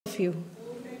you.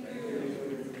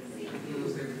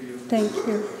 Thank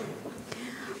you.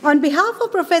 On behalf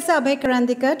of Professor Abhay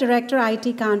Karandikar, Director,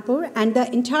 IIT Kanpur, and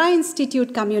the entire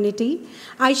institute community,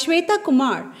 I, Shweta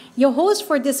Kumar, your host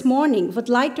for this morning, would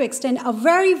like to extend a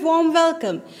very warm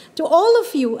welcome to all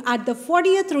of you at the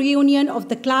 40th reunion of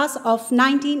the class of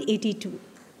 1982.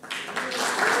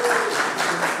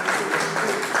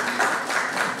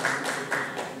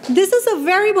 This is a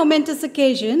very momentous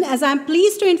occasion, as I'm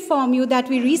pleased to inform you that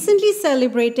we recently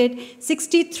celebrated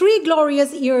 63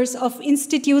 glorious years of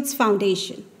Institute's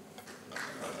foundation.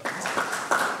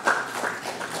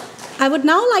 I would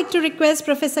now like to request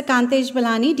Professor Kantesh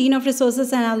Balani, Dean of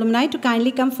Resources and Alumni, to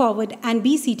kindly come forward and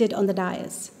be seated on the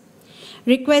dais.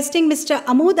 Requesting Mr.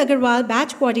 Amod Agarwal,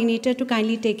 Batch Coordinator, to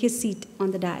kindly take his seat on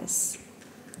the dais.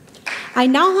 I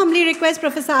now humbly request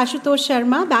Professor Ashutosh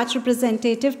Sharma, Batch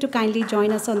Representative, to kindly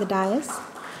join us on the dais.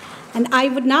 And I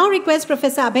would now request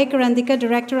Professor Abhay Karandikar,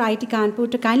 Director, IIT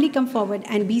Kanpur, to kindly come forward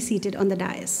and be seated on the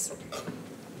dais.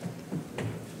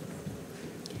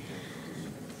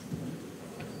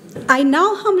 I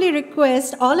now humbly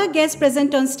request all our guests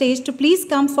present on stage to please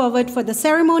come forward for the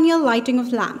ceremonial lighting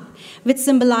of lamp, which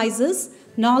symbolizes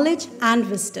knowledge and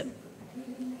wisdom.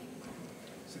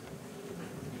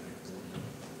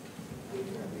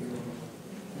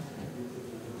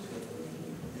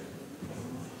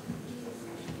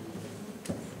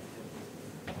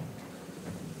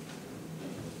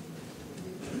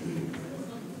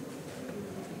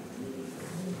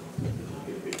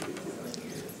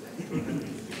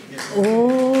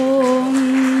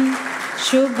 Om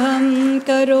Shubham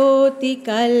Karoti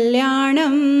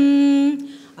Kalyanam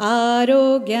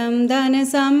Arogyam Dana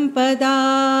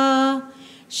Sampada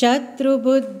Shatru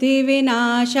Buddhi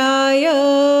Vinashaya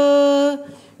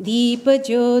Deepa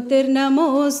Jyotir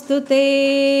Namostute.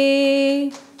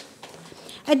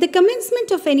 At the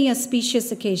commencement of any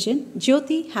auspicious occasion,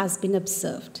 Jyoti has been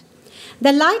observed.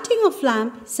 The lighting of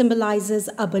lamp symbolizes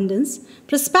abundance,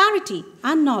 prosperity,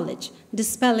 and knowledge,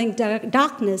 dispelling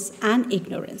darkness and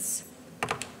ignorance.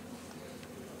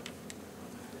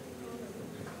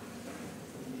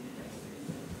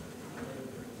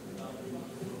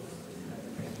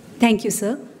 Thank you,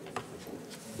 sir.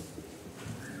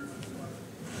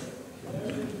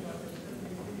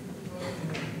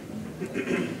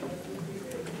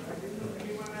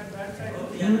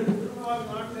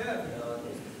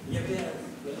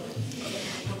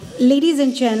 Ladies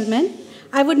and gentlemen,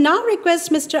 I would now request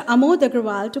Mr. Amod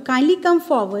Agarwal to kindly come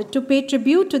forward to pay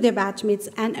tribute to their batchmates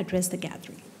and address the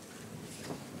gathering.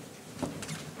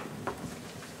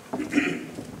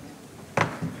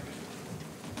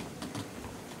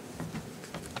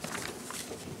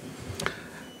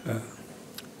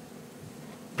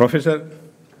 Professor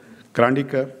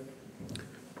Karandikar,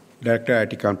 Director,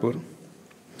 IIT Kanpur,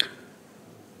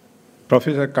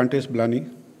 Professor Kantesh Balani,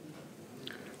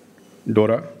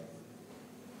 Dora,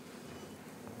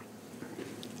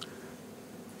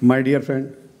 my dear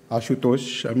friend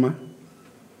Ashutosh Sharma,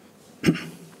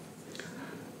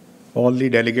 all the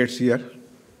delegates here,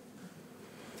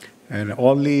 and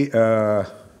all the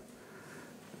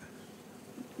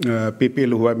people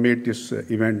who have made this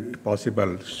event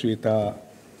possible, Shweta,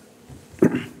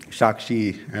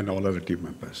 Shakshi, and all other team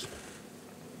members.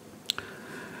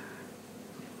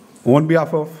 On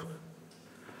behalf of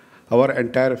our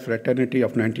entire fraternity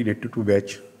of 1982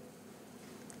 batch,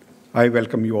 I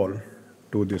welcome you all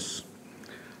to this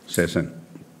session.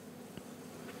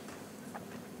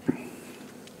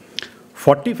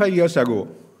 45 years ago,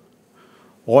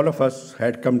 all of us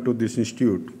had come to this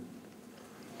institute,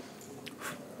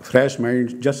 fresh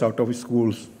minds, just out of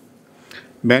schools.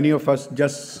 Many of us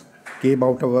just came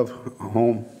out of our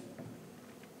home.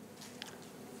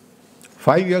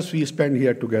 5 years we spent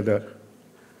here together,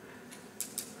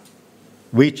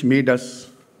 which made us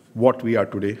what we are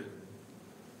today.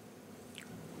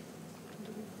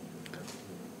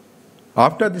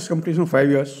 After this completion of 5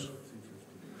 years,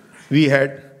 we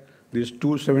had these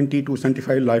 270,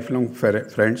 275 lifelong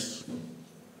friends.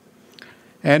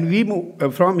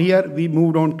 And from here, we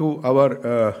moved on to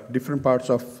our different parts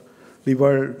of the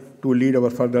world to lead our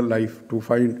further life, to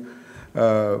find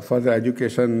further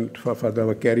education, for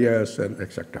further careers, and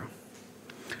etc.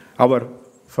 Our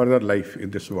further life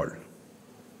in this world.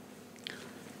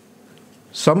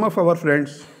 Some of our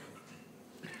friends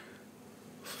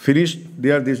finished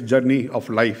this journey of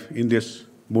life in this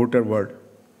mortal world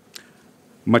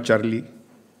much early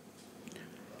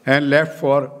and left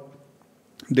for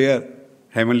their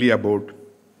heavenly abode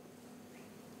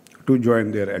to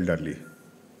join their elderly.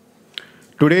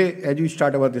 Today, as we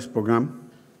start this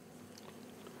program,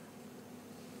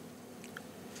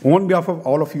 on behalf of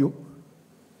all of you,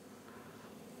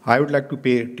 I would like to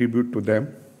pay tribute to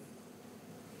them.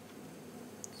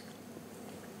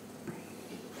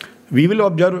 We will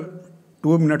observe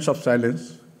 2 minutes of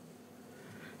silence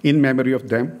in memory of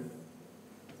them,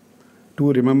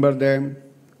 to remember them,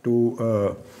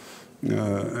 to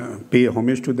pay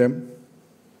homage to them.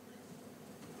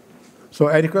 So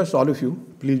I request all of you,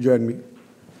 please join me.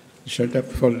 Shut up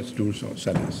for 2 minutes of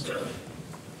silence.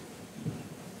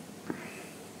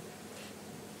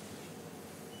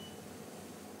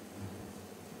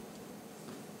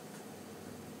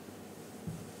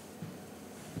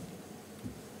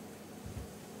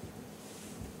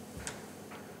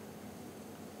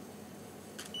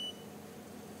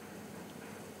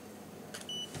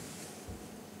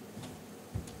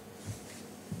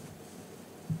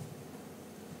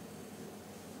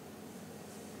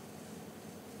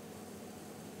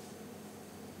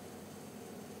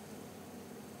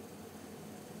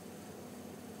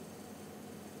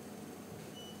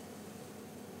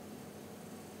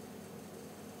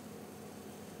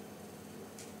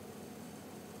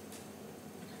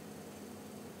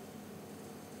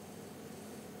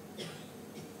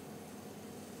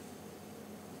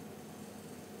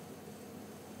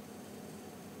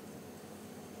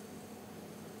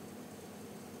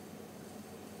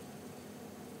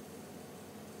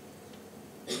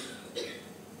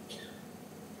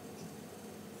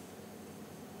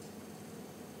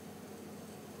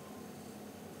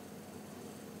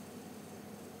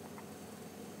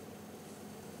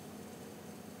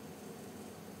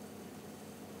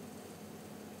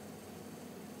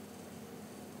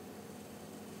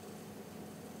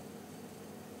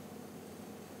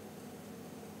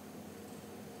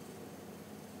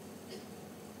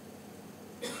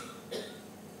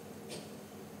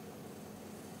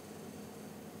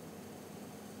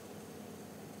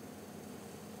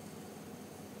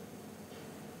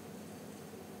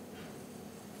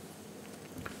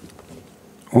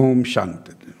 Om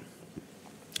Shanti.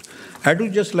 I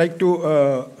would just like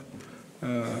to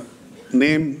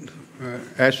name,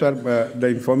 as per the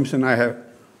information I have,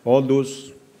 all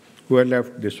those who have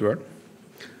left this world.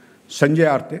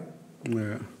 Sanjay Arte,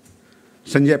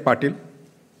 Sanjay Patil,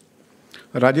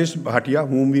 Rajesh Bhatia,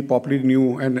 whom we popularly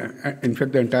knew, and in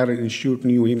fact the entire institute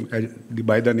knew him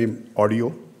by the name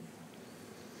Audio,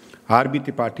 R.B.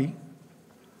 Tripathi,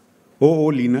 O.O.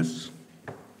 Linus,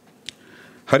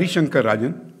 Hari Shankar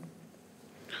Rajan,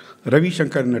 Ravi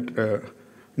Shankar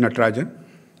Natarajan,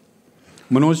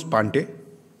 Manoj Pandey,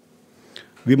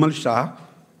 Vimal Shah,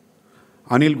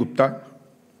 Anil Gupta,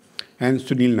 and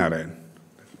Sunil Narayan.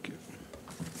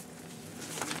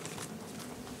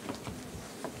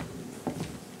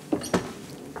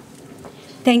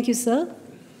 Thank you, sir.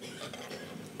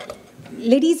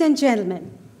 Ladies and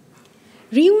gentlemen,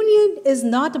 reunion is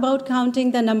not about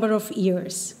counting the number of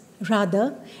years.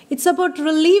 Rather, it's about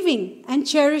reliving and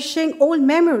cherishing old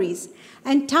memories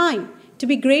and time to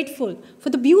be grateful for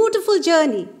the beautiful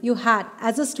journey you had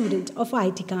as a student of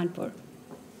IIT Kanpur.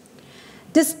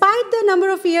 Despite the number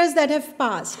of years that have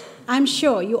passed, I'm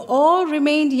sure you all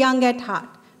remained young at heart.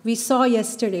 We saw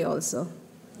yesterday also.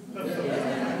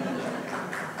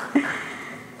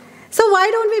 So why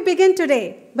don't we begin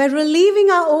today by reliving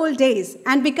our old days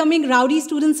and becoming rowdy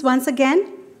students once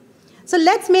again? So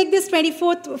let's make this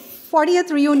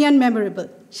 40th reunion memorable,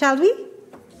 shall we?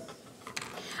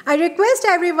 I request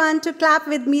everyone to clap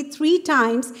with me 3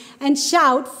 times and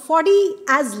shout 40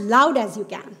 as loud as you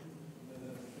can.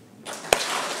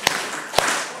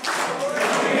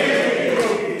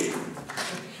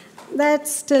 That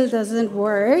still doesn't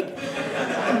work.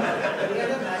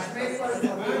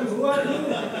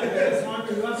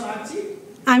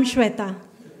 I'm Shweta.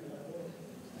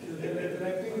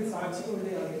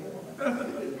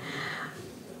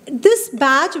 This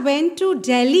batch went to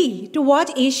Delhi to watch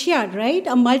Asiad, right?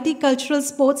 A multicultural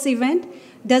sports event.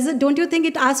 Don't you think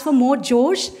it asks for more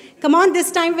Josh? Come on,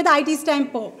 this time with IIT's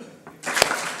tempo.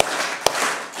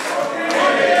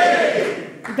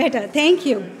 Better, thank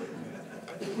you.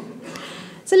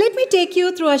 So let me take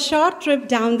you through a short trip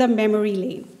down the memory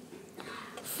lane.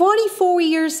 44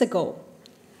 years ago,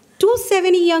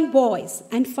 270 young boys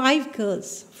and 5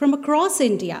 girls from across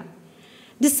India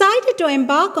decided to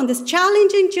embark on this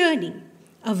challenging journey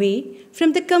away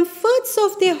from the comforts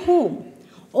of their home,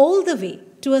 all the way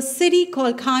to a city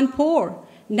called Kanpur,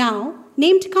 now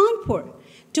named Kanpur,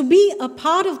 to be a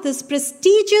part of this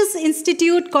prestigious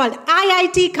institute called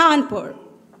IIT Kanpur.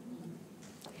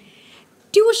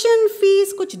 Tuition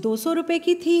fees कुछ 200 रुपए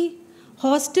की थी,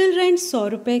 hostel rent 100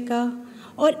 रुपए का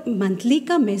और monthly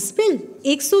का mess bill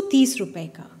 130 रुपए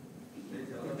का.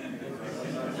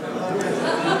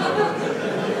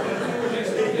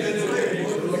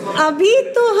 अभी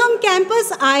तो हम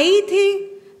कैंपस आए ही थे,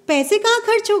 पैसे कहाँ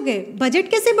खर्च हो गए, बजट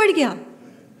कैसे बढ़ गया?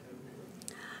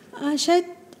 शायद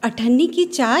 98 की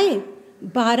चाय,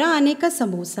 12 आने का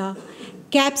समोसा,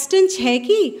 कैप्स्टन 6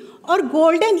 की और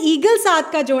गोल्डन ईगल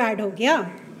 7 का जो ऐड हो गया.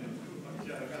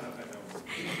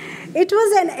 It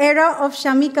was an era of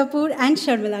Shami Kapoor and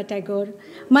Sharmila Tagore.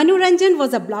 Manoranjan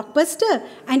was a blockbuster,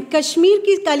 and Kashmir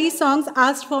Ki Kali songs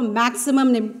asked for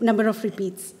maximum number of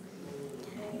repeats.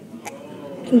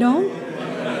 No?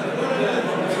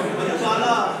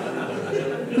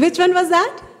 Which one was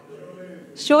that?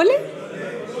 Sholay?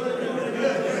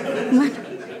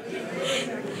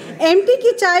 MT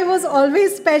Ki Chai was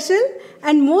always special,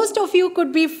 and most of you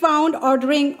could be found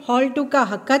ordering Hall 2 ka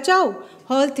Hakka Chow,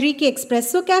 hall 3 की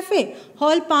espresso cafe,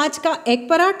 hall 5 का egg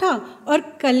paratha और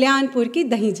कल्याणपुर की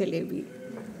दही jalebi.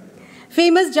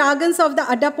 Famous jargons of the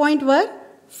अड्डा point वर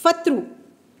फतरू,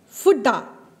 फुड्डा,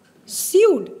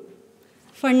 sued,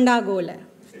 फंडा गोल है,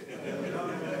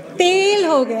 तेल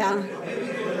हो गया.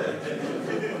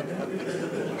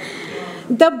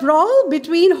 The brawl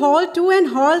between Hall 2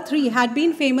 and Hall 3 had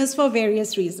been famous for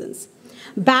various reasons.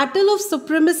 Battle of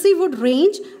supremacy would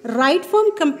range right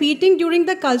from competing during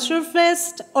the cultural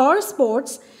fest or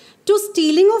sports to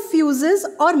stealing of fuses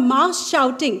or mass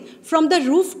shouting from the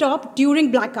rooftop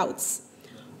during blackouts,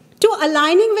 to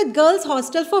aligning with girls'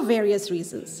 hostel for various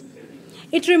reasons.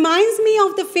 It reminds me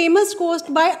of the famous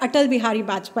quote by Atal Bihari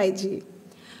Vajpayee ji.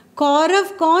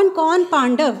 Kaurava कौन कौन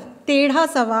पांडव टेढ़ा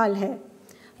सवाल है,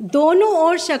 दोनों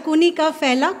ओर शकुनी का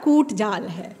फैला कूट जाल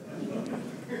है.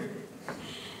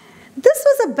 This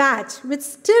was a batch which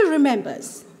still remembers,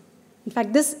 in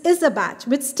fact, this is a batch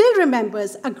which still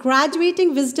remembers a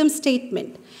graduating wisdom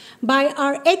statement by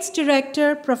our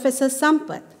ex-director, Professor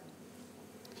Sampath.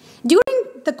 During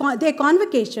their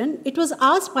convocation, it was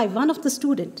asked by one of the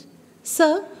students,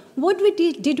 "Sir, what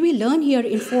did we learn here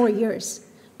in 4 years?"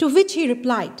 To which he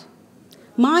replied,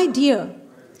 "My dear,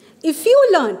 if you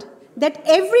learned that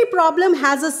every problem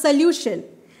has a solution,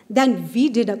 then we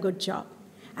did a good job."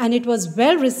 And it was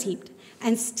well received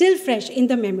and still fresh in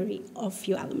the memory of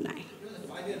few alumni.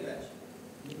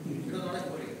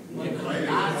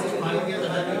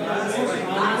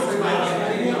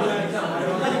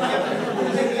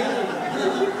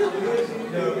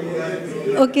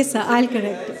 Okay, sir, I'll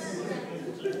correct it.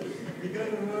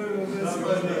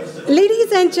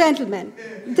 Ladies and gentlemen,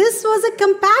 this was a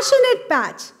compassionate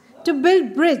patch to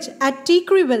build bridge at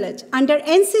Tikri village under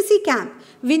NCC camp,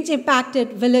 which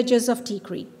impacted villagers of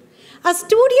Tikri. A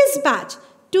studious batch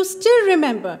to still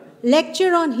remember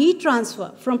lecture on heat transfer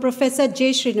from Professor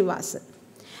J. Srinivasan,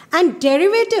 and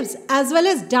derivatives as well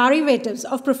as derivatives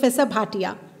of Professor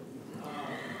Bhatia.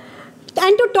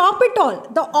 And to top it all,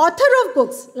 the author of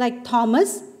books like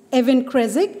Thomas, Evan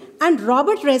Kresick, and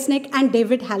Robert Resnick and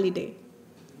David Halliday.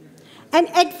 An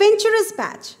adventurous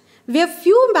batch where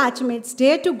few batchmates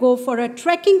dared to go for a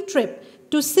trekking trip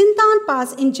to Sintan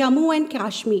Pass in Jammu and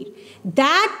Kashmir.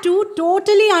 That too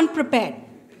totally unprepared.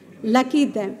 Lucky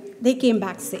them, they came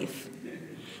back safe.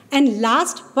 And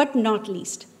last but not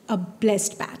least, a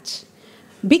blessed batch.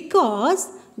 Because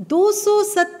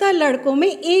 270 लड़कों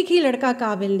में एक ही लड़का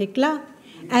काबिल निकला,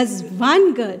 as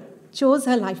one girl chose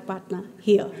her life partner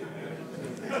here.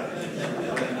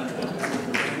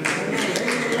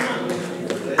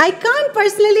 I can't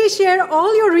personally share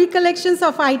all your recollections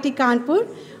of IIT Kanpur,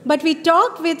 but we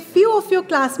talked with few of your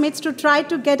classmates to try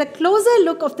to get a closer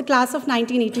look of the class of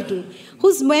 1982,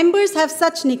 whose members have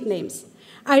such nicknames.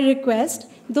 I request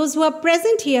those who are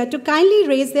present here to kindly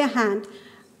raise their hand,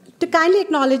 to kindly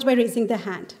acknowledge by raising their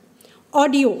hand.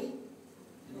 Audio.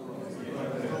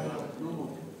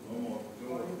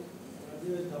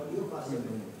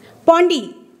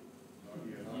 Pondi.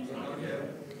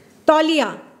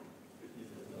 Taulia.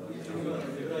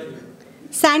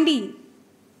 Sandy.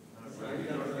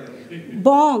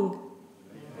 Bong.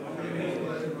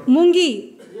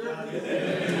 Mungi.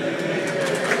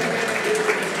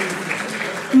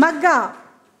 Magga.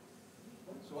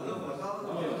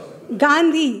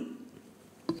 Gandhi.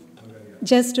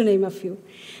 Just to name a few.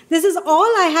 This is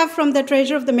all I have from the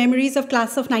treasure of the memories of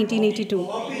class of 1982.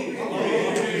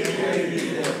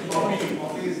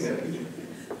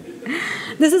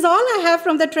 This is all I have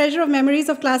from the treasure of memories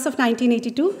of class of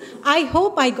 1982. I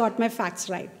hope I got my facts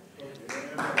right.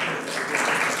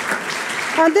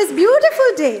 On this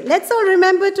beautiful day, let's all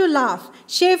remember to laugh,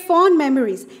 share fond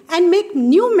memories, and make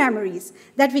new memories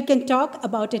that we can talk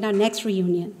about in our next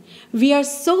reunion. We are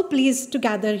so pleased to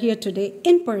gather here today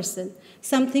in person,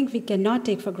 something we cannot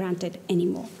take for granted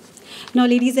anymore. Now,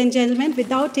 ladies and gentlemen,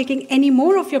 without taking any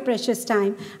more of your precious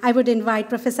time, I would invite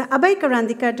Professor Abhay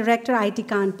Karandikar, Director, IIT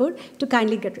Kanpur, to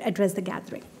kindly address the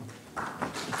gathering.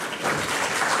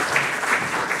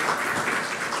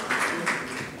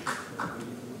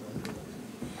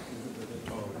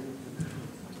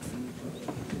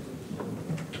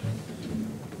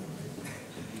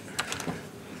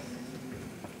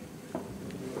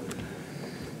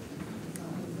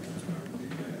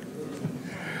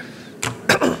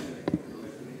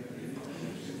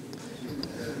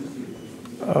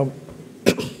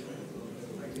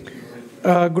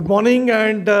 Good morning,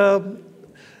 and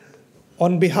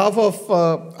on behalf of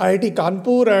IIT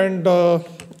Kanpur and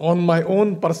on my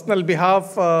own personal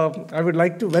behalf, I would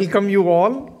like to welcome you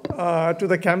all to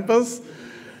the campus.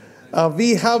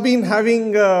 We have been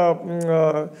having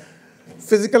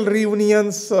physical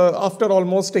reunions after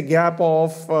almost a gap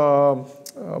of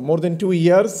more than 2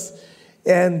 years.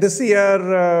 And this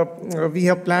year, we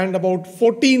have planned about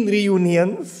 14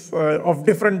 reunions of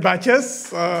different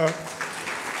batches.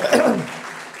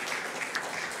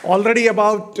 Already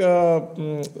about,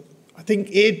 I think,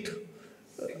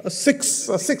 six.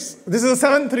 This is the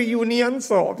 7th reunion,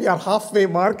 so we are halfway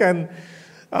mark, and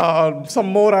some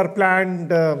more are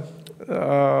planned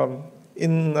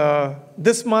in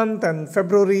this month and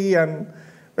February, and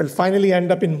will finally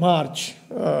end up in March,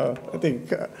 I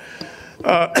think.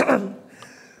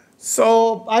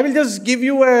 So I will just give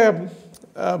you a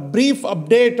brief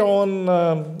update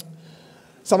on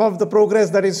some of the progress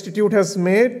that Institute has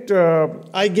made.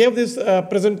 I gave this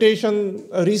presentation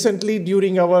recently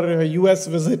during our US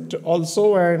visit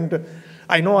also, and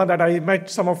I know that I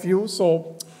met some of you,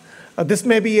 so this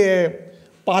may be a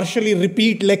partially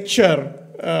repeat lecture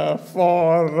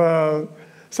for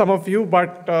some of you,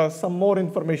 but some more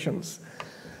informations.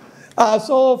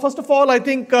 So first of all, I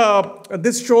think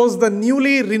this shows the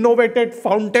newly renovated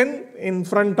fountain in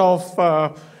front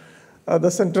of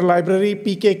the Central Library,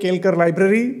 P.K. Kelkar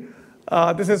Library.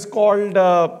 This is called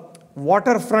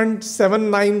Waterfront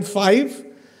 795.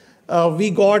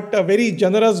 We got a very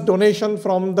generous donation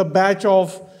from the batch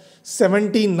of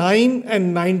 79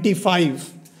 and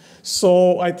 95.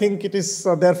 So I think it is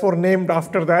therefore named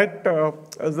after that,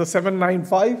 as the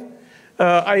 795.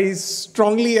 I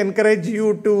strongly encourage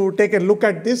you to take a look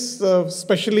at this,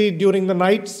 especially during the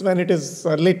nights when it is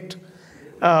lit.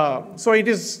 So it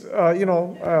is,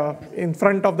 in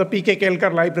front of the P.K.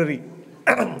 Kelkar Library.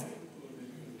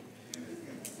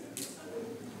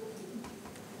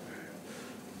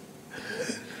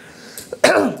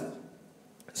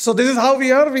 So this is how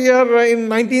we are. We are in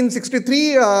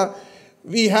 1963.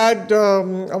 We had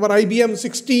our IBM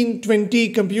 1620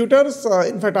 computers.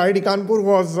 In fact, IIT Kanpur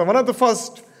was one of the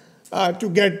first to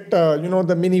get,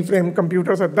 the mini frame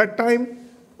computers at that time.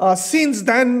 Since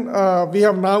then, we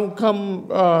have now come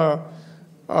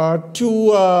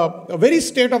to a very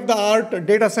state-of-the-art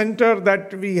data center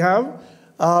that we have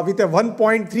with a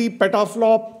 1.3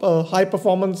 petaflop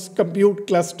high-performance compute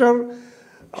cluster.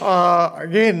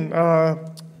 Again,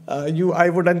 I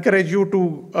would encourage you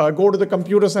to go to the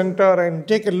computer center and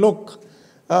take a look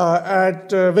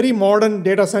at a very modern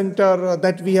data center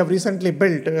that we have recently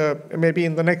built, maybe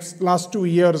in the last 2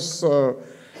 years or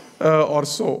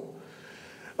so.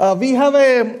 We have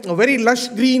a very lush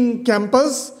green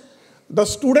campus. The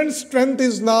student strength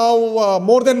is now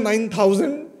more than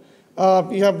 9,000.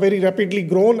 We have very rapidly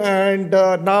grown, and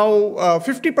now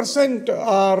 50%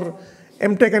 are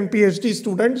MTech and PhD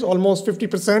students, almost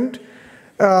 50%.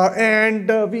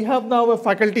 And we have now a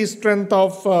faculty strength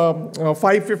of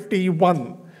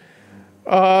 551.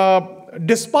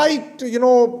 Despite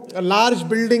large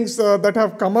buildings that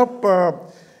have come up,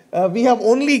 we have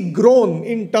only grown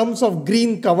in terms of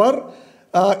green cover.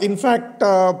 In fact,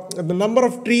 the number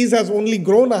of trees has only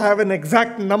grown. I have an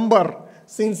exact number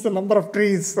since the number of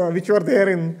trees which were there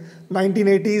in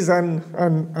 1980s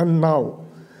and now.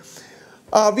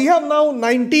 We have now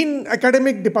 19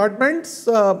 academic departments,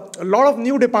 a lot of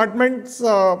new departments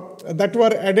that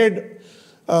were added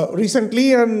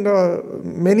recently, and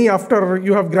many after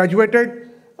you have graduated.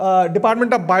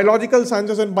 Department of Biological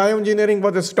Sciences and Bioengineering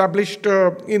was established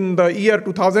in the year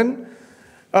 2000.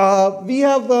 We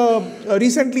have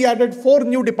recently added 4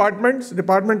 new departments: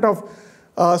 Department of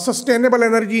Sustainable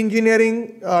Energy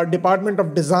Engineering, Department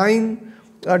of Design,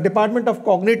 Department of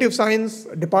Cognitive Science,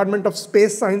 Department of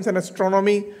Space Science and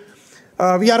Astronomy.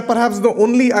 We are perhaps the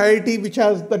only IIT which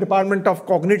has the Department of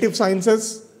Cognitive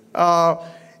Sciences.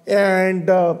 And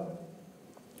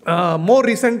more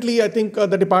recently, I think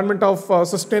the Department of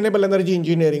Sustainable Energy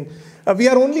Engineering. We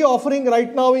are only offering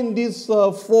right now in these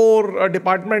 4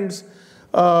 departments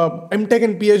MTech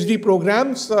and PhD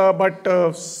programs, but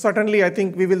certainly I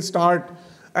think we will start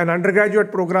an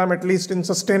undergraduate program, at least in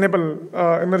sustainable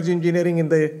energy engineering, in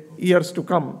the years to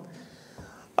come.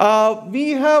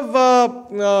 We have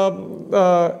an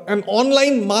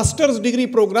online master's degree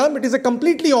program. It is a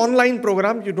completely online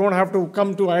program. You don't have to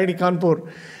come to IIT Kanpur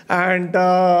and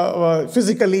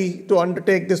physically to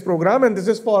undertake this program. And this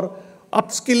is for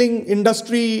upskilling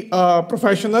industry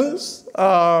professionals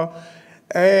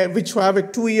which have a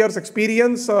 2 years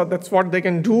experience. That's what they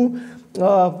can do.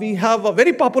 We have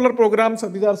very popular programs. So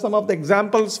these are some of the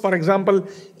examples. For example,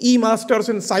 e-masters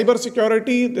in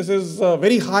cybersecurity. This is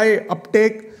very high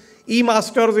uptake.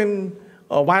 E-masters in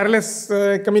wireless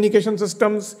communication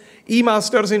systems,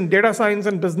 e-masters in data science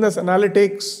and business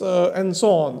analytics, and so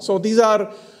on. So these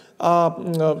are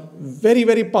very,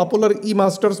 very popular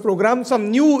e-masters programs.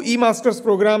 Some new e-masters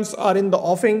programs are in the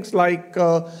offings, like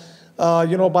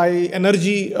by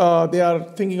energy, they are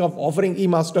thinking of offering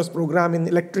e-masters program in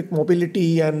electric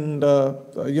mobility and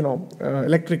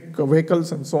electric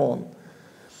vehicles and so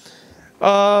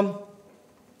on.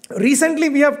 Recently,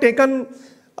 we have taken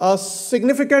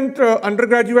significant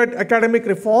undergraduate academic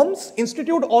reforms.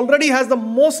 Institute already has the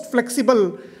most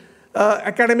flexible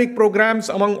academic programs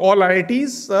among all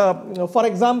IITs. For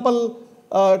example,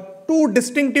 two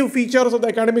distinctive features of the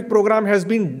academic program has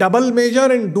been double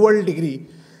major and dual degree.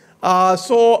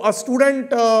 So a student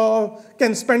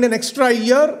can spend an extra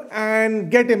year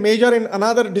and get a major in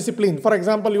another discipline. For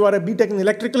example, you are a BTech in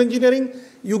electrical engineering,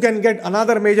 you can get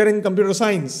another major in computer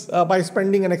science by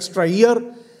spending an extra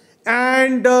year.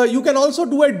 And you can also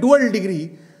do a dual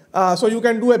degree. So you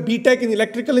can do a BTech in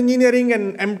electrical engineering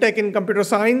and MTech in computer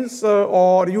science,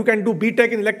 or you can do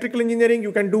BTech in electrical engineering,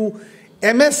 you can do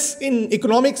MS in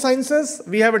economic sciences.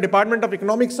 We have a department of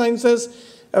economic sciences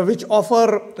which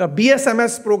offer a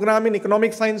BSMS program in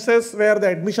economic sciences where the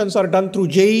admissions are done through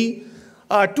JEE.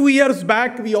 2 years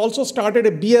back, we also started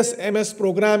a BSMS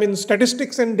program in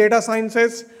statistics and data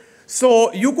sciences.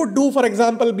 So you could do, for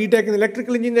example, BTech in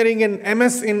electrical engineering and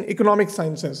MS in economic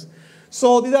sciences.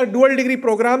 So these are dual degree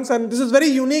programs, and this is very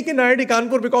unique in IIT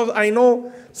Kanpur because I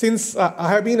know since I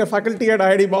have been a faculty at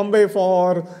IIT Bombay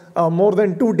for more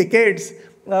than 2 decades,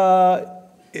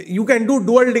 you can do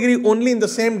dual degree only in the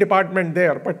same department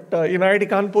there. But in IIT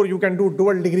Kanpur, you can do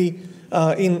dual degree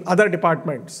in other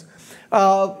departments.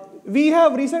 We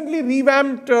have recently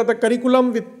revamped the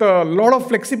curriculum with a lot of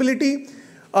flexibility.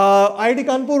 IIT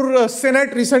Kanpur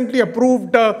Senate recently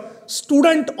approved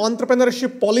student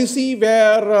entrepreneurship policy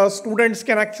where students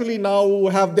can actually now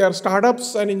have their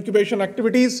startups and incubation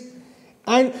activities.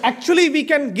 And actually we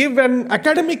can give an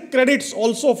academic credits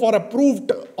also for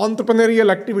approved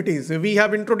entrepreneurial activities. We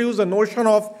have introduced a notion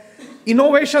of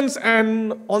innovations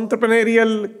and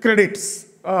entrepreneurial credits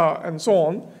and so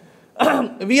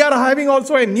on. We are having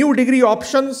also a new degree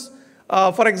options.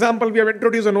 For example, we have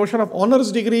introduced a notion of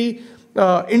honors degree,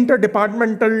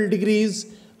 interdepartmental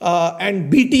degrees,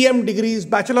 and BTM degrees,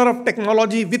 Bachelor of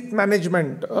Technology with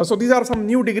Management. So these are some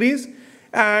new degrees,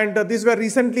 and these were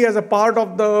recently as a part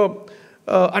of the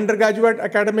undergraduate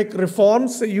academic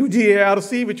reforms,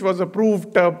 UGARC, which was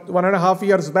approved 1.5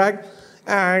 years back,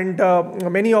 and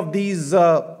many of these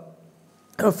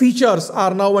features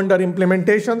are now under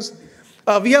implementations.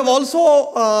 We have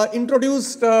also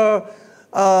introduced our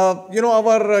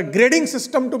grading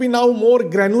system to be now more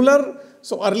granular.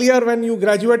 So earlier when you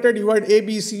graduated, you had A,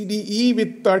 B, C, D, E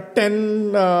with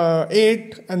 10,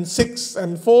 8, and 6,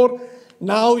 and 4.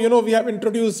 Now, we have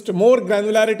introduced more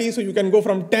granularity, so you can go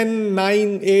from 10,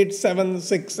 9, 8, 7,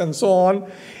 6, and so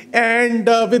on. And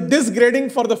with this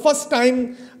grading, for the first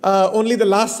time, only the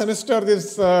last semester,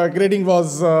 this grading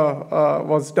was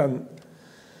done.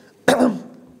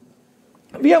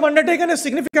 We have undertaken a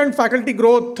significant faculty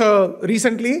growth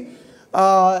recently.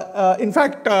 In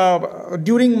fact,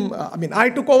 I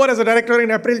took over as a director in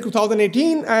April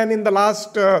 2018, and in the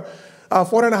last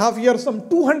 4.5 years, some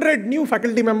 200 new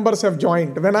faculty members have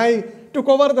joined. When I took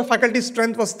over, the faculty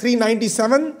strength was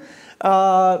 397.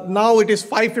 Now it is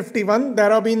 551.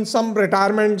 There have been some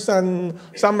retirements and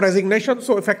some resignations,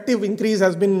 so effective increase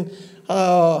has been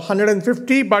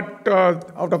 150, but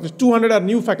out of the 200 are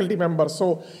new faculty members.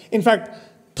 So, in fact,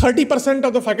 30%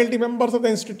 of the faculty members of the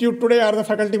institute today are the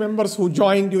faculty members who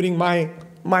joined during my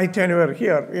tenure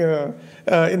here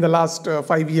in the last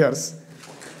 5 years.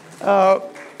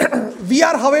 We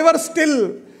are, however,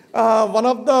 still one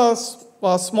of the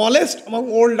smallest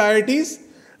among old IITs.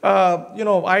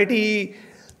 IIT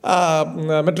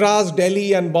Madras,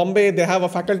 Delhi, and Bombay, they have a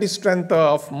faculty strength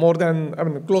of more than,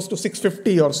 close to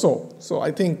 650 or so. So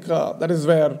I think that is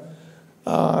where,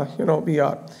 we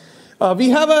are. We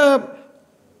have a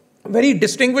very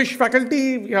distinguished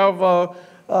faculty. We have,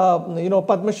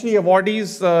 Padma Shri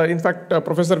awardees. In fact,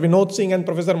 Professor Vinod Singh and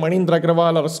Professor Manindra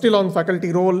Agrawal are still on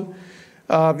faculty roll.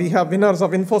 We have winners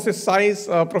of Infosys Size.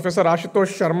 Professor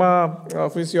Ashutosh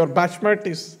Sharma, who is your batchmate,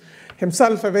 is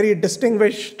himself a very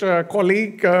distinguished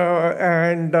colleague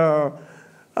and,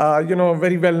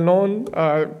 very well known.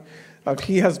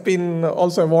 He has been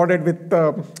also awarded with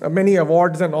many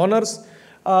awards and honors.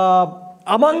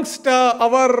 Amongst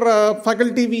our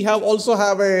faculty, we also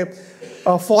have a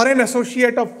a foreign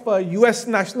associate of US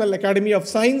National Academy of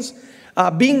Science.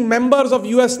 Being members of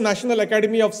US National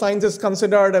Academy of Science is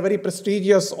considered a very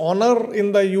prestigious honor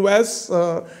in the US.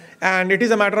 And it is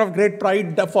a matter of great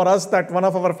pride for us that one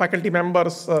of our faculty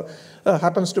members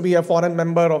happens to be a foreign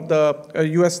member of the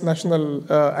US National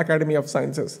Academy of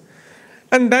Sciences.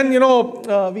 And then,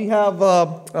 we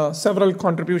have several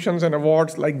contributions and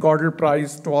awards like Gödel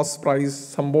Prize, TOS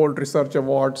Prize, Humboldt Research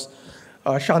Awards,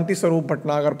 Shanti Sarup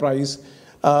Bhatnagar Prize.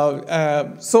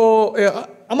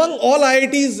 Among all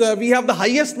IITs, we have the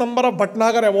highest number of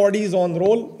Bhatnagar awardees on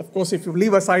roll. Of course, if you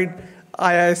leave aside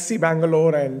IISc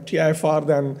Bangalore and TIFR,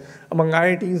 then among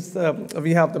IITs,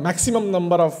 we have the maximum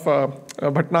number of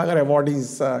Bhatnagar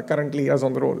awardees currently as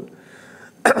on the roll.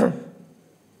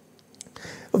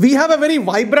 We have a very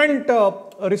vibrant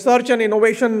research and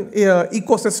innovation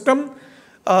ecosystem.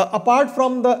 Apart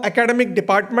from the academic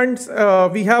departments,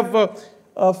 we have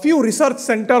a few research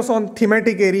centers on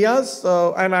thematic areas,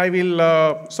 and I will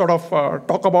sort of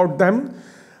talk about them.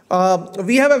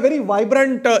 We have a very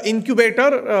vibrant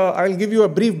incubator. I'll give you a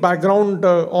brief background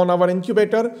on our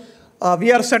incubator.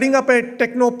 We are setting up a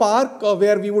techno park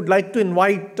where we would like to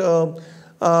invite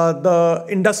the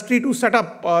industry to set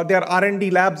up their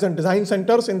R&D labs and design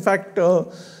centers. In fact,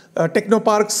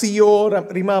 Technopark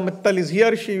CEO Rima Mittal is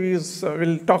here. She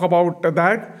will talk about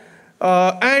that.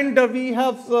 And we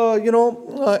have,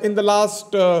 in the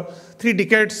last 3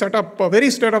 decades, set up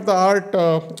very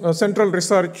state-of-the-art central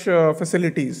research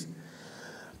facilities.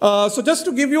 So just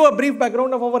to give you a brief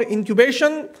background of our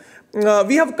incubation,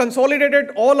 we have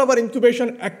consolidated all our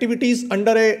incubation activities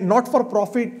under a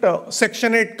not-for-profit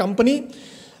Section 8 company.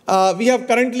 We have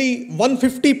currently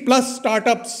 150 plus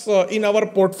startups in our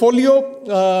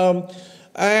portfolio.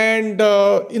 And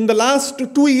in the last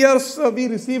 2 years, we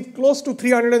received close to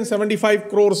 375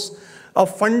 crores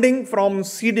of funding from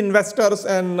seed investors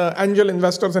and angel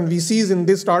investors and VCs in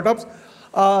these startups.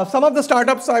 Some of the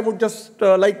startups I would just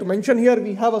like to mention here.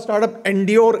 We have a startup,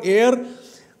 Endure Air,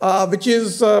 which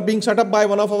is being set up by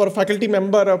one of our faculty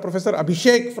member, Professor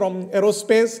Abhishek from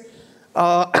aerospace.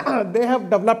 They have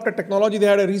developed a technology. They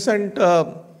had a recent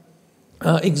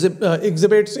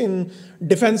exhibits in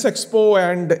Defense Expo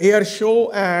and Air Show,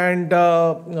 and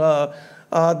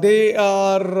they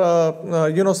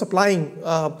are, supplying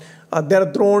their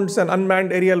drones and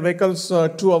unmanned aerial vehicles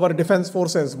to our defense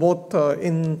forces, both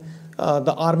in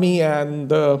the Army and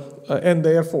the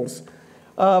Air Force.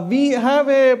 We have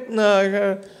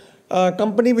a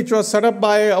company which was set up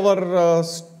by our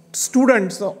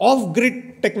students,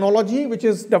 Off-Grid Technology, which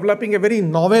is developing a very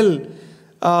novel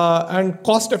and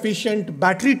cost-efficient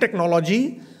battery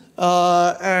technology.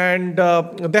 And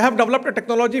they have developed a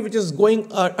technology which is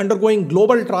undergoing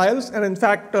global trials. And in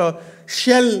fact,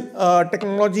 Shell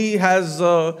Technology has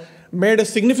made a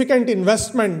significant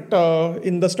investment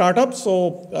in the startup.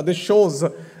 So this shows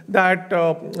that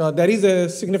there is a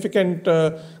significant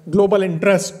global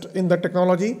interest in the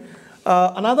technology.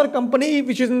 Another company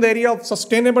which is in the area of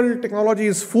sustainable technology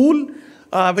is Fool,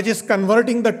 which is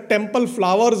converting the temple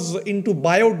flowers into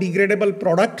biodegradable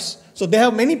products. So they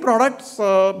have many products,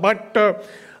 but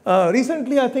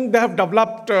recently I think they have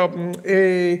developed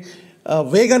a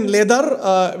vegan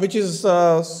leather, which is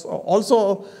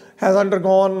also has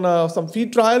undergone some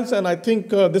field trials, and I think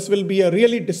this will be a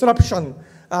really disruption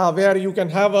where you can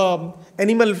have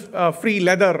animal-free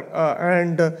leather,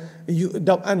 and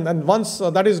once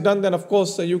that is done, then of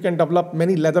course you can develop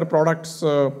many leather products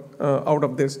out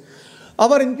of this.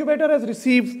 Our incubator has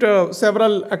received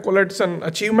several accolades and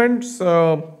achievements.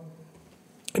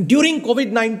 During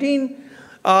COVID-19,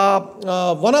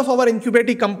 one of our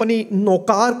incubating company,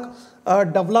 Nokark,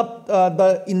 developed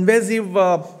the invasive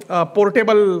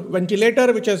portable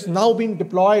ventilator, which has now been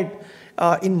deployed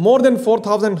in more than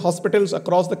 4,000 hospitals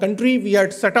across the country. We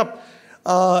had set up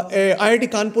a IIT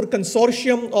Kanpur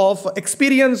consortium of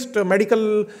experienced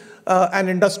medical and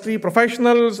industry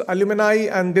professionals, alumni,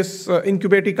 and this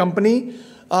incubating company.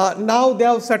 Now they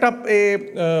have set up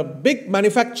a big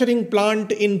manufacturing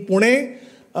plant in Pune,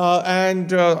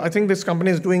 and I think this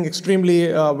company is doing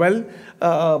extremely well.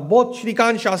 Both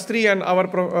Shrikant Shastri and our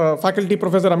faculty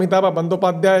professor Amitabha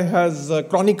Bandyopadhyay has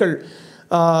chronicled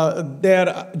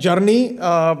their journey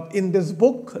in this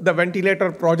book, The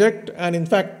Ventilator Project, and in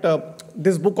fact,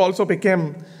 this book also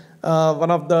became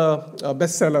one of the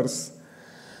bestsellers.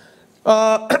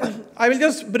 I will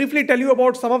just briefly tell you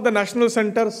about some of the national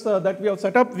centers that we have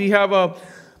set up. We have a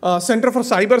Center for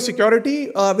Cyber Security,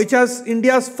 which has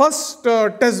India's first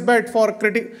test bed for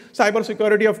cyber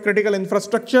security of critical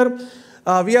infrastructure.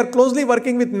 We are closely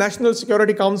working with National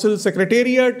Security Council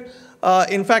Secretariat.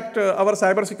 In fact, our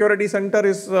Cyber Security Center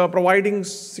is providing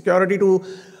security to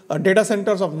data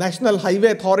centers of National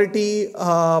Highway Authority,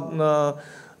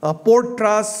 Port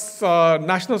Trust,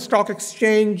 National Stock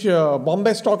Exchange,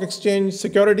 Bombay Stock Exchange,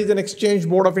 Securities and Exchange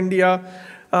Board of India,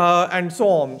 and so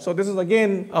on. So this is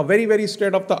again a very, very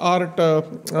state-of-the-art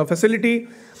facility.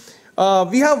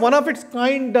 We have one of its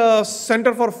kind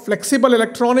Center for Flexible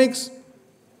Electronics,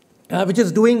 which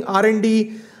is doing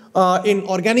R&D in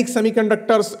organic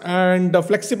semiconductors and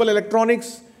flexible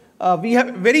electronics. We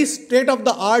have very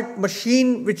state-of-the-art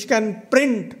machine which can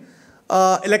print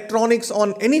electronics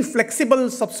on any flexible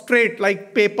substrate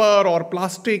like paper or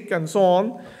plastic and so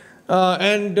on.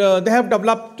 And they have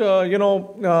developed,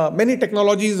 many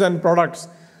technologies and products.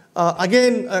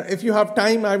 Again, if you have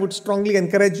time, I would strongly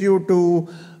encourage you to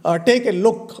take a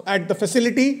look at the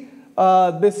facility.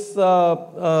 This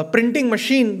printing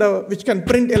machine, which can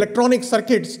print electronic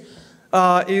circuits,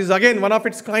 is again one of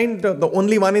its kind, the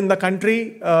only one in the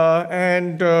country.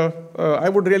 And I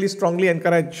would really strongly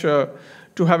encourage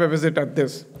to have a visit at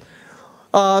this.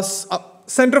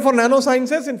 Center for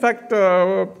Nanosciences, in fact,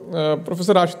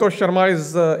 Professor Ashutosh Sharma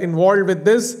is involved with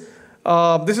this.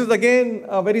 This is again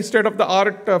a very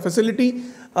state-of-the-art facility.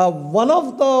 One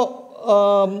of the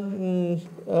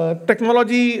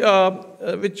technology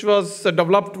which was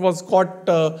developed was got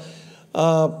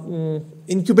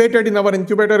incubated in our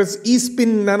incubator is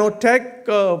eSpin Nanotech,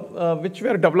 which we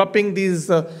are developing these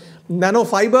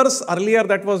nanofibers. Earlier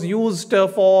that was used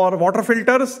for water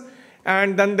filters,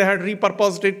 and then they had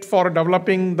repurposed it for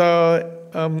developing the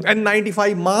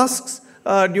N95 masks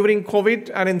during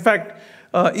COVID. And in fact,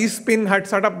 eSpin had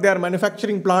set up their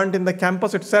manufacturing plant in the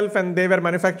campus itself, and they were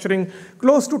manufacturing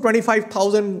close to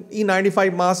 25,000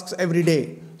 E95 masks every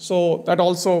day. So that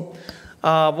also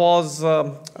was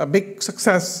a big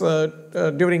success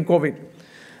during COVID.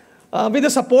 With the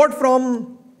support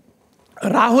from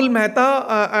Rahul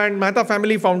Mehta and Mehta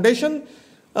Family Foundation,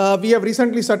 we have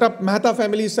recently set up Mehta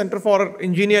Family Center for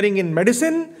Engineering in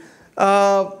Medicine,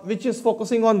 which is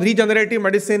focusing on regenerative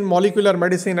medicine, molecular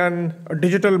medicine, and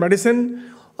digital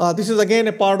medicine. This is again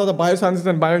a part of the Biosciences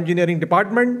and Bioengineering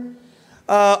Department.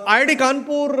 IIT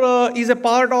Kanpur is a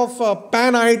part of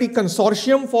Pan IIT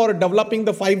Consortium for developing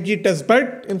the 5G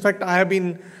testbed. In fact, I have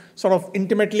been sort of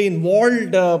intimately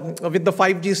involved with the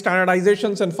 5G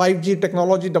standardizations and 5G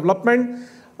technology development.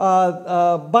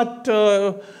 But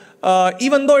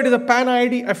even though it is a Pan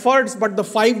IIT efforts, but the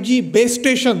 5G base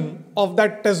station of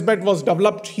that testbed was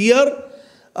developed here.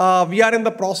 We are in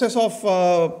the process of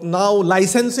now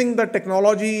licensing the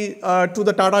technology to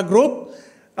the Tata Group,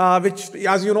 which,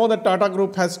 as you know, the Tata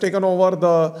Group has taken over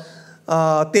the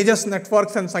Tejas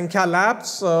Networks and Sankhya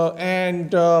Labs,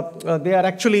 and they are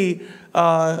actually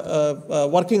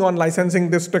working on licensing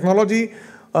this technology.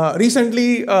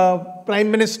 Recently, Prime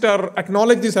Minister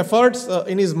acknowledged these efforts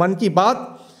in his Man Ki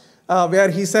Baat, where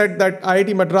he said that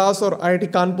IIT Madras or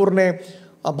IIT Kanpur ने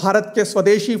भारत के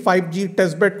स्वदेशी 5G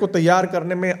testbed को तैयार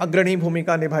करने में अग्रणी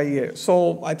भूमिका निभाई है.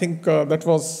 So I think that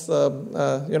was,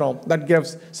 that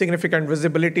gives significant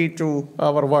visibility to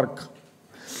our work.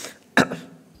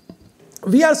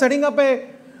 We are setting up a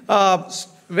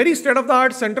very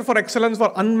state-of-the-art Center for Excellence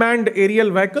for Unmanned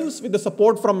Aerial Vehicles with the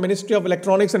support from Ministry of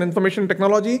Electronics and Information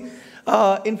Technology.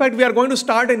 In fact, we are going to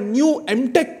start a new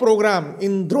MTech program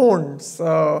in drones,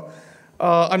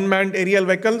 unmanned aerial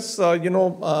vehicles,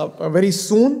 very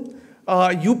soon.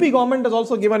 UP government has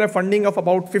also given a funding of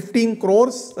about 15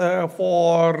 crores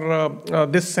for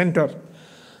this center.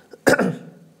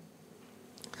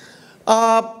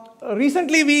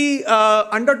 Recently, we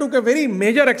undertook a very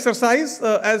major exercise.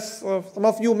 As some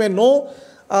of you may know,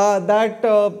 that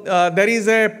there is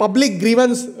a public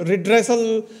grievance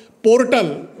redressal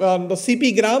portal, the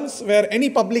CP Grams, where any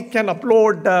public can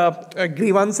upload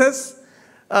grievances.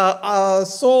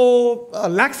 So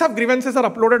lakhs of grievances are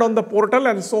uploaded on the portal,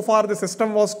 and so far the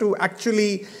system was to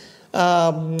actually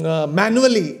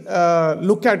manually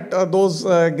look at those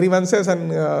grievances, and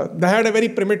they had a very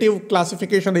primitive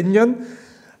classification engine.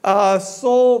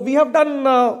 So we have done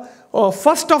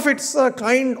first of its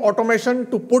kind automation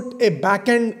to put a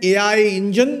back-end AI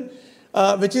engine,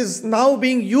 which is now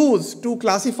being used to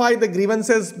classify the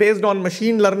grievances based on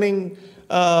machine learning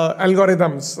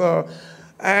algorithms.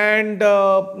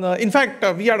 In fact,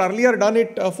 we had earlier done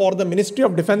it for the Ministry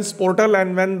of Defense portal,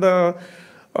 and when the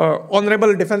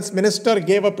Honorable Defense Minister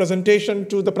gave a presentation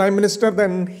to the Prime Minister,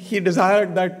 then he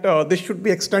desired that this should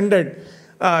be extended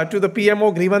to the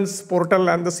PMO grievance portal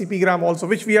and the CPgram also,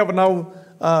 which we have now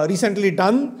recently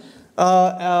done.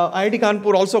 IIT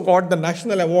Kanpur also got the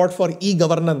National Award for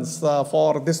e-governance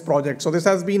for this project. So this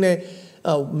has been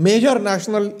a major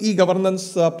national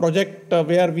e-governance project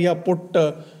where we have put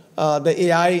the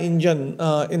AI engine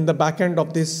in the back end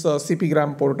of these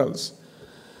CPGram portals.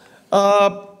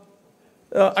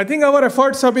 I think our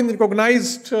efforts have been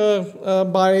recognized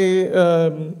by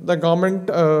the government,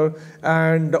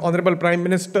 and Honorable Prime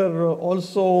Minister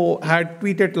also had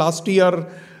tweeted last year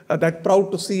that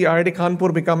proud to see IIT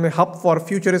Kanpur become a hub for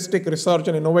futuristic research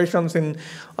and innovations in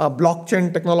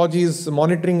blockchain technologies,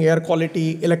 monitoring air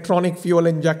quality, electronic fuel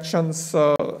injections,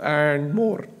 and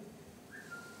more.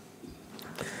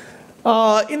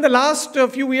 In the last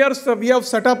few years, we have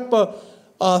set up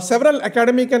several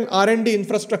academic and R&D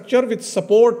infrastructure with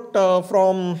support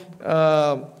from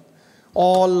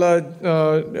all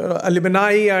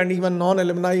alumni and even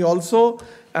non-alumni also.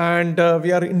 And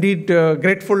we are indeed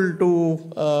grateful to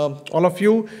all of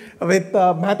you. With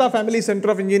Mehta Family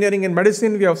Center of Engineering and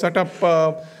Medicine, we have set up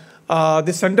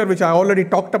this center, which I already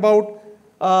talked about.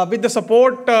 With the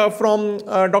support from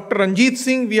Dr. Ranjit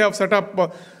Singh, we have set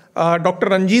up Dr.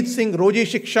 Ranjit Singh Roji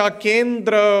Shiksha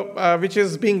Kendra, which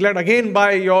is being led again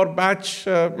by your batch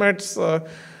mates,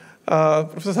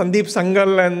 Professor Sandeep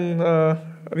Sangal and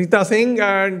Rita Singh,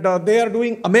 and they are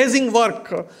doing amazing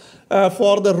work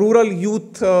for the rural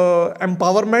youth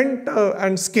empowerment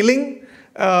and skilling.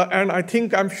 And I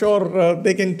think, I'm sure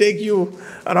they can take you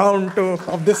around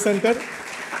of this center.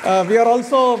 We are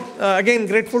also, again,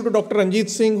 grateful to Dr. Ranjit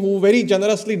Singh, who very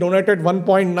generously donated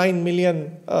 1.9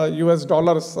 million US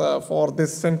dollars for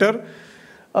this center.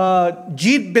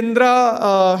 Jeet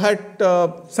Bindra had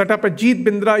set up a Jeet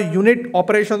Bindra Unit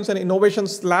Operations and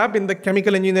Innovations Lab in the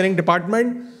Chemical Engineering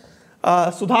Department.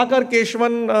 Sudhakar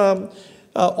Keshwan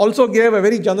also gave a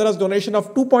very generous donation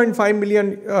of 2.5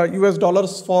 million US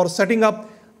dollars for setting up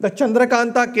the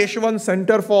Chandrakanta Keshwan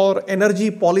Center for Energy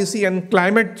Policy and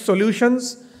Climate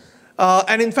Solutions.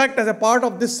 And in fact, as a part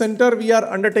of this center, we are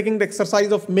undertaking the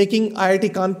exercise of making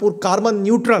IIT Kanpur carbon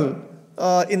neutral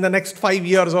in the next 5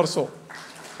 years or so.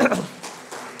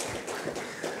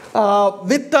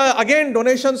 With, again,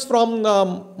 donations from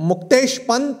Muktesh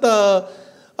Pant,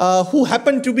 who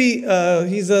happened to be,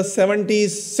 he's a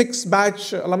 76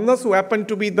 batch alumnus, who happened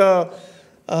to be the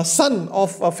son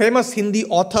of a famous Hindi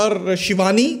author,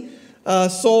 Shivani.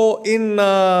 So in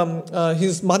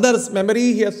his mother's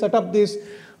memory, he has set up this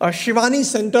Shivani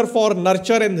Center for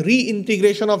Nurture and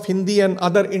Reintegration of Hindi and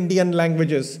other Indian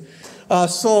languages.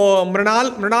 So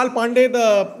Mrinal Pandey,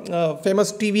 the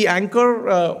famous TV anchor,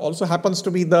 also happens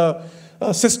to be the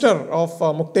sister of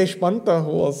Muktesh Pant,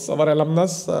 who was our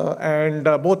alumnus. And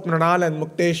both Mrinal and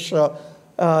Muktesh,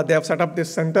 they have set up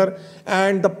this center.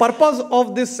 And the purpose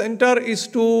of this center is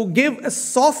to give a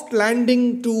soft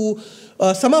landing to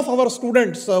some of our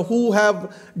students who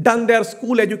have done their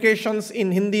school educations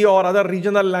in Hindi or other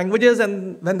regional languages,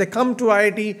 and when they come to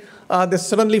IIT, they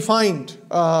suddenly find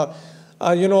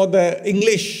the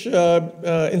English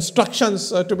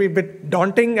instructions to be a bit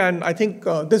daunting, and I think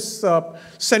this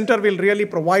center will really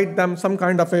provide them some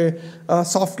kind of a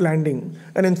soft landing.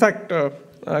 And in fact,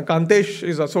 Kantesh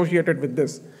is associated with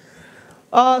this.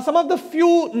 Some of the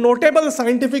few notable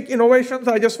scientific innovations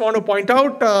I just want to point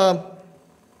out.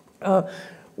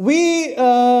 We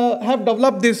have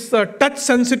developed this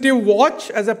touch-sensitive watch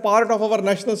as a part of our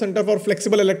National Center for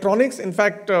Flexible Electronics. In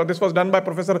fact, this was done by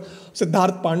Professor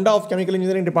Siddharth Panda of Chemical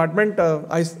Engineering Department.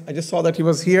 I just saw that he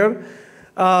was here.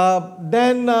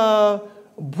 Then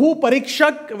Bhu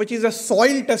Parikshak, which is a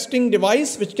soil testing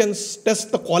device which can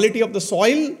test the quality of the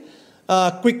soil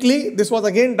quickly. This was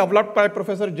again developed by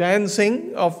Professor Jayan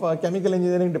Singh of Chemical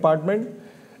Engineering Department.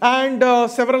 And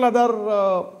several other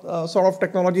sort of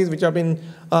technologies which have been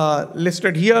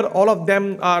listed here. All of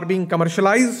them are being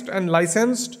commercialized and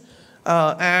licensed.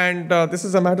 And this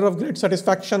is a matter of great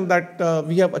satisfaction that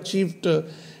we have achieved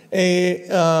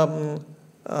a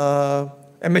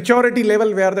maturity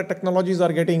level where the technologies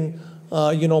are getting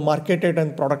marketed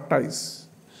and productized.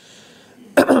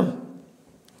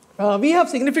 We have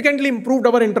significantly improved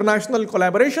our international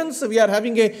collaborations. We are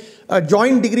having a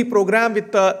joint degree program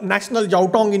with National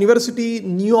Jiao Tong University,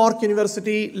 New York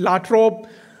University, La Trobe.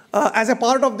 As a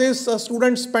part of this,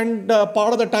 students spend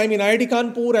part of the time in IIT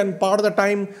Kanpur and part of the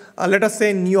time, let us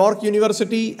say, New York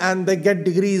University, and they get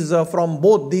degrees from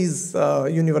both these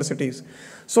universities.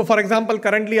 So, for example,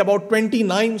 currently about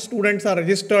 29 students are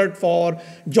registered for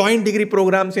joint degree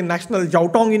programs in National Jiao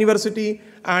Tong University,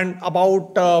 and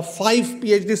about 5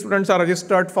 PhD students are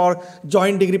registered for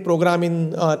joint degree program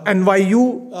in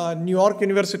NYU, New York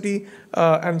University,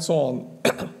 and so on.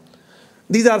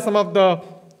 These are some of the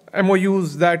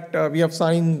MOUs that we have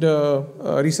signed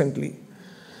recently.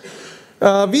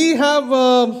 We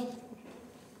have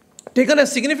taken a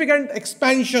significant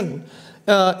expansion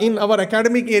in our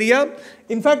academic area.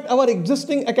 In fact, our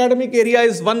existing academic area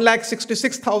is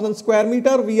 1,66,000 square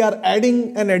meter. We are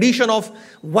adding an addition of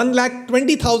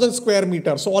 1,20,000 square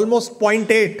meter, so almost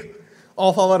 0.8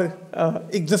 of our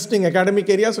existing academic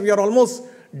area. So we are almost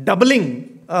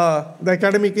doubling the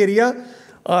academic area.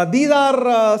 These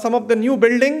are some of the new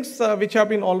buildings which have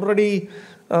been already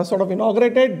sort of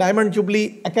inaugurated. Diamond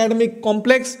Jubilee Academic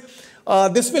Complex.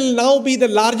 This will now be the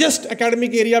largest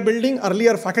academic area building.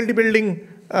 Earlier, faculty building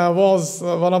was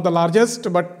one of the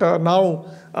largest, but now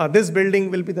this building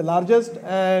will be the largest.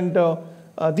 And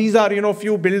these are,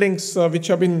 few buildings which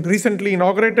have been recently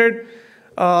inaugurated.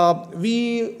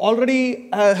 We already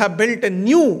have built a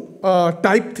new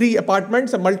type 3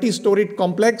 apartments, a multi-storied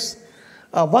complex.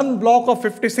 One block of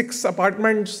 56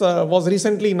 apartments was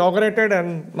recently inaugurated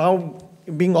and now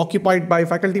being occupied by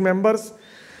faculty members.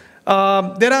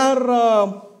 There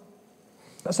are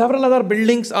several other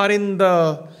buildings are in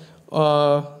the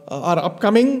are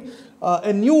upcoming.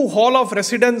 A new hall of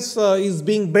residence is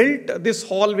being built. This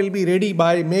hall will be ready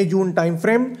by May-June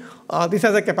timeframe. This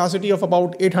has a capacity of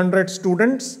about 800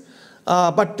 students,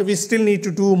 but we still need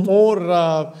to do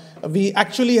more. We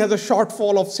actually have a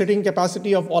shortfall of sitting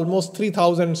capacity of almost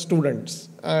 3,000 students,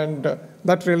 and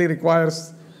that really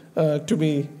requires to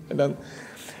be done.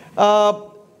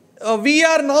 We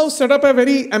are now set up a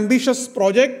very ambitious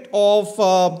project of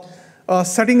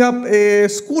setting up a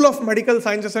School of Medical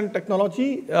Sciences and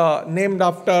Technology named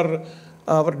after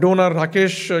our donor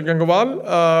Rakesh Gangwal.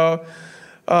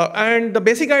 And the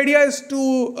basic idea is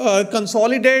to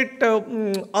consolidate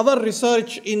our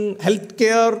research in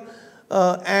healthcare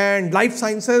and life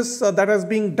sciences that is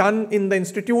being done in the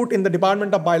institute, in the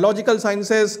Department of Biological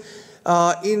Sciences,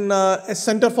 in a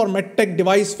Center for MedTech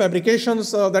Device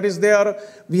Fabrications that is there.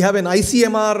 We have an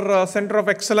ICMR Center of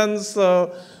Excellence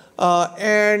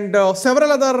and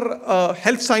several other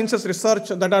health sciences research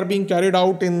that are being carried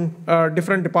out in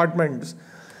different departments.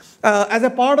 As a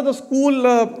part of the school,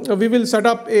 we will set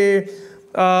up a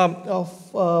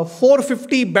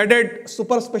 450-bedded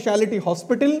super specialty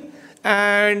hospital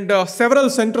and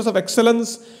several centers of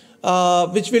excellence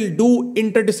which will do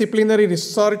interdisciplinary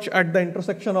research at the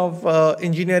intersection of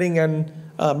engineering and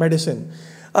medicine.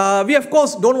 We, of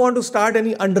course, don't want to start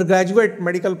any undergraduate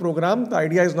medical program. The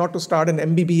idea is not to start an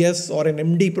MBBS or an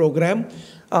MD program,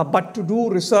 but to do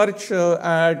research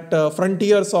at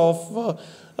frontiers of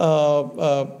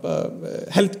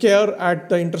healthcare at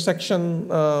the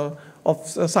intersection of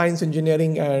science,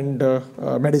 engineering, and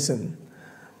medicine.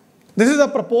 This is a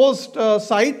proposed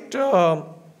site.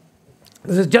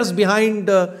 This is just behind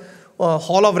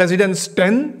Hall of Residence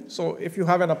 10. So if you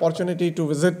have an opportunity to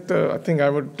visit, I think I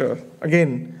would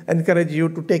again encourage you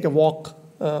to take a walk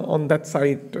on that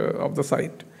side of the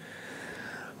site.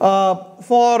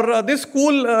 For this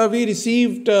school, we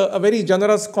received a very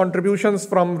generous contributions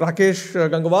from Rakesh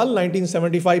Gangwal,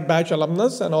 1975 batch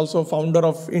alumnus and also founder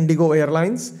of Indigo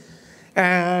Airlines.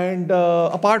 And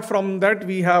apart from that,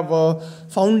 we have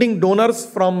founding donors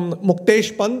from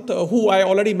Muktesh Pant, who I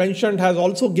already mentioned has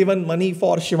also given money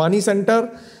for Shivani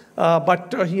Center,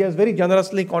 but he has very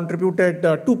generously contributed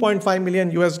 $2.5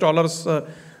 million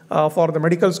for the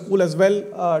medical school as well.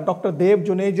 Dr. Dev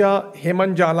Juneja,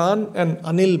 Hemant Jalan, and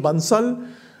Anil Bansal.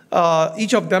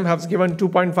 Each of them has given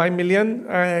 2.5 million.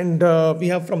 And we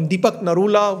have from Deepak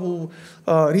Narula, who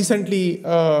recently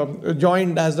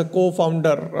joined as the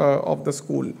co-founder of the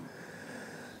school.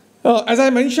 As I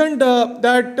mentioned,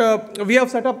 that we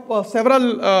have set up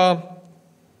several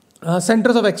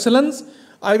centers of excellence.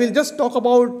 I will just talk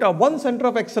about one center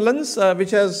of excellence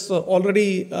which has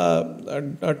already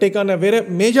taken a very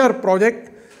major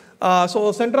project.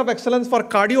 So Center of Excellence for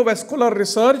Cardiovascular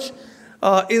Research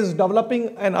is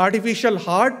developing an artificial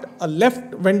heart, a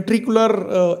left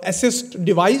ventricular assist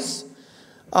device.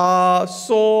 Current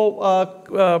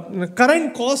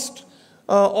cost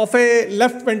of a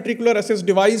left ventricular assist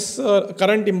device,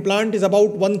 current implant is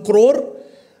about 1 crore.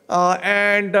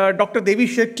 And Dr. Devi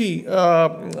Shetty,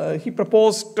 he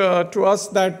proposed to us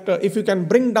that if you can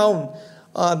bring down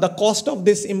the cost of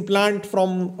this implant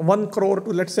from 1 crore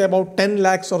to, let's say, about 10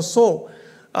 lakhs or so,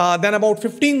 then about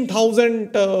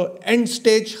 15,000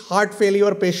 end-stage heart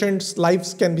failure patients'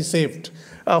 lives can be saved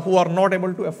who are not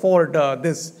able to afford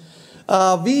this.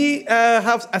 We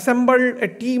have assembled a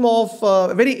team of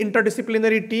a very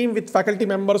interdisciplinary team with faculty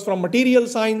members from material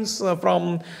science,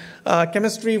 from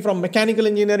chemistry, from mechanical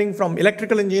engineering, from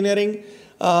electrical engineering.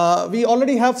 We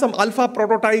already have some alpha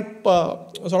prototype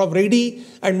sort of ready,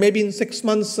 and maybe in 6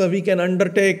 months we can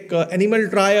undertake animal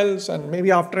trials, and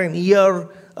maybe after a year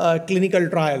clinical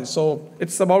trials. So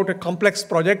it's about a complex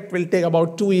project, will take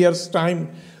about 2 years' time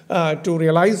to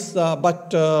realize,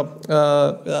 but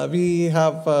we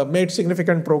have made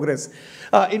significant progress.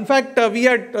 In fact, we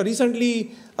had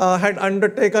recently had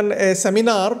undertaken a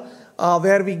seminar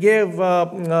where we gave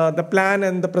the plan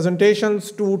and the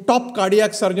presentations to top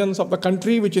cardiac surgeons of the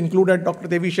country, which included Dr.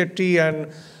 Devi Shetty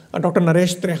and Dr.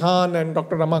 Naresh Trehan and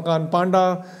Dr. Ramakant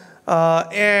Panda.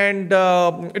 And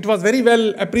it was very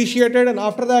well appreciated. And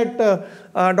after that,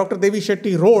 Dr. Devi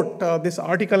Shetty wrote this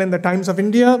article in the Times of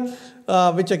India,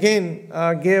 which again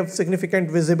gave significant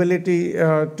visibility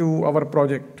to our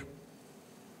project.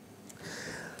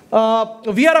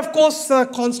 We are, of course,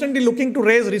 constantly looking to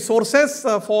raise resources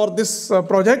for this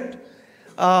project.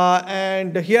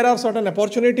 And here are certain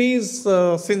opportunities.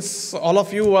 Since all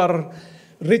of you are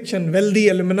rich and wealthy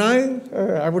alumni,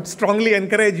 I would strongly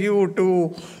encourage you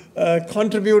to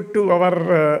contribute to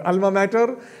our alma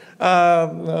mater.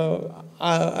 And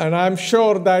I'm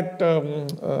sure that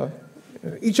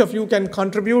each of you can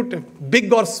contribute,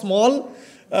 big or small,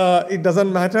 it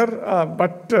doesn't matter.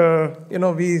 But,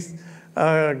 we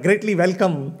greatly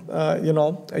welcome,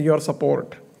 your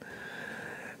support.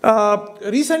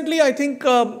 Recently, I think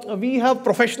we have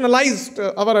professionalized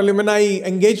our alumni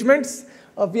engagements.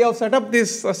 We have set up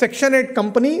this Section 8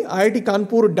 company, IIT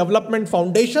Kanpur Development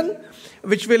Foundation,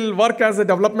 which will work as a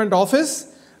development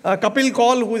office. Kapil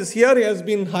Kaul, who is here, he has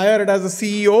been hired as a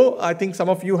CEO. I think some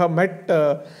of you have met.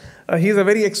 He's a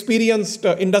very experienced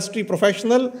industry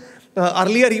professional.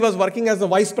 Earlier, he was working as the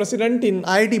vice president in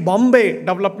IIT Bombay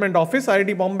Development Office.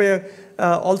 IIT Bombay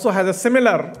also has a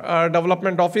similar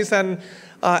development office. And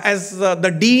as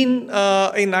the dean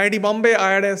in IIT Bombay,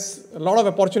 I had a lot of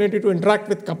opportunity to interact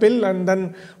with Kapil. And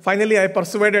then finally, I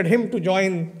persuaded him to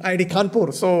join IIT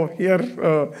Kanpur. So here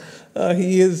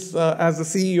he is as the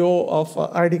CEO of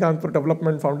IIT Kanpur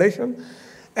Development Foundation.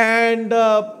 And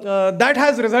that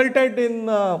has resulted in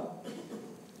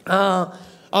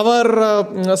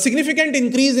our significant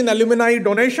increase in alumni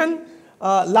donation.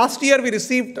 Last year, we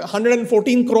received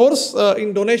 114 crores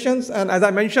in donations. And as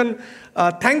I mentioned,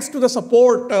 thanks to the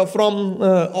support from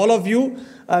all of you,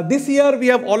 this year we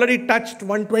have already touched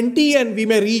 120, and we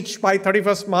may reach by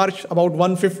 31st March about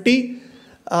 150,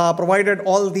 provided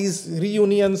all these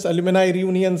reunions, alumni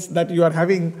reunions that you are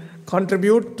having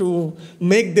contribute to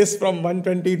make this from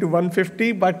 120 to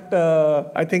 150. But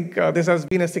I think this has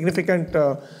been a significant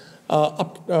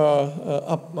up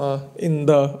in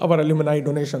our alumni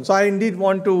donation. So I indeed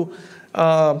want to,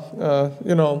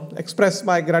 express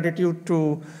my gratitude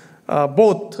to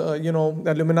both, the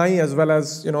alumni as well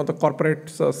as, the corporate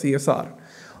CSR.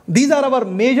 These are our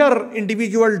major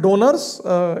individual donors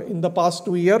in the past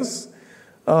 2 years.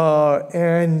 I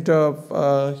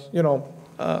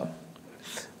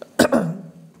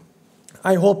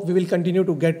hope we will continue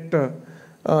to get,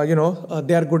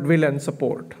 their goodwill and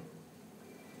support.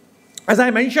 As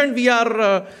I mentioned, we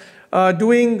are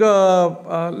doing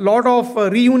a lot of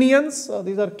reunions.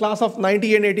 These are class of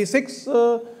 90 and 86.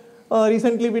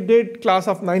 Recently we did class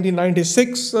of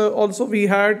 1996 also we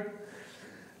had.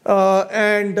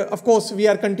 And of course, we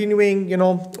are continuing,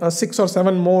 6 or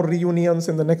 7 more reunions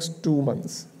in the next 2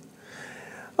 months.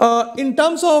 In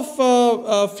terms of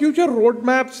future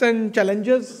roadmaps and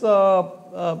challenges,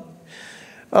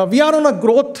 we are on a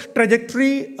growth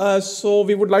trajectory, so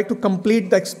we would like to complete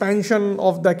the expansion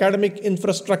of the academic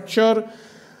infrastructure.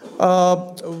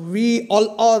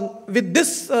 With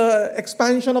this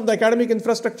expansion of the academic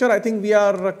infrastructure, I think we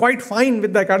are quite fine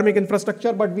with the academic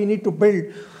infrastructure, but we need to build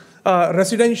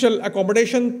residential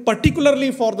accommodation,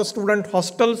 particularly for the student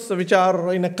hostels, which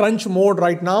are in a crunch mode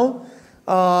right now.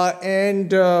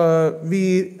 And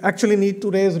we actually need to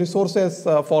raise resources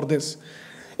for this.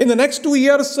 In the next 2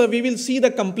 years, we will see the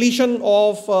completion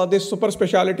of this super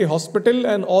specialty hospital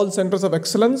and all centers of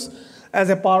excellence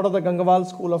as a part of the Gangawal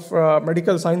School of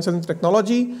Medical Science and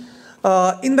Technology.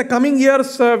 In the coming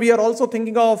years, we are also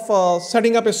thinking of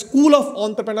setting up a school of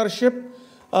entrepreneurship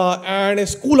and a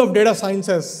school of data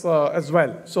sciences as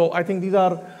well. So I think these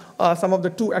are some of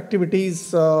the 2 activities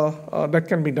that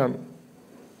can be done.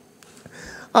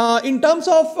 In terms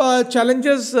of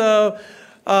challenges, we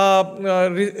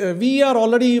are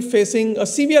already facing a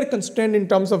severe constraint in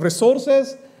terms of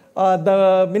resources.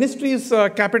 The ministry's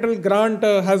capital grant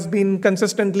has been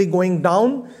consistently going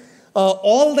down.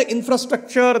 All the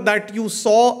infrastructure that you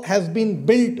saw has been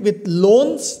built with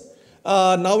loans.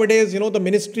 Nowadays, the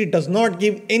ministry does not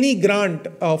give any grant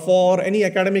for any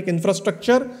academic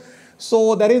infrastructure.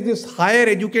 So there is this higher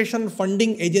education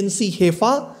funding agency,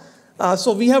 HEFA.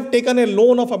 So we have taken a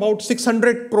loan of about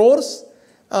 600 crores.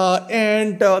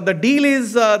 And the deal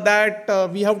is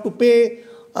that we have to pay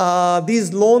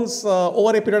these loans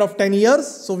over a period of 10 years.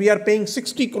 So we are paying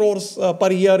 60 crores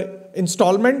per year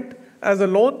installment as a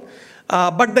loan.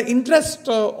 But the interest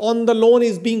on the loan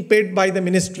is being paid by the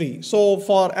ministry. So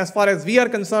as far as we are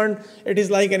concerned, it is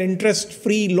like an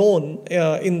interest-free loan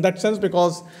in that sense,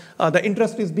 because the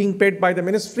interest is being paid by the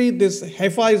ministry. This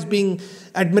HEFA is being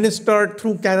administered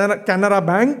through Canara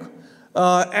Bank.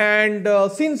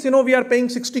 Since we are paying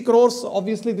 60 crores,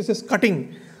 obviously this is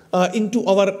cutting into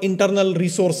our internal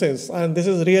resources, and this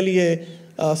is really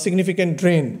a significant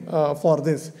drain for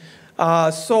this.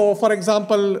 So, for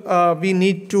example, we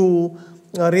need to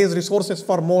raise resources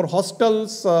for more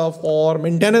hostels, for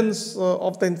maintenance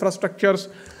of the infrastructures.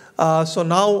 So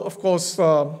now, of course,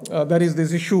 there is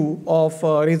this issue of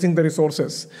raising the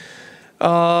resources.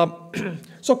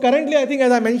 So currently, I think,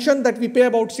 as I mentioned, that we pay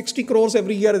about 60 crores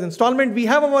every year as installment. We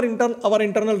have our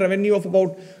internal revenue of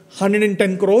about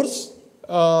 110 crores.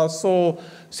 So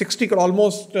 60 crore,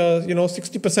 almost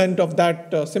 60% of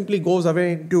that simply goes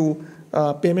away into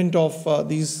payment of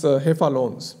these HEFA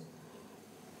loans.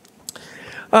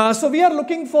 So we are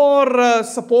looking for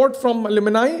support from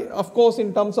alumni, of course,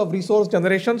 in terms of resource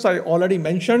generations. I already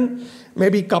mentioned.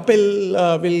 Maybe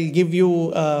Kapil will give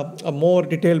you a more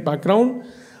detailed background.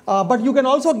 But you can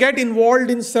also get involved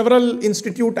in several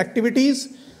institute activities.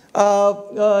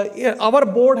 Our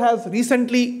board has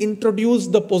recently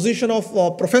introduced the position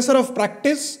of Professor of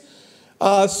Practice.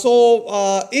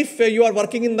 So if you are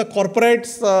working in the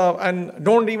corporates and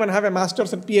don't even have a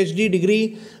master's and PhD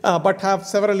degree, but have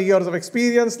several years of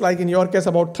experience, like in your case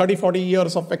about 30-40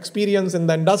 years of experience in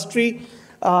the industry,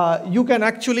 you can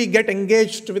actually get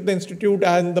engaged with the institute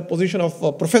and the position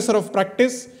of Professor of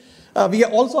Practice. We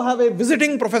also have a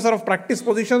visiting Professor of Practice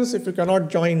positions if you cannot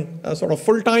join sort of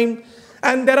full-time.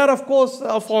 And there are, of course,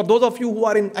 for those of you who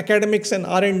are in academics and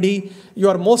R&D, you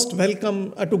are most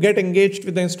welcome to get engaged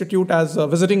with the institute as a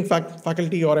visiting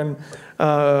faculty or an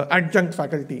adjunct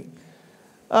faculty.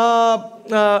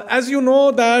 As you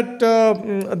know that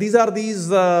these are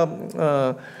these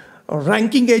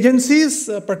ranking agencies,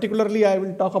 particularly I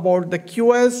will talk about the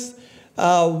QS,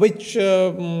 which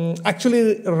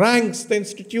actually ranks the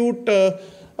institute,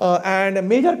 and a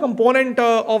major component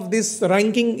of this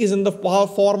ranking is in the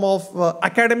form of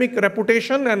academic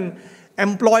reputation and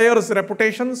employers'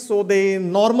 reputations. So they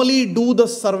normally do the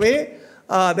survey,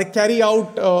 they carry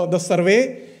out the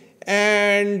survey,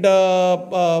 and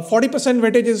 40%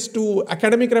 weightage is to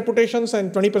academic reputations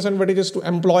and 20% weightage is to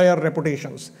employer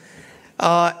reputations.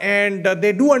 And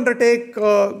they do undertake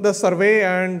the survey,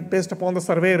 and based upon the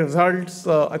survey results,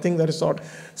 I think that is sort.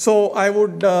 So I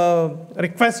would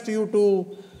request you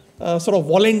to sort of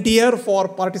volunteer for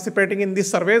participating in these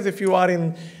surveys. If you are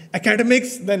in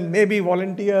academics, then maybe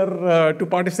volunteer to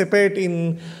participate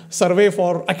in survey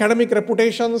for academic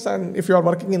reputations. And if you are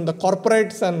working in the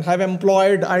corporates and have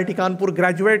employed IIT Kanpur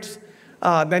graduates,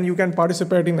 then you can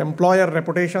participate in employer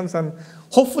reputations and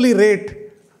hopefully rate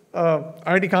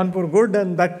IIT Kanpur good,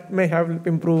 and that may have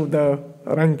improved the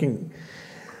ranking.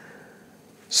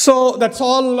 So that's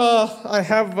all I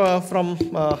have from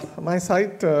my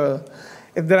side.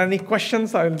 If there are any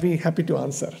questions, I will be happy to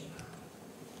answer.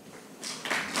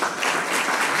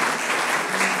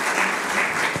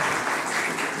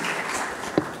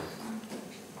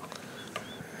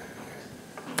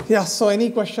 Yeah, so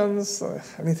any questions,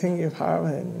 anything you have,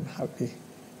 I'm happy.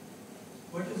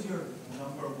 What is your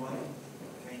number one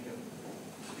kind of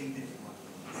thing that you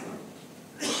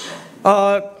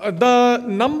want? The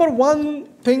number one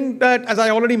thing that, as I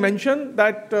already mentioned,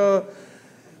 that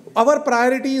our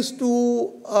priority is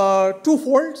to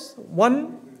twofold.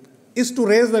 One is to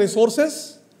raise the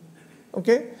resources,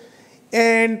 okay?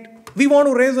 And we want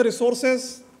to raise the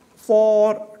resources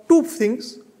for two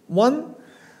things. One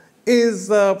is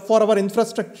for our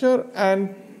infrastructure,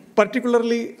 and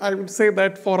particularly, I would say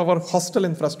that for our hostel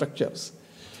infrastructures.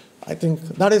 I think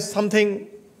that is something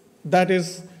that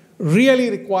is really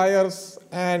requires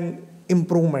an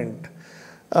improvement.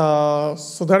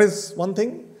 So that is one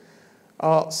thing.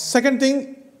 Second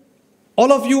thing,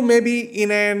 all of you may be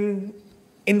in an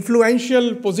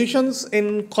influential positions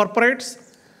in corporates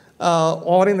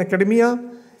or in academia,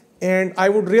 and I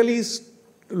would really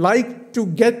like to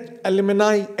get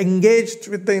alumni engaged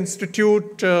with the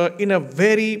institute in a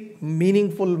very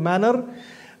meaningful manner.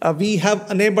 We have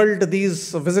enabled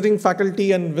these visiting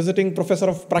faculty and visiting professor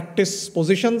of practice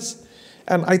positions,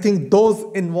 and I think those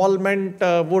involvement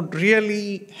would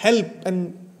really help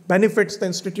and benefits the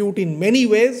institute in many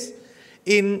ways,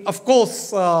 in, of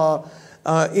course,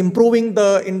 improving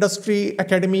the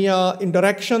industry-academia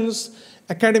interactions,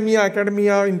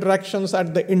 academia interactions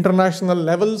at the international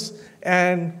levels,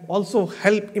 and also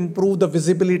help improve the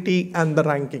visibility and the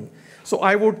ranking. So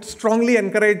I would strongly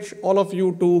encourage all of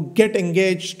you to get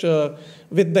engaged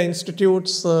with the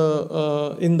institutes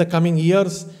in the coming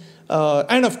years.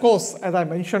 And of course, as I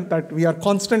mentioned, that we are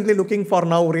constantly looking for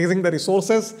now raising the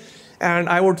resources. And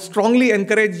I would strongly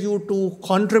encourage you to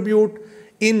contribute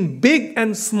in big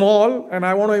and small. And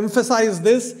I want to emphasize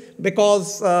this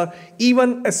because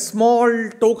even a small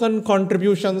token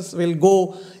contributions will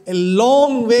go a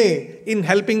long way in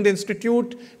helping the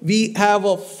institute. We have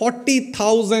a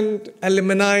 40,000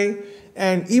 alumni,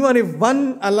 and even if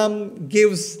one alum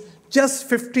gives just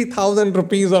 50,000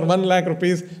 rupees or 1 lakh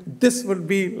rupees, this would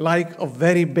be like a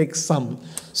very big sum.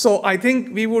 So I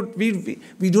think we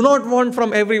do not want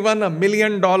from everyone $1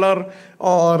 million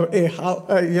or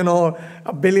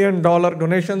 $1 billion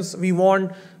donations. We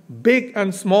want big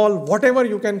and small, whatever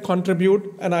you can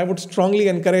contribute. And I would strongly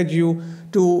encourage you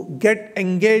to get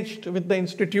engaged with the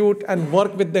institute and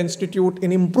work with the institute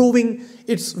in improving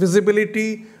its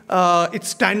visibility, its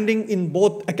standing in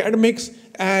both academics,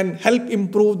 and help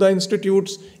improve the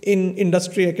institutes in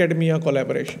industry-academia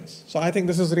collaborations. So I think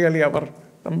this is really our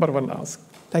number one ask.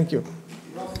 Thank you.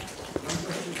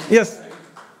 Yes?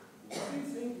 What do you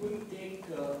think will take,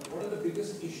 what are the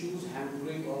biggest issues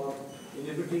handling or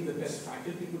inhibiting the best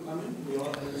faculty to come in, your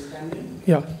understanding?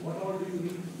 Yeah. What all do you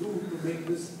need to do to make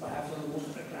this perhaps one of the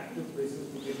most attractive places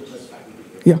to get the best faculty?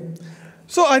 Yeah.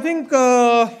 So I think,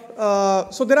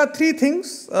 so there are three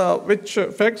things which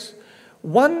affects.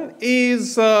 One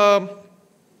is the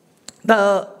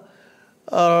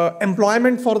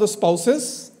employment for the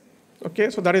spouses.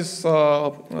 Okay, so that is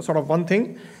sort of one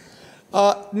thing.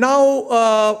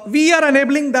 Now, we are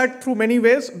enabling that through many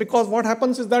ways, because what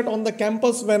happens is that on the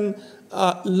campus, when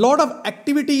a lot of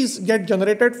activities get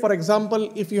generated, for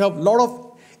example, if you have a lot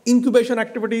of incubation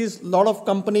activities, a lot of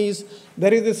companies,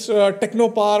 there is this techno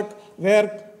park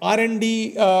where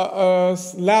R&D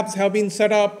labs have been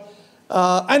set up.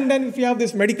 And then if you have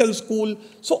this medical school,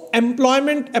 so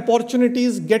employment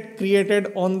opportunities get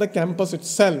created on the campus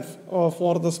itself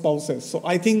for the spouses. So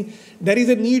I think there is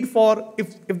a need for,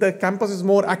 if the campus is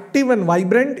more active and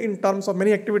vibrant in terms of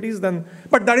many activities, then,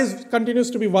 but that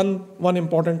continues to be one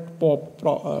important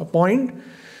point.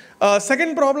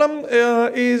 Second problem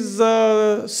is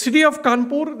city of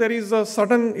Kanpur. There is a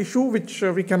certain issue which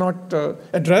we cannot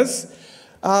address,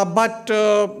 but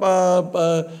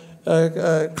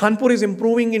Kanpur is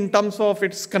improving in terms of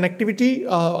its connectivity,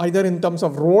 either in terms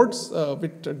of roads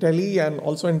with Delhi and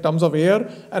also in terms of air,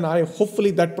 and hopefully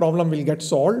that problem will get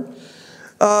solved.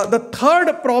 The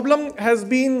third problem has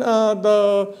been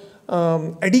the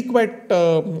adequate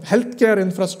healthcare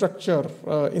infrastructure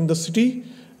in the city,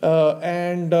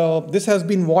 and this has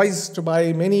been voiced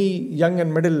by many young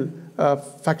and middle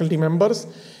faculty members.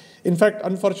 In fact,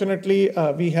 unfortunately,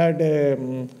 we had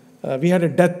a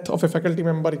death of a faculty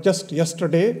member just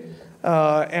yesterday,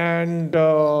 and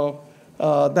that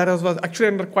was actually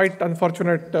under quite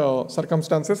unfortunate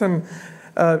circumstances. And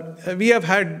we have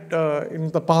had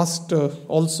in the past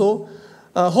also.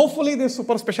 Hopefully, this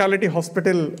super specialty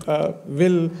hospital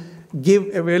will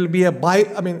be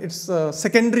it's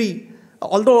secondary.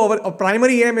 Although our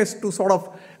primary aim is to sort of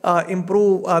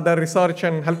improve the research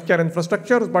and healthcare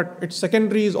infrastructures, but its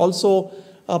secondary is also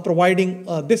providing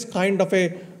this kind of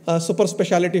a super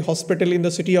specialty hospital in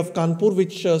the city of Kanpur,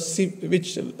 which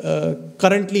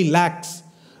currently lacks.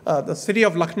 The city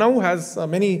of Lucknow has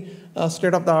many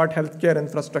state-of-the-art healthcare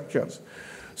infrastructures.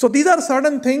 So these are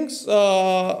certain things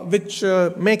which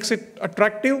makes it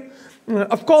attractive.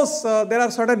 Of course, there are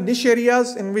certain niche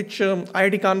areas in which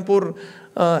IIT Kanpur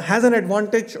has an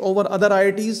advantage over other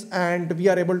IITs, and we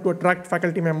are able to attract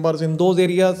faculty members in those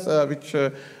areas which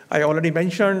I already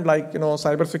mentioned, like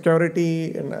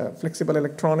cybersecurity and flexible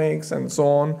electronics and so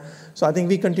on. So I think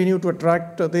we continue to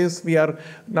attract this. We are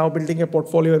now building a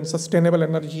portfolio in sustainable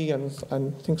energy and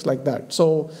things like that.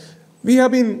 So we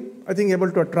have been, I think,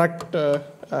 able to attract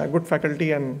good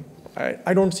faculty, and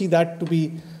I don't see that to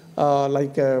be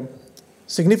like a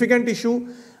significant issue.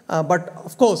 But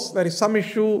of course, there is some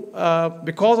issue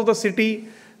because of the city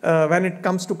when it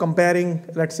comes to comparing,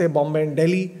 let's say, Bombay and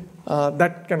Delhi,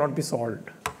 that cannot be solved,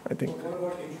 I think. What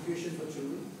about education for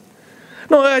children?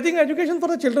 No, I think education for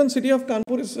the children, city of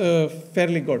Kanpur is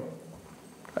fairly good,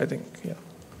 I think, yeah.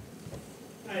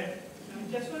 I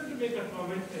just wanted to make a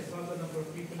comment. I saw the number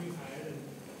of people you hired, and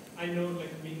I know,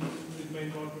 like, being with my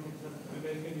involvement in some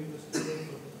American universities,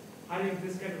 so I think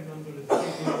this kind of number is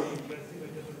really impressive. I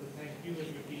just want to thank you and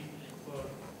your team for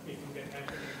making that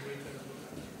happen and doing that.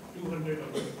 200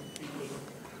 people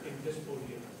in just 4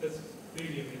 years. That's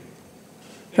really amazing.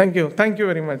 Thank you. Thank you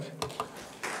very much.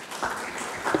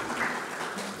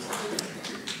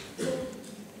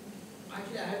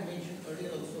 Actually, I had mentioned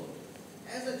earlier also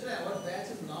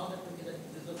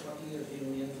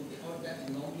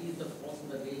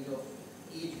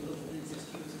age group between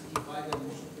 60 to 65, and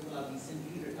most of them are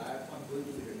recently retired or going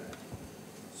to be retired.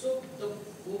 So the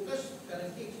focus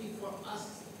currently actually for us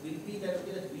will be that,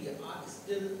 okay, that we are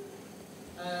still,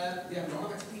 we have a lot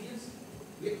of experience,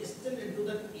 we are still into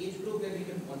that age group where we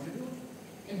can contribute,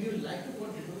 and we would like to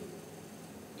contribute.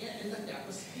 Yeah, and the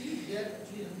capacity there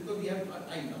actually, because we have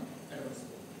time now at our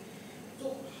school. So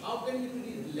how can we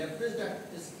really leverage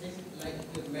that, this thing like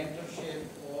mentorship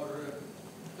or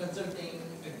consulting,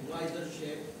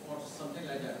 advisorship or something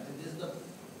like that? And this is the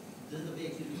way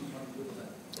actually we want to do that.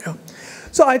 Yeah.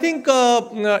 So I think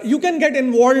you can get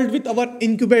involved with our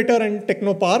incubator and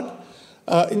technopark.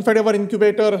 In fact, our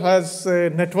incubator has a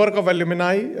network of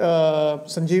alumni.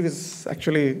 Sanjeev is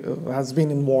actually has been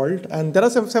involved, and there are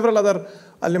several other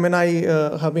alumni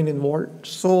have been involved.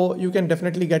 So you can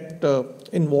definitely get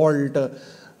involved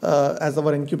as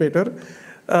our incubator.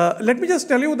 Let me just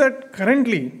tell you that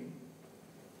currently,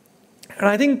 and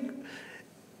I think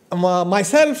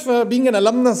myself being an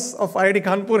alumnus of IIT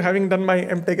Kanpur, having done my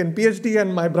MTech and PhD,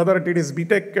 and my brother did his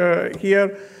BTech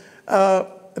here.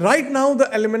 Right now, the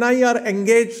alumni are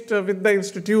engaged with the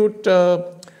institute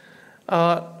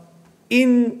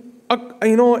in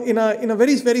a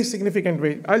very, very significant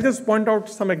way. I'll just point out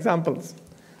some examples.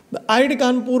 The IIT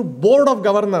Kanpur Board of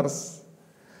Governors,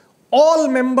 all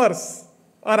members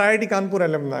are IIT Kanpur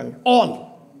alumni,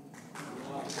 all.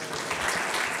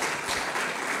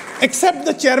 Except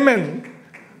the chairman,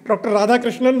 Dr.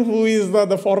 Radhakrishnan, who is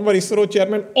the former ISRO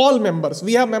chairman, all members.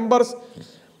 We have members.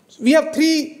 We have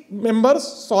 3 members,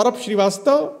 Saurabh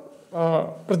Srivastava,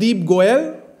 Pradeep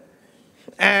Goyal,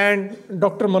 and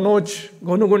Dr. Manoj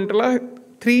Gonuguntala.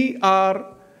 3 are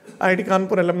IIT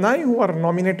Kanpur alumni who are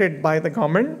nominated by the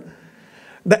government.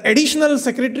 The additional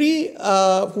secretary,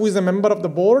 who is a member of the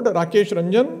board, Rakesh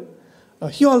Ranjan,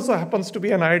 he also happens to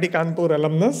be an IIT Kanpur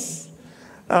alumnus.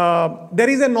 There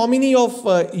is a nominee of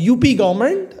UP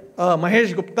government,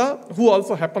 Mahesh Gupta, who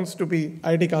also happens to be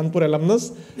IIT Kanpur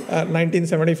alumnus,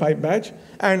 1975 batch.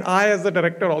 And I, as the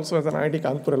director, also as an IIT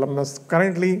Kanpur alumnus.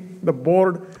 Currently, the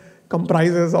board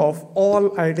comprises of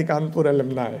all IIT Kanpur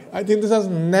alumni. I think this has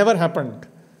never happened.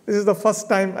 This is the first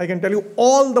time I can tell you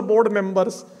all the board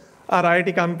members are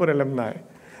IIT Kanpur alumni.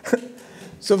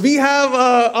 So we have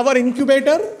our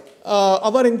incubator.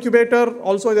 Our incubator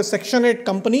also is a Section 8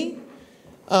 company.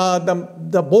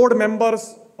 The board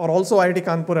members are also IIT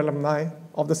Kanpur alumni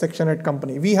of the Section 8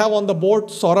 company. We have on the board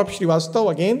Saurabh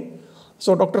Srivastava again.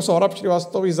 So Dr. Saurabh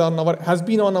Srivastava has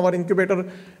been on our incubator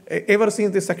ever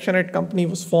since the Section 8 company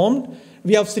was formed.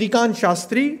 We have Srikant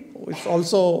Shastri, who is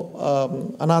also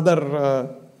another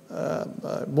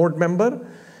board member.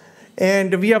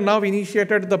 And we have now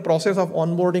initiated the process of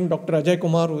onboarding Dr. Ajay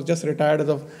Kumar, who is just retired as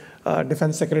a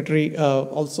Defense Secretary,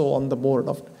 also on the board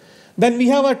of. Then we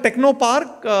have a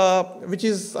Technopark, which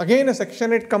is again a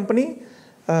Section 8 company.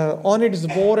 On its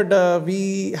board,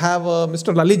 we have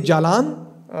Mr. Lalit Jalan,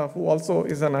 who also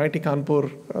is an IIT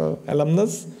Kanpur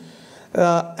alumnus.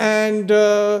 And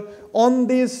on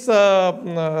this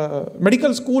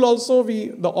medical school also,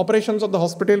 the operations of the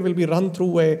hospital will be run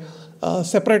through a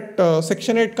separate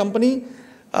Section 8 company,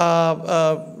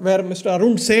 where Mr.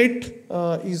 Arun Seth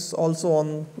is also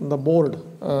on the board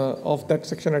of that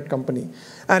Section 8 company.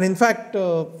 And in fact,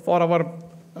 for our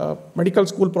medical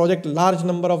school project, large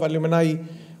number of alumni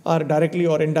are directly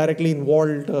or indirectly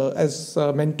involved as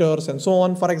mentors and so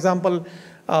on. For example,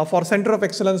 for Center of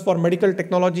Excellence for Medical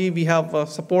Technology, we have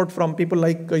support from people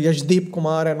like Yashdeep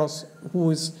Kumar, and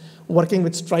who is working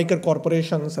with Stryker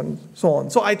Corporations and so on.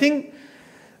 So I think,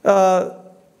 at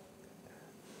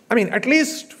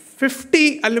least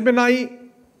 50 alumni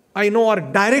I know are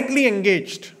directly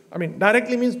engaged.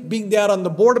 Directly means they are on the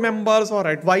board members or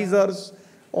advisors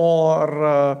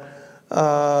or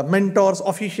mentors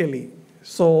officially.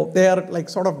 So they are like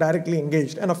sort of directly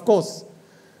engaged. And of course,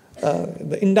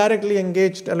 the indirectly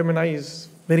engaged alumni is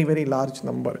very, very large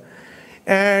number.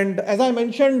 And as I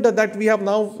mentioned that we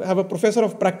now have a professor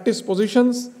of practice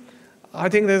positions, I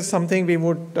think there's something we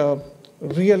would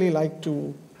really like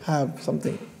to have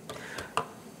something.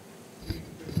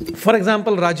 For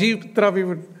example, Rajiv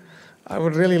Putra, I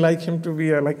would really like him to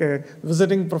be like a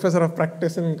visiting professor of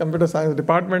practice in computer science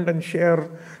department and share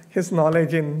his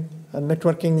knowledge in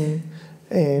networking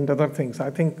and other things. I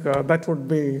think that would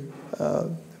be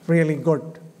really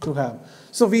good to have.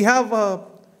 So we have,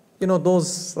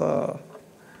 those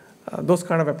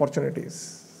kind of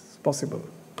opportunities possible.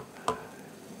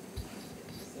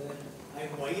 Sir, I'm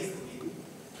Moise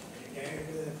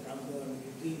retired from the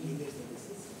military engineer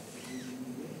services,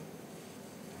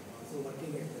 also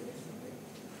working at the next moment.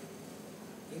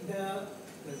 In the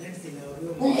present scenario,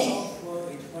 most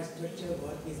of infrastructure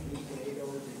work is being carried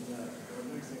out in the government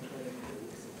government sector and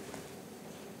private sector.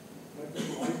 But the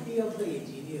quality of the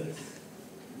engineers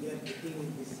we are getting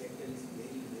in this sector is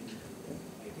very, very good,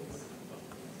 I guess.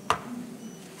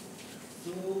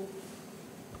 So,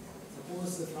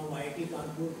 suppose from IIT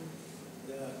Kanpur,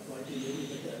 the quality may be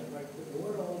better, but the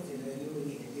overall scenario in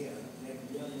India that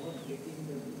we are not getting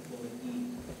the good quality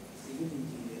civil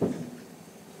engineers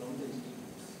from the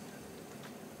institutes.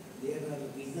 There are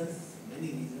reasons, many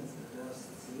reasons, because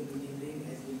civil engineering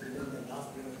has been given the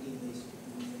last priority in the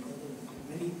institutes,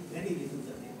 and many reasons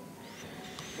are there.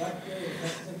 But the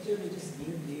infrastructure which is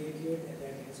being created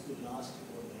that has to last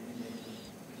for many, many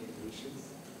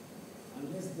generations.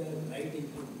 Unless the right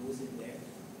input goes in that,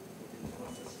 it will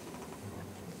not sustain.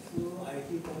 So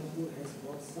IIT Kanpur has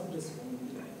got some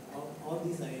responsibility of all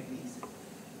these IITs.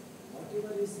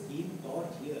 Whatever is being taught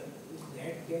here, if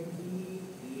that can be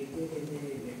created in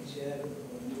a lecture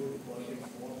or recorded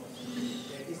form or something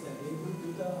that is available to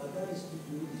the other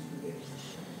students,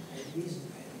 at least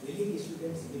willing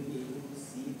students will be able to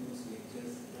see those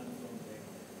lectures done from that.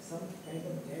 Some kind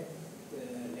of that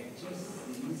lecture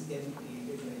series can be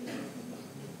created by the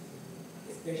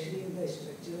especially in the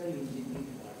structural engineering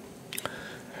part.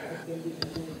 That can be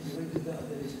given to the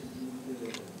other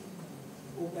institute,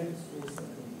 open source.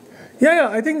 Yeah,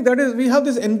 I think that is, we have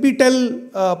this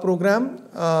NPTEL program.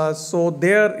 So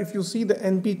there, if you see the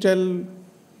NPTEL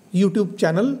YouTube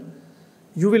channel,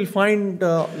 you will find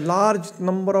a large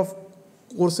number of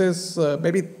courses,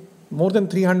 maybe more than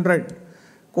 300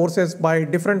 courses by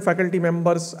different faculty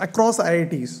members across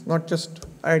IITs, not just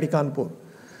IIT Kanpur.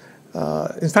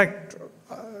 In fact,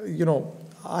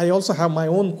 I also have my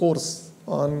own course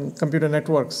on computer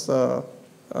networks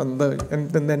on the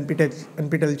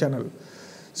NPTEL channel.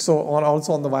 So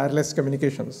also on the wireless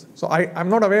communications. So I'm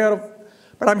not aware of,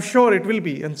 but I'm sure it will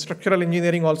be. In structural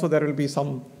engineering also there will be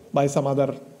some by some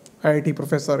other IIT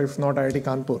professor, if not IIT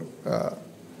Kanpur.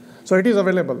 So it is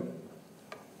available.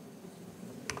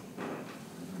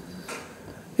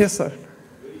 Yes, sir.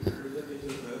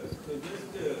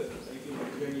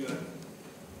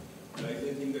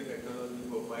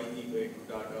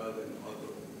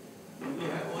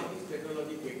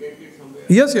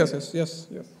 Yes. So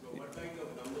what kind of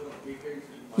number of patents?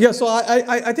 Yeah, so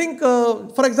I think,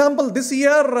 for example, this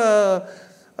year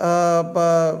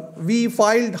we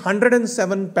filed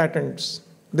 107 patents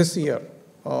this year.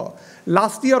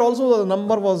 Last year also the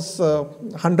number was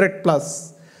 100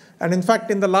 plus. And in fact,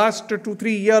 in the last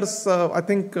 2-3 years, I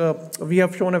think we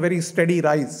have shown a very steady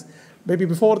rise. Maybe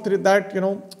before that,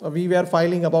 we were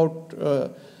filing about,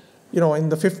 in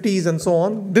the 50s and so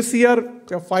on. This year,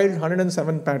 we have filed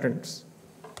 107 patents.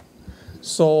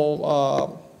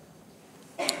 So,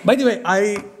 by the way,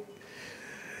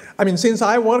 I mean, since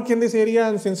I work in this area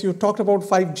and since you talked about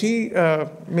 5G,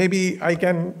 maybe I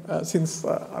can, since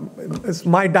it's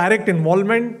my direct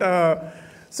involvement,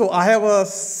 so I have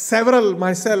several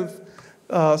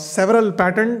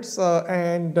patents,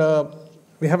 and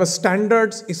we have a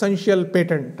standards essential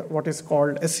patent, what is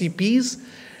called SEPs.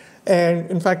 And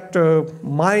in fact,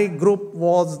 my group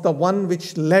was the one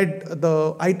which led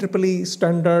the IEEE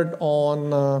standard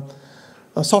on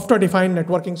software-defined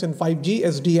networkings in 5G,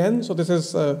 SDN. So this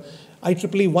is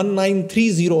IEEE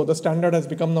 1930. The standard has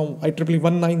become now IEEE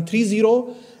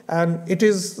 1930. And it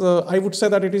is, I would say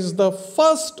that it is the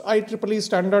first IEEE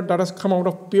standard that has come out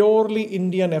of purely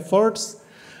Indian efforts.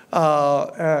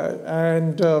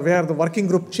 And where the working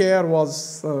group chair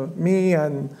was me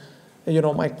and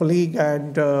my colleague,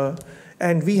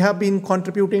 and we have been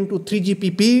contributing to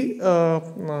 3GPP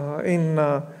in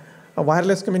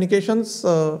wireless communications,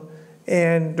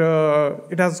 and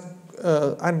it has,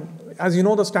 and as you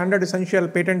know, the standard essential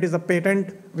patent is a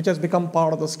patent which has become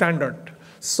part of the standard.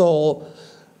 So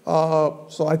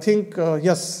I think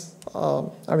yes.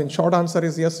 I mean, short answer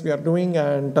is yes, we are doing,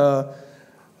 and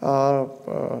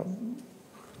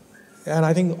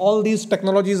I think all these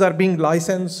technologies are being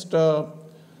licensed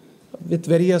with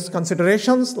various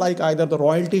considerations, like either the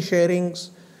royalty sharings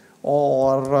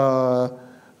or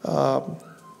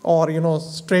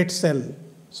straight sell.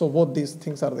 So both these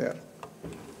things are there.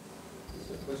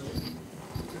 Question.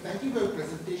 So thank you for your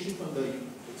presentation from the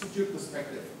institute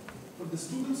perspective. From the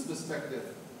students'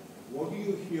 perspective, what do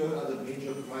you hear are the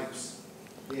major gripes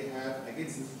they have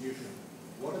against the institution?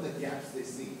 What are the gaps they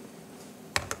see?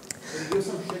 Can you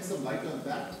shed some light on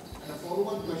that? And a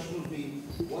follow-on question would be,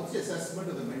 what's the assessment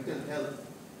of the mental health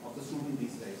of the student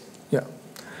these days? Yeah.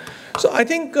 So I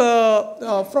think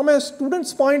from a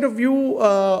student's point of view,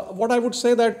 what I would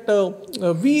say that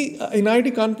we in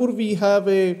IIT Kanpur, we have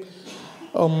a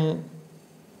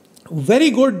very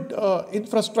good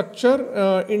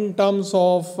infrastructure in terms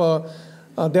of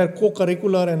their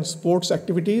co-curricular and sports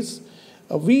activities.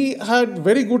 We had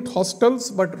very good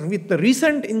hostels, but with the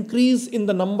recent increase in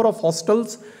the number of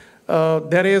hostels,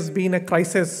 there has been a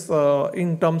crisis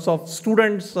in terms of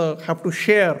students have to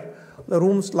share the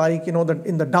rooms, like,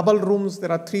 in the double rooms,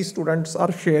 there are 3 students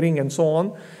are sharing and so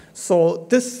on. So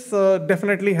this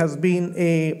definitely has been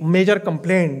a major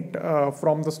complaint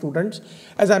from the students.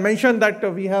 As I mentioned that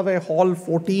we have a hall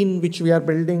 14, which we are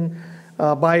building.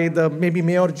 By maybe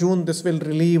May or June, this will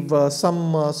relieve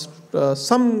some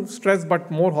stress,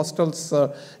 but more hostels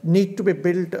need to be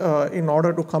built in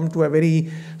order to come to a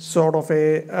very sort of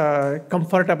a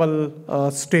comfortable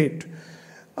state.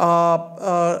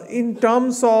 In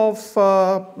terms of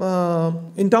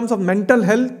mental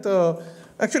health,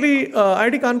 actually,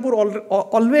 IIT Kanpur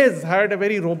always had a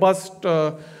very robust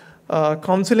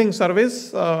counseling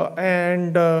service,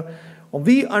 and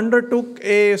we undertook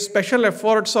a special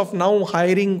efforts of now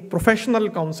hiring professional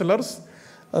counselors.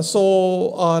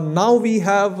 So now we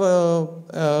have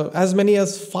as many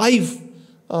as 5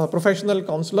 professional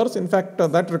counselors. In fact,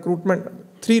 that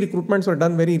 3 recruitments were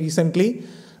done very recently,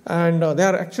 and they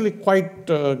are actually quite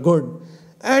good.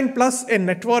 And plus a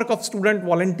network of student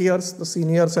volunteers, the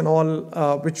seniors and all,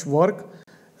 which work.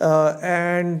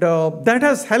 And that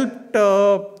has helped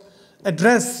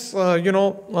address,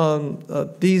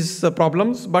 these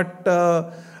problems. But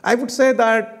I would say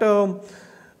that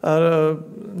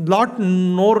lot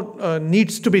more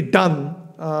needs to be done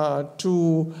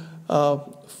to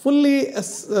fully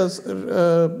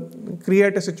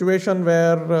create a situation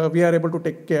where we are able to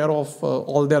take care of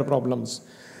all their problems.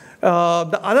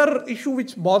 The other issue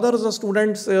which bothers the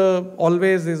students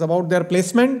always is about their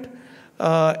placement.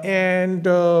 And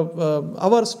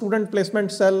our student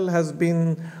placement cell has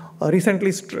been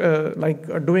recently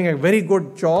doing a very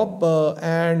good job,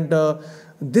 and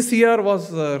this year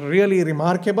was really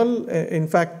remarkable. In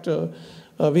fact,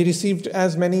 we received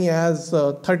as many as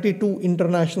 32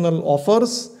 international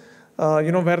offers,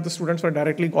 where the students were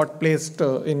directly got placed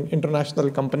in international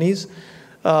companies.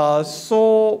 I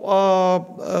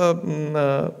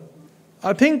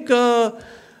think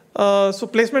so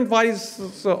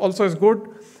placement-wise also is good.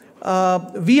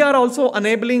 We are also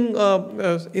enabling,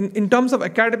 in terms of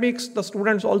academics, the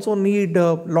students also need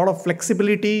a lot of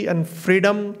flexibility and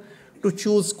freedom to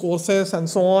choose courses and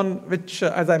so on, which,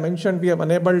 as I mentioned, we have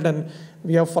enabled and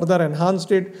we have further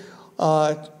enhanced it.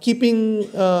 Keeping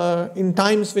in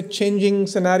times with changing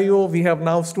scenario, we have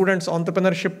now students'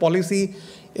 entrepreneurship policy.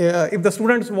 If the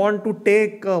students want to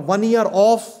take 1 year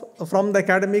off from the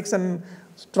academics and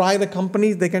try the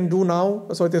companies, they can do now,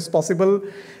 so it is possible.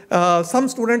 Some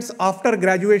students, after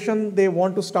graduation, they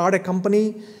want to start a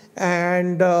company,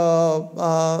 and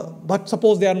but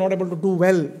suppose they are not able to do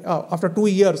well after 2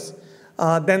 years,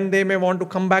 then they may want to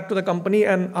come back to the company.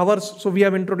 And so we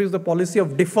have introduced the policy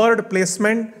of deferred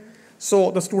placement,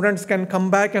 so the students can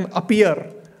come back and appear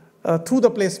through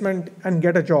the placement and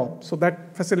get a job. So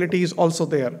that facility is also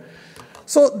there.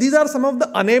 So these are some of the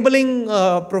enabling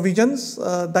provisions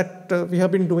that we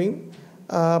have been doing,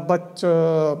 but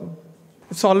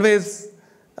it's always,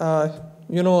 a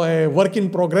work in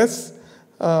progress.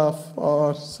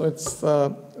 So it's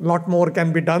a lot more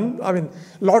can be done. I mean,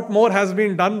 a lot more has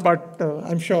been done, but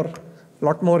I'm sure a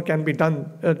lot more can be done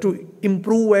to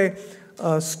improve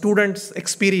a student's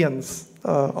experience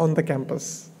on the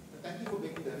campus. Thank you for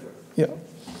making the effort. Yeah.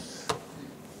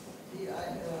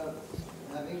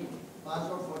 Having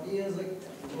passed out 40 years,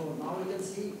 now we can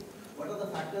see what are the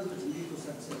factors which lead to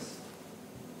success.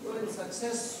 So in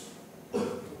success,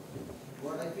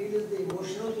 what I feel is the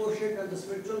emotional quotient and the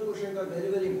spiritual quotient are very,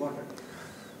 very important.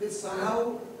 Which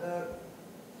somehow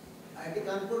IIT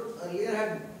Kanpur earlier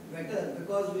had better,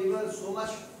 because we were so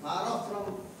much far off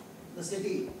from the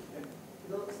city.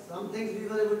 Some things we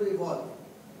were able to evolve.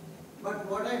 But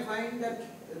what I find that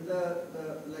the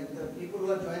people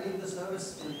who are joining the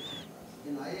service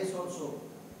in IS also,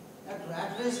 that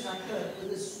rat race factor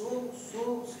is so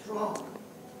strong.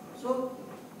 So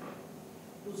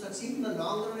to succeed in the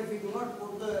long run, if we do not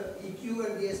put the EQ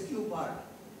and the SQ part,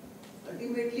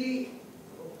 ultimately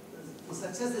the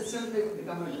success itself may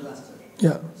become a disaster.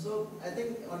 Yeah. So I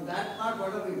think on that part,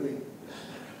 what are we doing?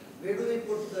 Where do we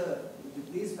put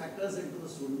these factors into the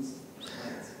students'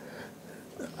 minds?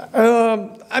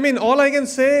 All I can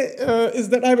say is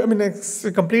that I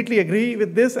completely agree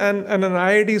with this, and an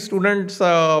IIT students,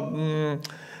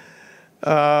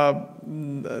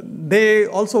 they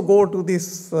also go to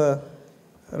this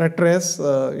rat race,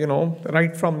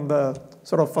 right from the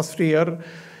sort of first year.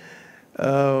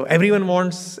 Everyone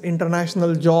wants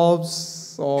international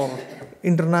jobs or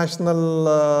international,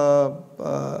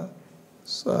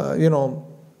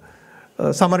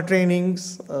 summer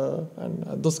trainings,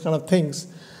 and those kind of things.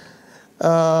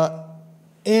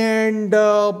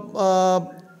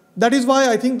 That is why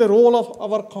I think the role of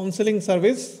our counseling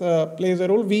service plays a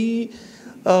role.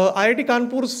 IIT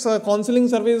Kanpur's counseling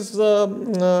service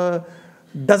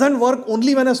doesn't work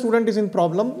only when a student is in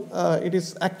problem. It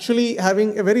is actually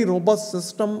having a very robust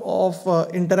system of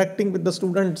interacting with the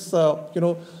students,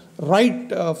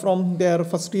 right from their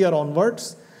first year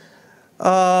onwards.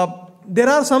 There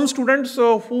are some students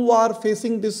who are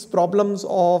facing these problems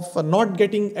of not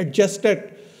getting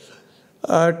adjusted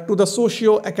to the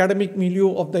socio-academic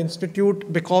milieu of the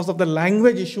institute because of the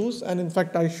language issues. And in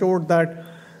fact, I showed that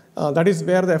that is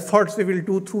where the efforts we will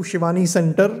do through Shivani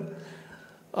Center.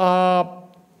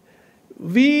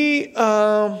 We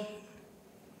are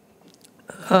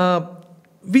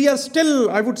still,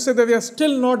 I would say that we are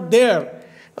still not there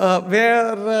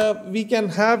where we can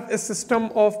have a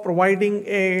system of providing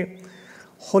a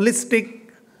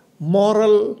holistic,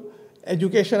 moral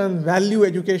education and value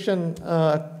education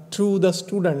to the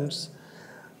students.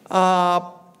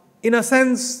 In a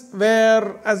sense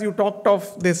where, as you talked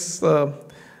of this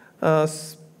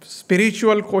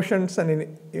spiritual quotients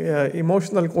and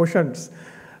emotional quotients,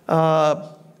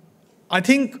 I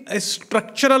think a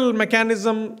structural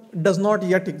mechanism does not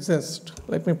yet exist.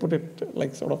 Let me put it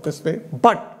like sort of this way.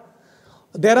 But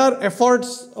there are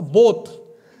efforts both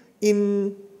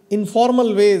in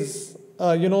informal ways,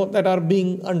 that are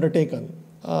being undertaken.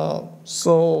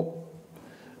 So,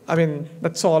 I mean,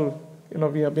 that's all,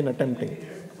 we have been attempting.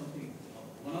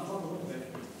 One of our own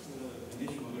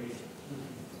Dinesh Magadi,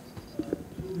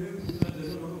 through him,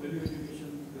 there's a lot of value education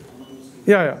with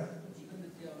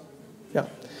Yeah.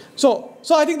 So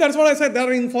I think that's what I said. There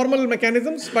are informal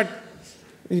mechanisms, but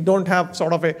we don't have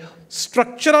sort of a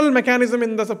structural mechanism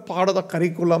in this part of the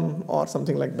curriculum or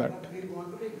something like that. If you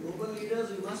want to be global leaders,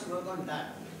 you must work on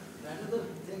that. That is the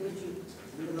thing which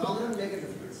in the long run make a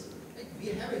difference. Like we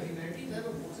have a humanities type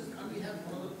of courses, can't we have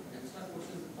one of the extra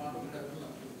courses part of the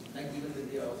curriculum, like even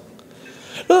Vidya also?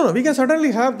 No, we can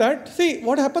certainly have that. See,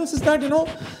 what happens is that, in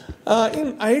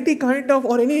IIT kind of,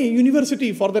 or any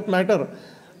university for that matter,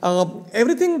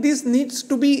 everything this needs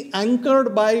to be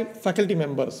anchored by faculty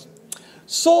members.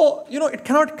 So, it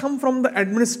cannot come from the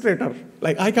administrator.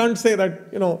 Like, I can't say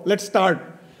that, let's start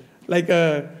like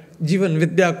a Jivan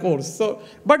Vidya course. So,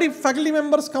 but if faculty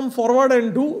members come forward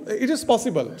and do, it is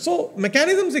possible. So,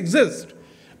 mechanisms exist,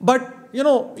 but,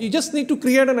 you just need to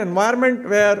create an environment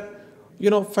where,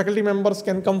 faculty members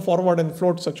can come forward and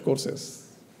float such courses.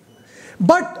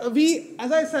 But we,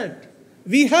 as I said,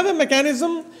 we have a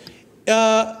mechanism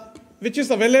which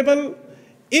is available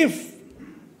if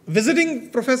visiting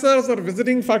professors or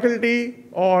visiting faculty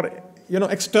or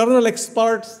external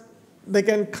experts, they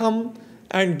can come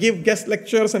and give guest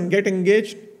lectures and get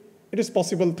engaged. It is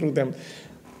possible through them.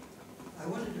 I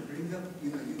wanted to bring up,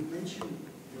 you mentioned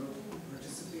your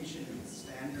participation in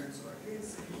standards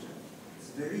organization. It's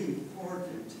very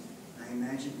important. I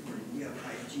imagine for India,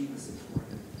 5G was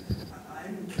important.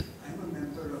 I'm a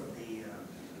member of the,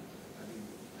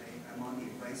 I'm on the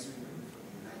advisory group for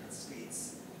the United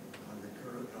States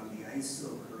on the ISO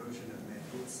corrosion of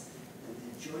metals, and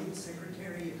the joint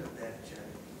secretariat of that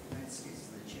United States,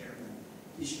 the chairman,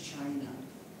 is China.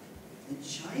 And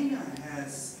China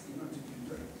has,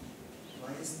 to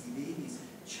bias the babies,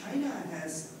 China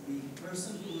has the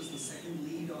person who was the second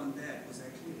lead on that was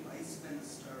actually vice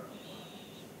minister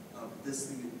of this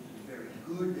thing, very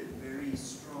good and very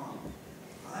strong.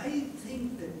 I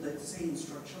think that, let's say, in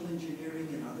structural engineering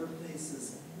and other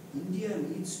places, India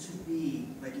needs to be,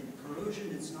 like in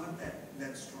corrosion, it's not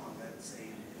that strong, let's say,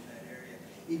 in that area.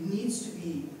 It needs to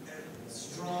be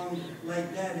strong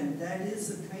like that, and that is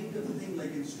the kind of thing,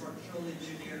 like in structural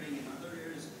engineering and other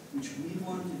areas, which we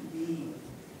want to be.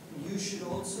 You should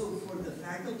also, for the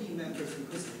faculty members,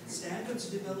 because standards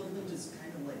development is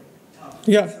kind of like tough.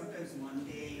 Yeah. Sometimes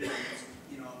mundane,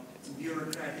 it's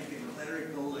bureaucratic and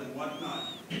clerical and whatnot.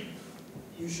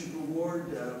 You should reward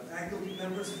faculty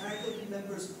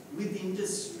members with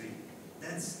industry.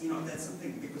 That's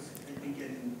something, because I think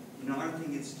in our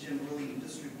thing it's generally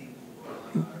industry people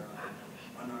who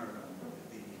are on our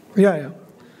Yeah.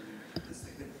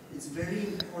 It's very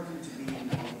important to be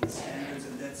involved in standards,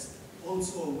 and that's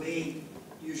also a way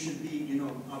you should be,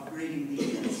 upgrading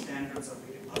the standards of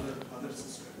other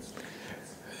systems.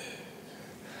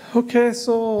 Okay,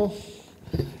 so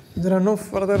there are no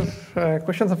further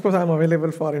questions. Of course, I'm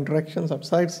available for interactions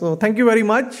outside. So thank you very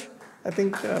much. I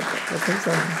think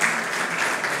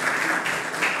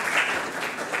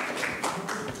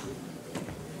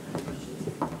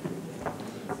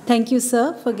Thank you,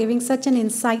 sir, for giving such an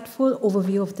insightful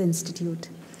overview of the Institute.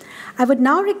 I would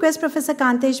now request Professor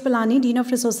Kantesh Balani, Dean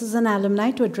of Resources and Alumni,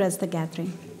 to address the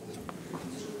gathering.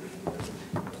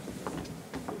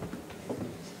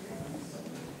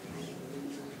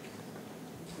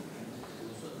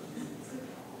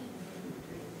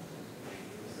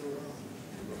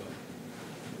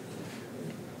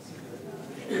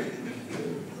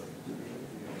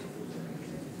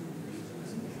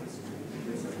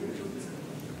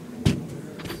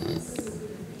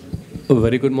 A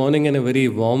very good morning and a very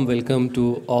warm welcome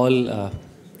to all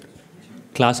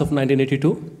class of 1982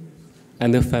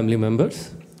 and their family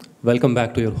members. Welcome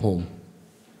back to your home.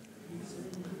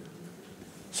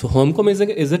 So homecoming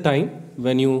is a time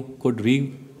when you could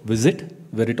revisit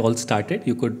where it all started.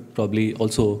 You could probably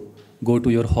also go to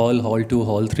your hall 2,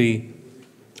 hall 3,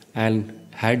 and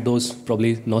had those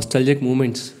probably nostalgic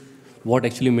moments, what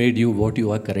actually made you what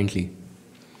you are currently.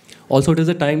 Also, it is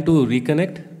a time to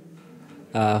reconnect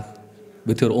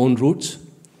with your own roots,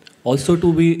 also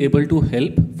to be able to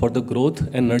help for the growth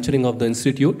and nurturing of the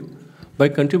institute by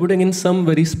contributing in some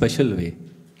very special way.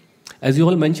 As you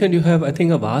all mentioned, you have, I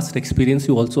think, a vast experience.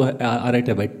 You also are at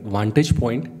a vantage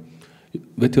point.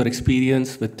 With your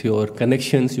experience, with your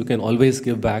connections, you can always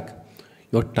give back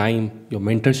your time, your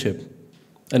mentorship,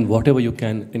 and whatever you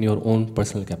can in your own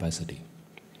personal capacity.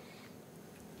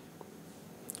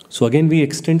 So again, we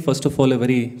extend, first of all, a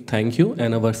very thank you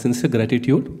and our sincere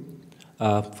gratitude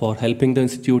for helping the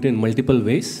institute in multiple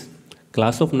ways.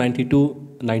 Class of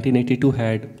 1982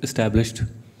 had established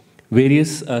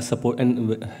various support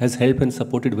and has helped and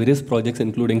supported various projects,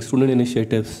 including student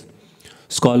initiatives,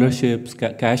 scholarships,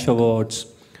 cash awards,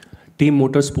 Team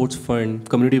Motorsports Fund,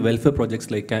 community welfare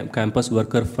projects like Campus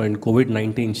Worker Fund,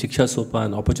 COVID-19, Shiksha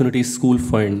Sopan, Opportunity School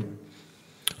Fund,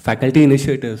 faculty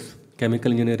initiatives,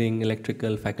 chemical engineering,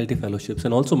 electrical, faculty fellowships,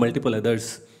 and also multiple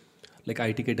others like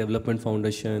ITK Development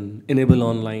Foundation, Enable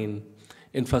Online,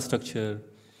 infrastructure,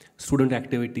 student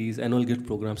activities, annual gift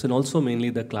programs, and also mainly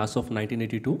the class of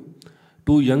 1982,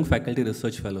 2 young faculty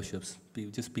research fellowships,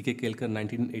 which is PK Kelkar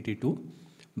 1982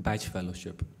 batch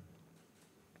fellowship.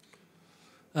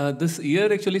 This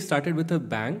year actually started with a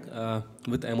bang,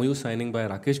 with MOU signing by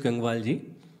Rakesh Gangwalji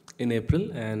in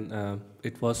April, and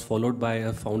it was followed by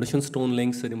a foundation stone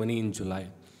laying ceremony in July.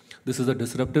 This is a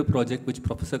disruptive project which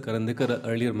Professor Karandikar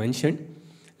earlier mentioned.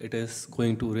 It is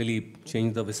going to really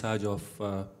change the visage of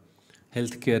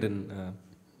healthcare in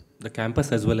the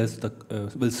campus as well as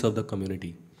will serve the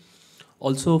community.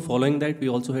 Also, following that, we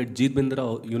also had Jeet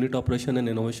Bindra Unit Operation and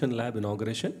Innovation Lab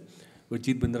inauguration, where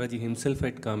Jeet Bindra ji himself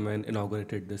had come and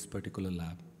inaugurated this particular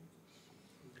lab.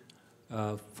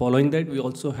 Following that, we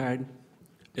also had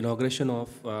inauguration of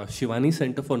Shivani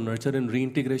Center for Nurture and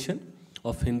Reintegration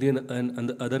of Hindi and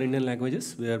the other Indian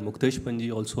languages, where Muktesh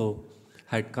Panji also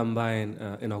had come by and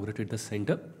inaugurated the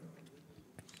center.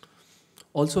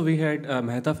 Also, we had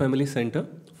Mehta Family Center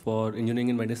for Engineering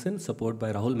and Medicine, supported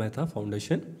by Rahul Mehta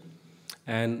Foundation.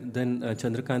 And then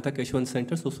Chandrakanta Keshwan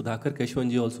Center, so Sudhakar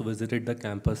Keshwanji also visited the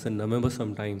campus in November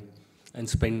sometime and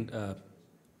spent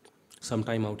some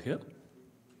time out here.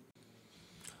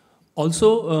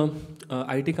 Also,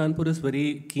 IIT Kanpur is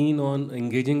very keen on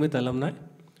engaging with alumni.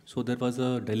 So there was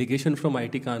a delegation from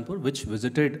IIT Kanpur which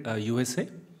visited USA,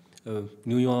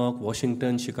 New York,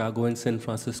 Washington, Chicago, and San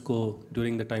Francisco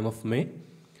during the time of May,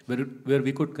 where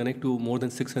we could connect to more than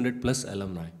 600 plus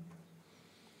alumni.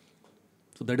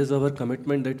 So that is our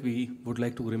commitment, that we would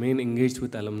like to remain engaged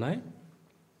with alumni.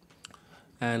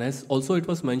 And as also it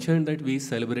was mentioned that we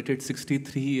celebrated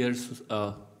 63 years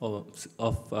of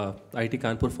IIT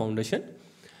Kanpur Foundation.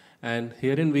 And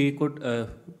herein we could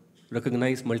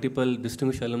recognize multiple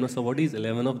distinguished alumnus awardees,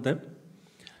 11 of them.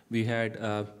 We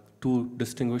had 2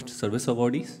 distinguished service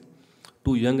awardees,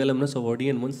 2 young alumnus awardee,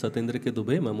 and 1 Satyendra K.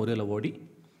 Dubey Memorial Awardee.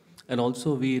 And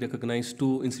also we recognized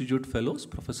 2 institute fellows,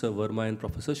 Professor Verma and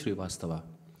Professor Srivastava,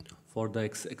 for the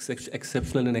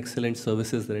exceptional and excellent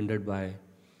services rendered by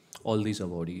all these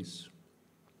awardees.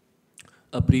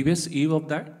 A previous eve of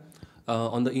that,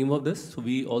 on the eve of this,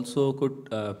 we also could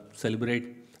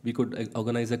we could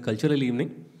organize a cultural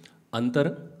evening,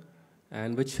 Antar,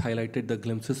 and which highlighted the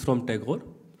glimpses from Tagore,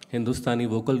 Hindustani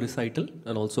vocal recital,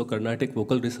 and also Carnatic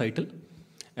vocal recital.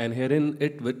 And herein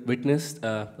it witnessed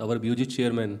our BUG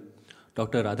chairman,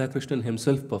 Dr. Radhakrishnan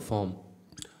himself perform.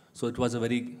 So it was a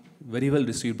very well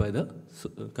received by the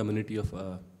community of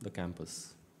the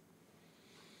campus.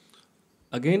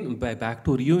 Again, back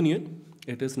to reunion,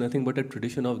 it is nothing but a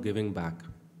tradition of giving back.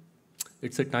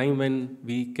 It's a time when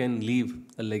we can leave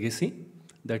a legacy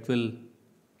that will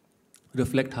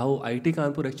reflect how IIT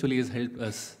Kanpur actually has helped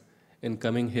us in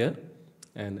coming here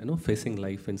and facing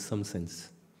life in some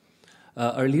sense.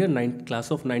 Earlier,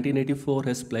 class of 1984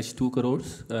 has pledged 2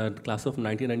 crores. Class of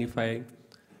 1995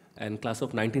 and class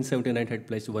of 1979 had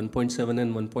pledged 1.7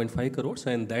 and 1.5 crores,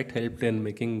 and that helped in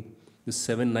making the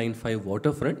 795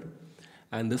 waterfront.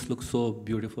 And this looks so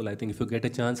beautiful. I think if you get a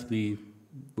chance, we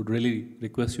would really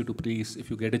request you to please, if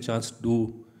you get a chance,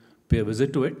 do pay a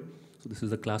visit to it. So this is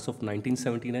the class of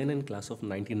 1979 and class of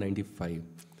 1995.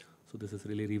 So this has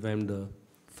really revamped the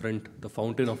front, the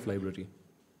fountain of library.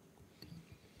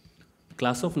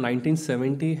 Class of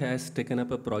 1970 has taken up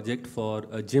a project for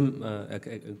a gym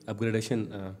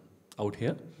upgradation out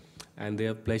here, and they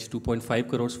have pledged 2.5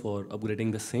 crores for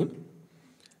upgrading the same.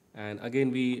 And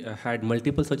again, we had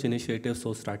multiple such initiatives,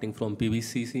 so starting from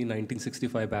PVCC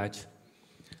 1965 batch,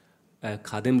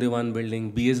 Khadim Diwan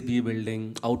building, BSB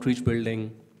building, Outreach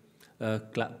building,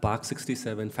 Park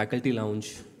 67, Faculty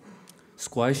Lounge,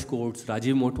 Squash Courts,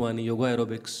 Rajiv Motwani, Yoga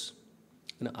Aerobics,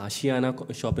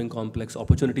 Ashiana Shopping Complex,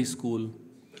 Opportunity School,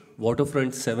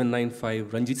 Waterfront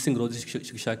 795, Ranjit Singh Roji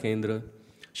Shiksha Kendra,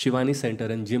 Shivani Center,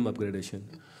 and gym upgradation.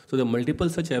 So there are multiple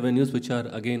such avenues which are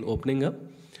again opening up.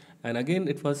 And again,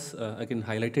 it was again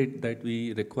highlighted that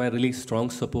we require really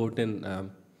strong support in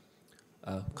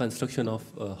construction of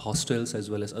hostels as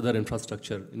well as other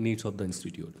infrastructure needs of the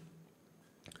institute.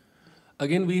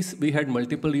 Again, we had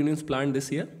multiple reunions planned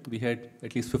this year. We had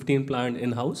at least 15 planned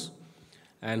in-house.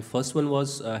 And first one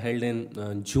was held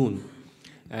in June.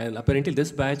 And apparently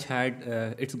this batch had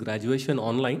its graduation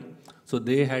online. So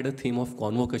they had a theme of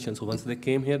convocation. So once they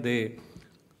came here, they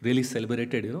really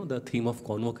celebrated, the theme of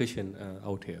convocation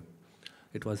out here.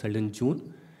 It was held in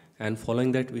June. And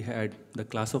following that, we had the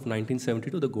class of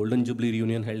 1972, the Golden Jubilee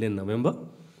reunion held in November.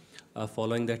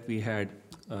 Following that, we had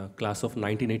class of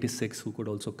 1986, who could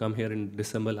also come here in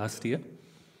December last year.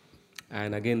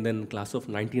 And again, then class of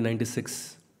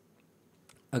 1996,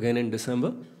 again in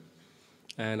December.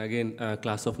 And again,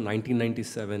 class of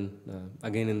 1997,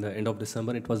 again in the end of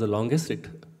December. It was the longest. It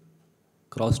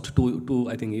crossed two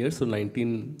I think, years. So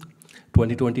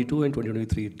 2022 and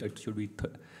 2023, that should be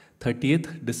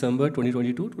 30th December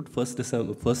 2022 to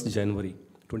 1st January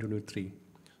 2023.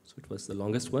 So it was the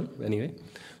longest one, anyway.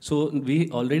 So we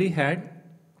already had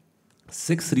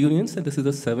 6 reunions, and this is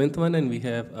the 7th one, and we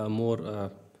have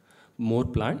more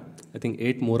planned. I think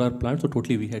 8 more are planned, so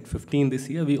totally we had 15 this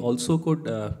year. We also could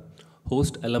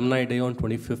host Alumni Day on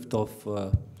 25th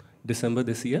of December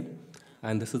this year,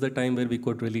 and this is the time where we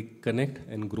could really connect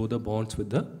and grow the bonds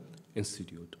with the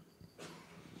institute.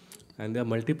 And there are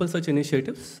multiple such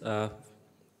initiatives.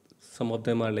 Some of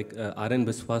them are like R.N.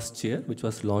 Biswas Chair, which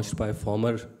was launched by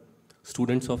former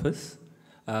students of his,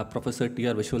 Professor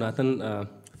T.R. Vishwanathan,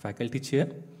 Faculty Chair,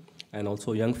 and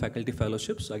also Young Faculty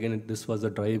Fellowships. Again, this was a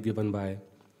drive given by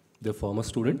the former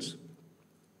students.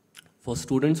 For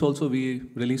students also, we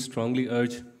really strongly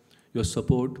urge your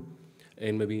support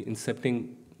in maybe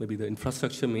incepting maybe the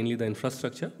infrastructure, mainly the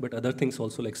infrastructure, but other things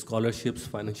also like scholarships,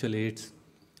 financial aids,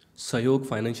 Sayog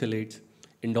financial aids,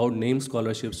 endowed name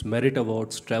scholarships, merit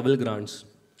awards, travel grants,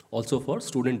 also for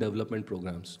student development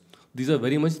programs. These are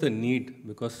very much the need,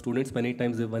 because students many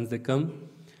times, once they come,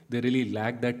 they really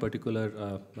lack that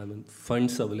particular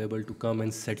funds available to come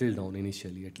and settle down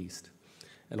initially at least.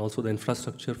 And also the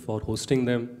infrastructure for hosting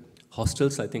them.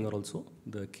 Hostels, I think, are also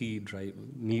the key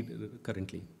need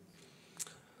currently.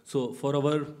 So for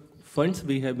our funds,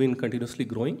 we have been continuously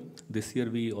growing. This year,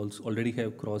 we also already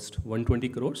have crossed 120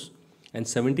 crores, and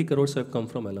 70 crores have come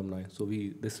from alumni. So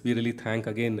we really thank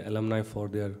again alumni for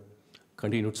their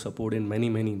continued support in many,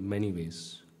 many, many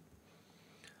ways.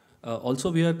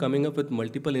 Also, we are coming up with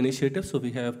multiple initiatives. So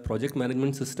we have project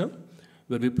management system,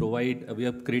 where we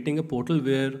are creating a portal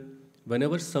where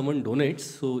whenever someone donates,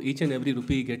 so each and every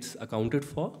rupee gets accounted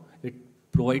for. It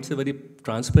provides a very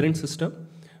transparent system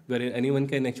where anyone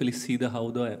can actually see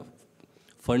how the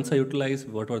funds are utilized,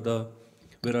 where are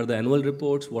the annual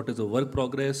reports, what is the work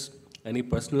progress, any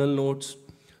personal notes.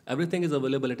 Everything is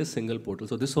available at a single portal.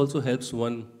 So this also helps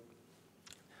one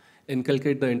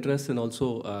inculcate the interest and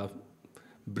also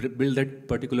build that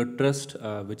particular trust,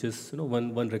 which is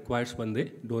one requires when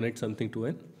they donate something to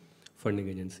a funding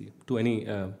agency, to any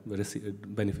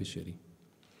beneficiary.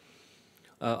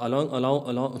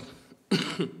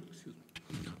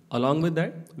 Along with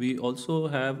that, we also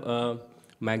have a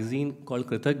magazine called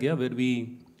Kritagya, where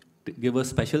we give a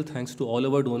special thanks to all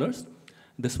our donors.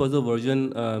 This was a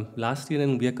version last year,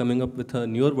 and we are coming up with a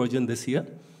newer version this year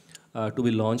to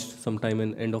be launched sometime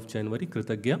in end of January,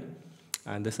 Kritagya.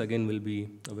 And this again will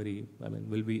be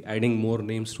we'll be adding more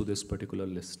names to this particular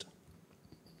list.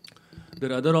 There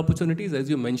are other opportunities, as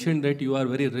you mentioned that you are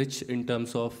very rich in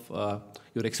terms of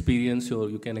your experience, or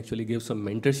you can actually give some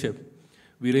mentorship.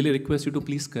 We really request you to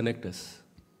please connect us.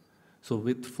 So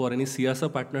for any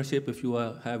CSR partnership, if you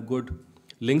have good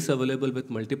links available with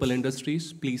multiple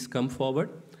industries, please come forward.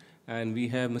 And we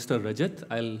have Mr. Rajat.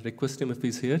 I'll request him if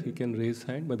he's here. He can raise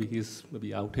hand. Maybe he's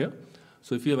out here.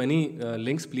 So if you have any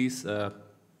links, please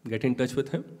get in touch with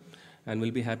him, and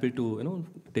we'll be happy to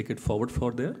take it forward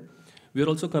for there. We are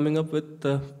also coming up with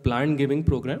the plant giving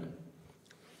program.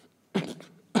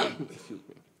 Excuse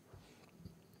me.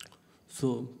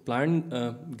 So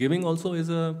plant giving also is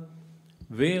a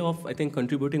way of, I think,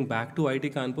 contributing back to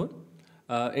IIT Kanpur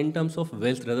in terms of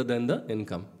wealth rather than the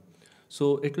income.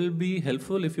 So it will be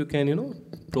helpful if you can,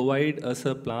 provide us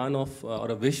a plan of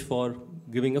or a wish for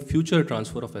giving a future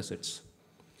transfer of assets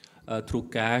through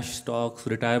cash, stocks,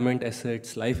 retirement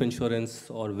assets, life insurance,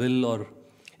 or will, or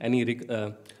any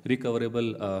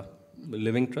recoverable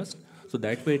living trust. So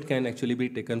that way it can actually be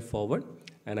taken forward.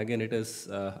 And again, it is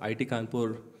IIT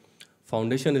Kanpur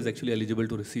Foundation is actually eligible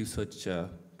to receive such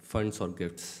funds or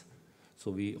gifts.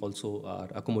 So we also are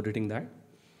accommodating that.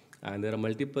 And there are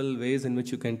multiple ways in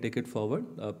which you can take it forward.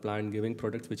 Plant giving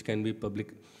products which can be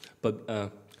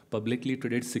publicly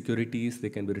traded securities, they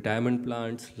can be retirement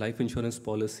plans, life insurance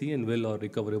policy, and will or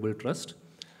recoverable trust.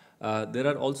 There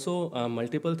are also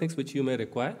multiple things which you may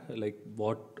require, like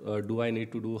what do I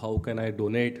need to do, how can I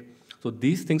donate. So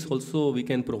these things also we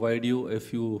can provide you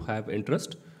if you have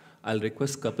interest. I'll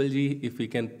request Kapilji if we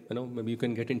can, maybe you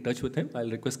can get in touch with him.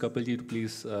 I'll request Kapilji to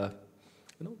please,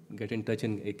 get in touch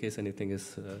in case anything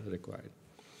is required.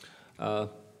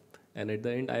 And at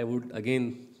the end, I would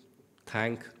again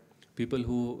thank people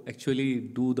who actually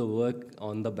do the work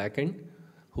on the back end,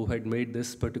 who had made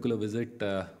this particular visit,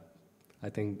 I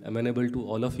think, amenable to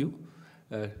all of you,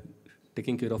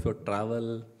 taking care of your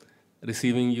travel,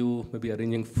 receiving you, maybe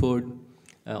arranging food,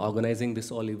 organizing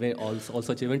this all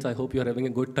such events. I hope you are having a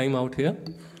good time out here.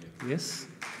 Yes.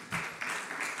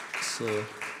 So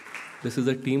this is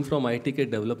a team from ITK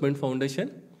Development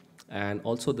Foundation, and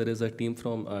also there is a team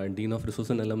from Dean of Resource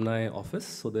and Alumni Office.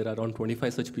 So there are around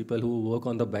 25 such people who work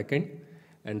on the back end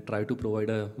and try to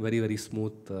provide a very, very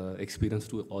smooth experience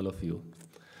to all of you.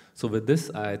 So with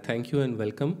this, I thank you and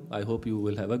welcome. I hope you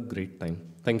will have a great time.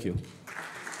 Thank you.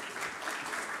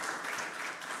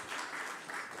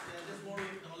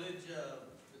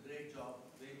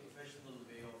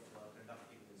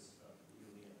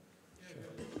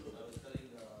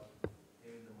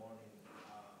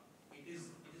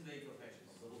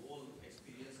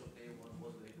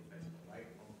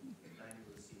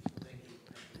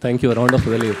 Thank you. A round of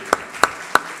applause.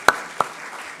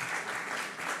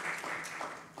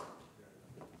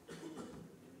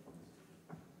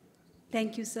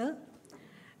 Thank you, sir.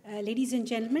 Ladies and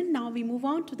gentlemen, now we move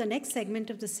on to the next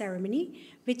segment of the ceremony,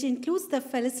 which includes the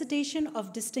felicitation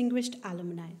of distinguished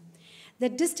alumni. The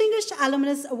Distinguished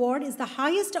Alumnus Award is the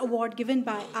highest award given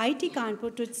by IIT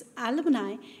Kanpur to its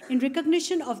alumni in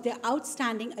recognition of their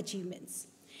outstanding achievements.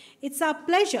 It's our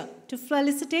pleasure to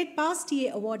felicitate past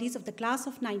TA awardees of the class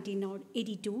of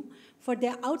 1982 for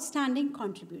their outstanding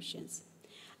contributions.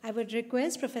 I would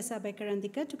request Professor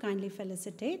Bekarandika to kindly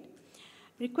felicitate.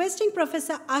 Requesting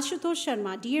Professor Ashutosh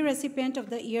Sharma, DA recipient of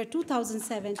the year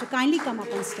 2007, to kindly come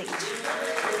up on stage.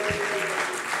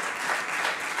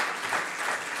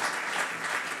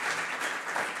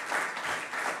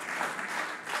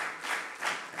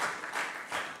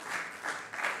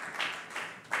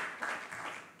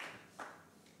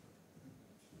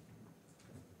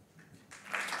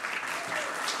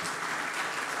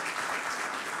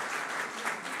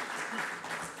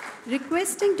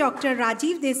 Requesting Dr.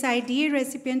 Rajiv Desai, DA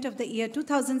recipient of the year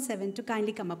 2007, to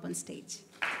kindly come up on stage.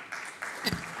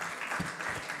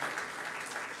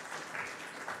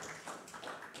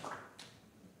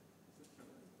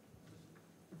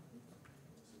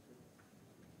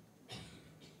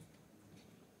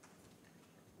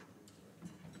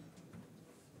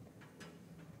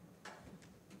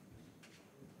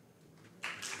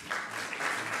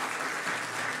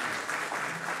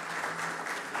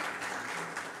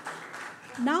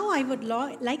 Now I would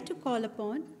like to call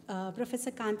upon Professor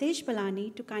Kantesh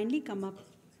Balani to kindly come up.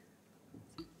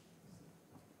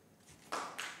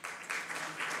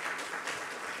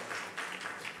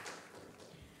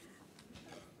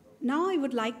 Now I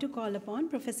would like to call upon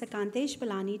Professor Kantesh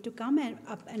Balani to come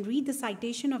up and read the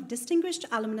citation of Distinguished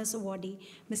Alumnus Awardee,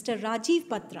 Mr. Rajiv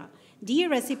Batra, DA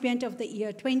recipient of the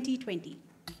year 2020.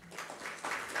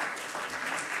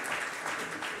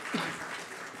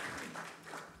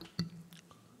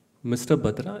 Mr.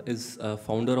 Batra is a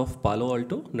founder of Palo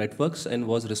Alto Networks and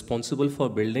was responsible for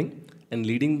building and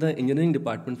leading the engineering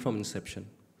department from inception.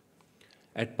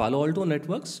 At Palo Alto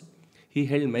Networks, he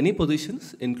held many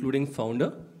positions, including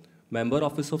founder, member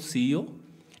office of CEO,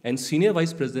 and Senior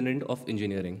Vice President of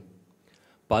Engineering.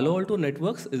 Palo Alto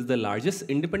Networks is the largest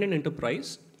independent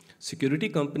enterprise security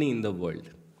company in the world.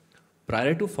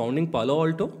 Prior to founding Palo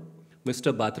Alto,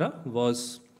 Mr. Batra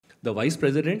was the Vice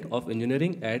President of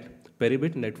Engineering at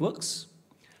Peribit Networks.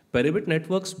 Peribit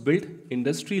Networks built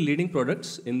industry-leading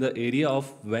products in the area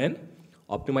of WAN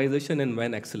optimization and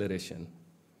WAN acceleration.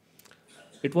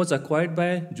 It was acquired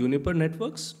by Juniper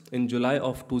Networks in July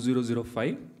of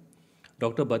 2005.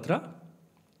 Dr. Batra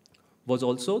was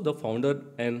also the founder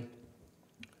and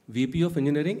VP of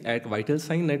Engineering at Vital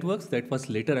Sign Networks that was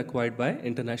later acquired by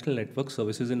International Network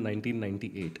Services in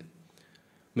 1998.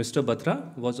 Mr.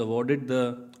 Batra was awarded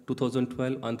the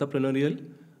 2012 Entrepreneurial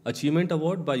Achievement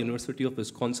Award by University of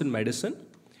Wisconsin-Madison.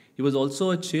 He was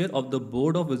also a chair of the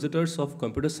Board of Visitors of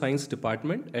Computer Science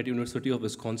Department at University of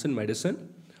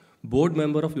Wisconsin-Madison, board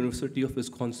member of University of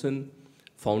Wisconsin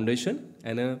Foundation,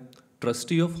 and a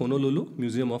trustee of Honolulu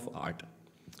Museum of Art.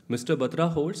 Mr.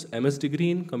 Batra holds MS degree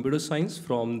in computer science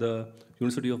from the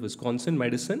University of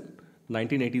Wisconsin-Madison,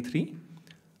 1983.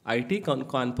 IIT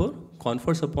Kanpur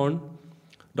confers upon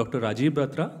Dr. Rajiv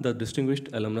Batra the Distinguished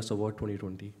Alumnus Award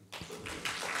 2020.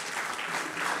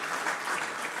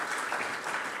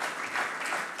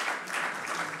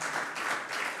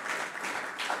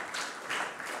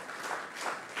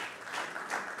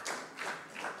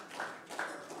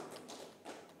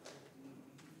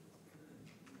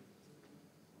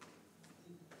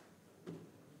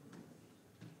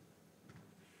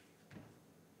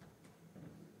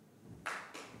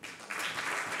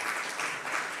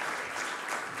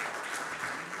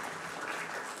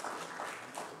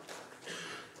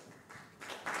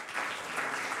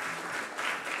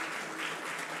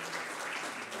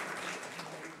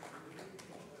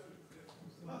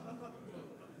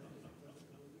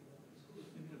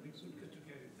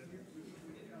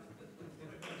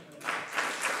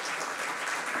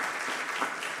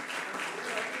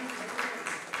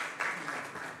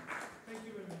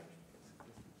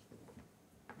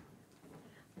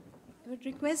 I would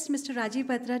request Mr. Rajiv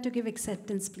Batra to give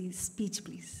acceptance, please. Speech,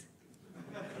 please.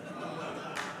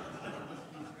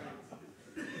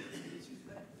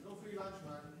 No free lunch,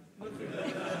 man.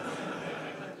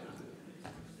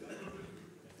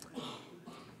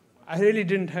 I really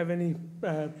didn't have any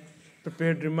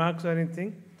prepared remarks or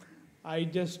anything. I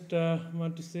just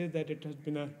want to say that it has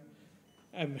been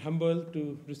I'm humbled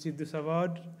to receive this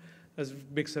award. It's a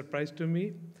big surprise to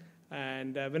me.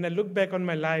 And when I look back on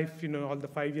my life, all the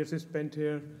 5 years I spent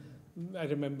here, I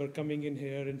remember coming in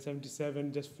here in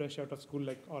 77, just fresh out of school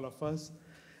like all of us,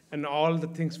 and all the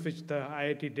things which the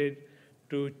IIT did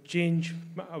to change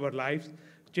our lives,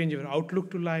 change our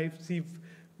outlook to life,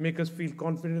 make us feel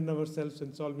confident in ourselves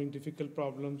and solving difficult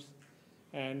problems.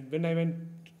 And when I went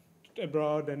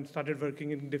abroad and started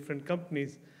working in different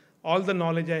companies, all the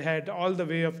knowledge I had, all the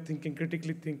way of thinking,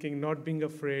 critically thinking, not being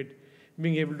afraid,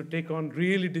 being able to take on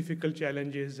really difficult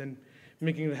challenges and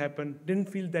making it happen, didn't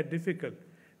feel that difficult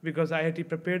because IIT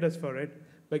prepared us for it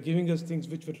by giving us things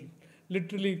which were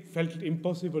literally felt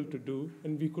impossible to do,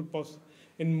 and we could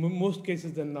in most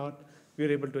cases than not, we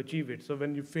were able to achieve it. So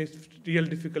when you face real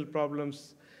difficult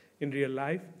problems in real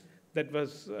life, that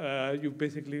was, you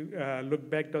basically look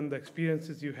back on the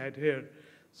experiences you had here.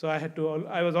 So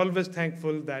I was always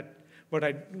thankful that what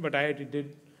IIT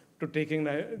did to taking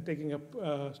a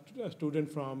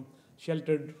student from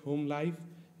sheltered home life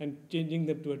and changing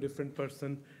them to a different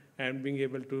person and being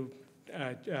able to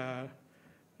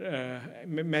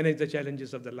manage the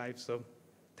challenges of the life. So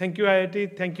thank you,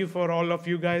 IIT. Thank you for all of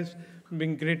you guys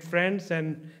being great friends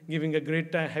and giving a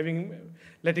great time,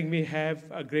 letting me have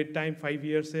a great time 5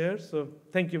 years here. So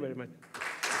thank you very much.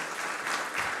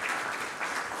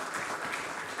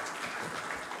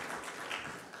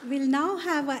 We'll now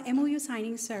have a MOU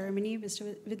signing ceremony in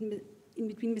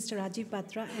between Mr. Rajiv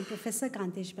Batra and Professor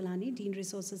Kantesh Balani, Dean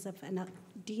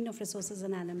of Resources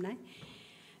and Alumni.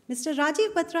 Mr.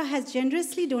 Rajiv Batra has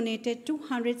generously donated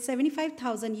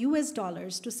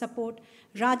 $275,000 to support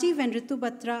Rajiv and Ritu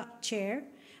Batra Chair,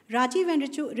 Rajiv and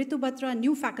Ritu Batra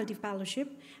New Faculty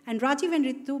Fellowship, and Rajiv and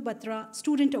Ritu Batra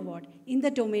Student Award in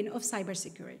the domain of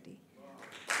cybersecurity.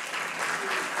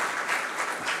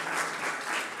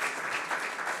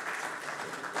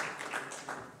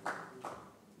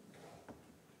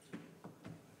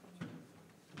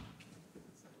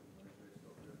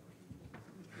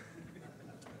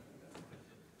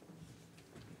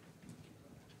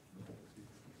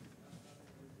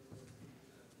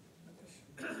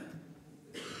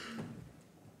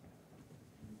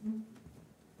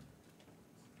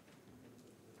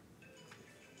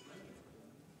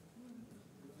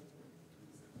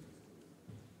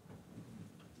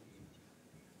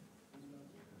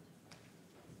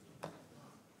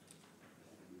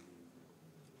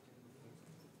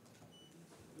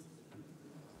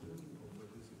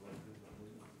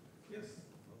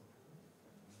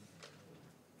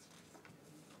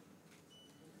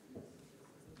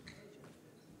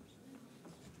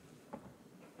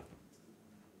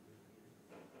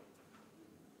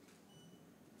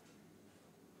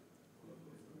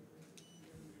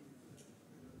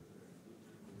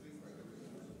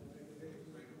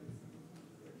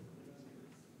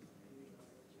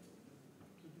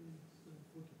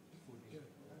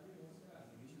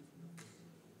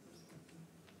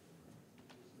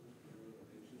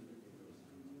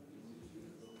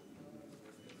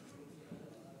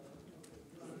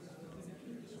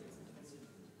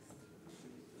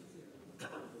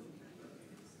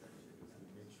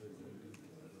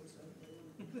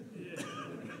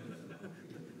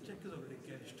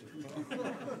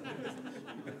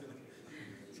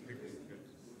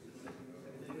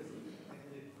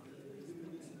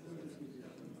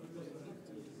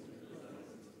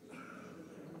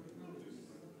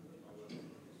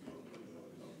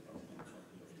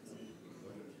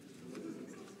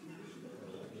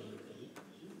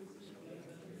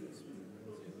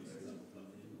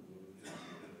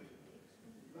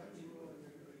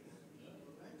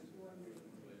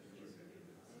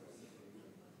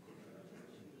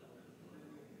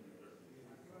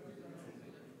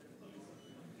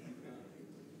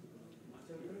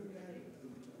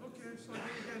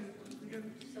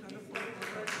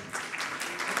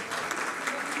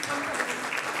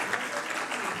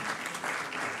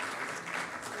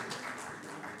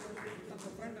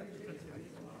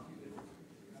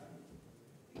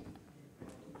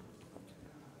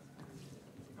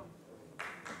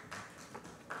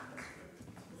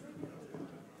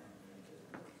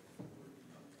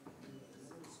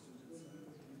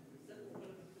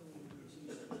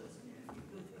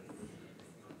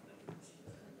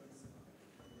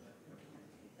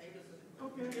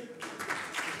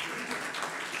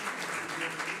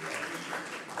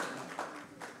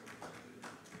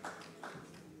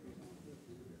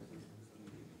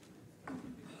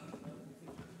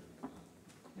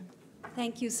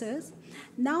 Thank you, sirs.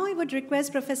 Now I would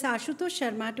request Professor Ashutosh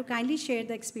Sharma to kindly share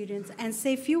the experience and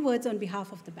say a few words on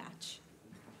behalf of the batch.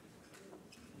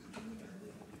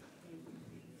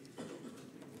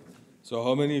 So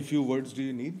how many few words do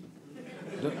you need?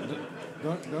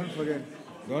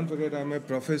 Don't forget I'm a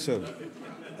professor.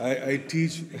 I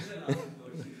teach.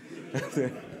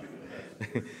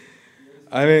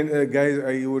 I mean,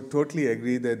 guys, you would totally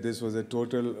agree that this was a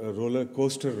total roller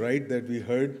coaster ride that we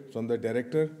heard from the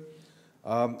director.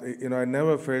 I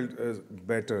never felt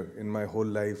better in my whole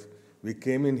life. We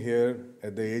came in here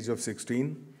at the age of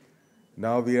 16.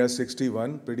 Now we are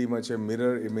 61, pretty much a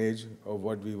mirror image of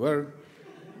what we were.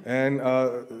 And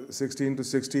 16 to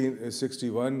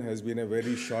 61 has been a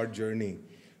very short journey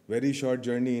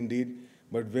indeed,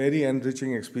 but very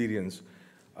enriching experience.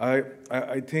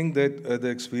 I think that the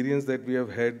experience that we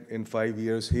have had in 5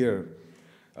 years here,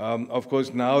 of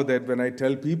course, now that when I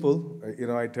tell people,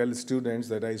 I tell students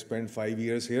that I spent 5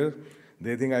 years here,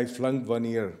 they think I flunked 1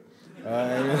 year.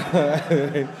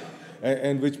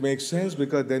 And which makes sense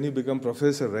because then you become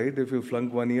professor, right? If you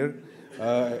flunk 1 year,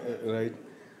 right?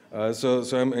 So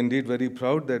I'm indeed very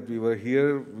proud that we were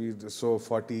here. We saw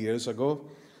 40 years ago.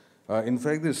 In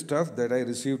fact, the stuff that I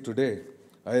received today,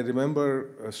 I remember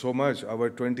so much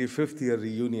our 25th year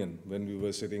reunion when we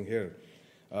were sitting here.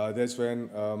 That's when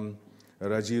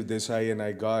Rajiv Desai and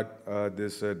I got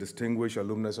this Distinguished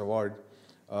Alumnus Award.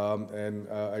 And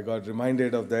I got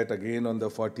reminded of that again on the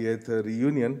 40th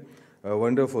reunion.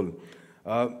 Wonderful.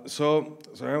 So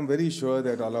I'm very sure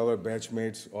that all our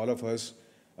batchmates, all of us,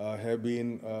 have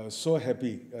been so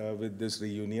happy with this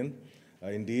reunion,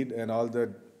 indeed, and all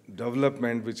the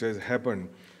development which has happened.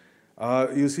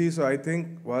 You see, so I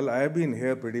think, well, I have been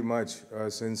here pretty much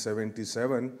since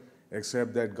 77,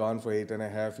 except that gone for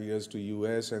 8.5 years to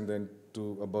US and then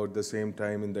to about the same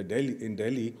time in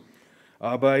Delhi.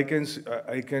 But I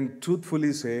can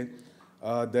truthfully say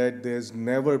that there's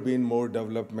never been more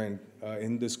development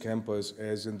in this campus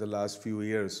as in the last few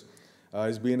years.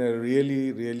 It's been a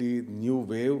really, really new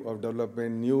wave of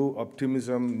development, new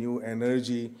optimism, new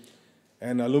energy,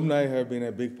 and alumni have been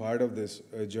a big part of this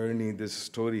journey, this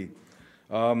story.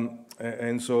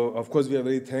 And so, of course, we are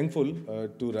very thankful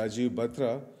to Rajiv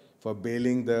Batra for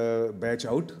bailing the batch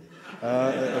out,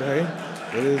 right?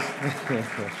 It is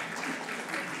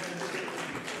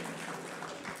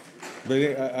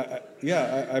but,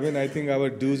 yeah, I mean, I think our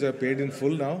dues are paid in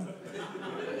full now.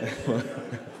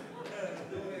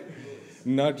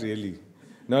 Not really.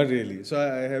 So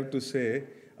I have to say,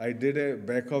 I did a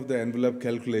back of the envelope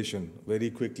calculation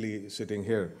very quickly sitting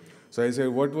here. So I said,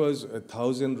 what was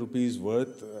 1,000 rupees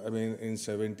worth, I mean, in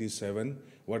 77?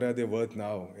 What are they worth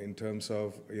now in terms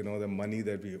of, the money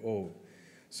that we owe?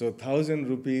 So 1,000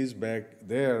 rupees back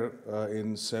there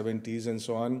in 70s and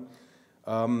so on,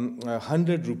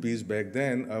 100 rupees back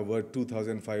then are worth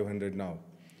 2,500 now.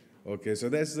 Okay, so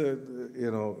that's the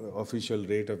official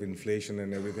rate of inflation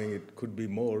and everything. It could be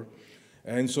more.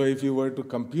 And so if you were to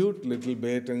compute a little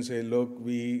bit and say, look,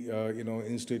 we,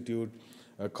 institute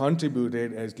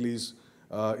contributed at least,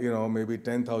 maybe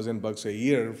 10,000 bucks a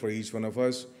year for each one of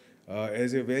us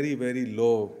as a very, very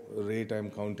low rate I'm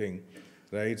counting,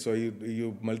 right? So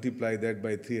you multiply that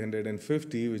by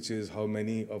 350, which is how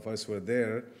many of us were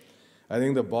there. I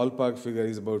think the ballpark figure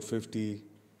is about 50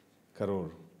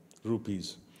 crore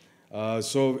rupees.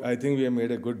 So I think we have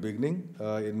made a good beginning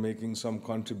in making some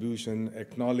contribution,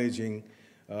 acknowledging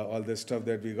all the stuff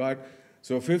that we got.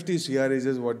 So 50 CR is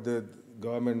just what the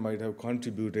government might have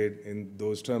contributed in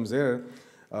those terms there.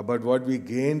 But what we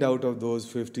gained out of those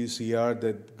 50 CR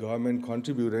that government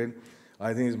contributed,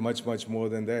 I think is much, much more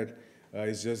than that.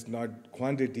 It's just not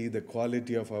quantity, the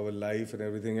quality of our life and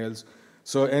everything else.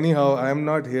 So anyhow, I'm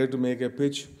not here to make a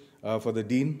pitch for the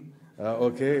dean,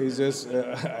 okay? It's just,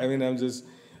 I'm just,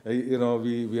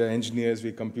 we are engineers,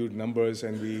 we compute numbers,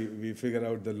 and we figure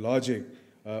out the logic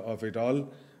of it all,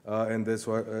 and that's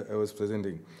what I was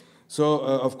presenting. So,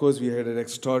 of course, we had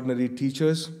extraordinary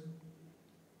teachers.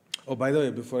 Oh, by the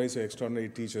way, before I say extraordinary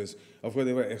teachers, of course,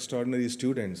 they were extraordinary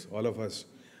students, all of us.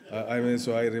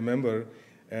 So I remember,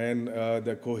 and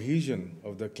the cohesion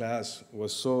of the class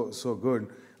was so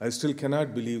good. I still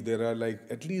cannot believe there are like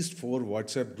at least 4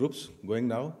 WhatsApp groups going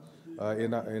now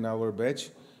in our batch.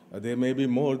 There may be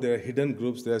more. There are hidden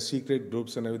groups. There are secret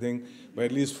groups and everything. But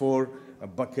at least 4, a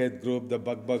bucket group, the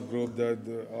bug group,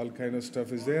 the all kind of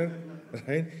stuff is there,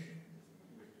 right?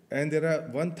 And there are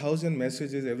 1,000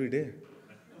 messages every day.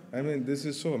 I mean, this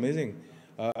is so amazing.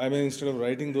 Instead of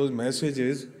writing those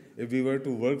messages, if we were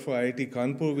to work for IIT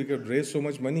Kanpur, we could raise so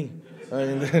much money.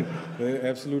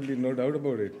 Absolutely no doubt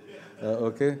about it.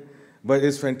 Okay? But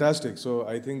it's fantastic. So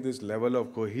I think this level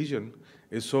of cohesion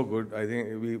is so good. I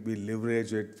think we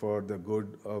leverage it for the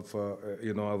good of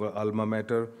our alma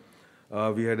mater.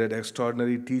 We had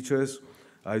extraordinary teachers.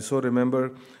 I so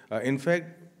remember. In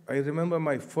fact, I remember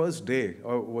my first day,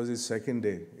 or was it second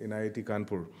day in IIT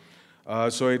Kanpur.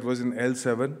 So it was in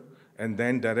L7, and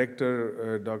then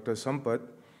director Dr. Sampath,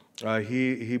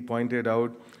 he pointed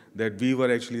out that we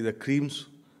were actually the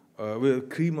we were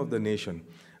cream of the nation.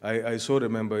 I so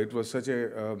remember it was such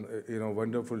a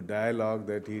wonderful dialogue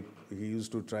that he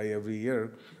used to try every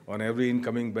year on every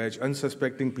incoming batch,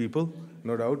 unsuspecting people,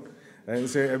 no doubt, and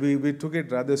say we took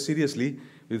it rather seriously.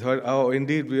 We thought, oh,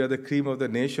 indeed, we are the cream of the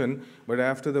nation. But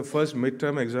after the first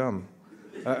midterm exam,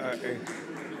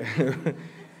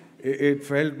 it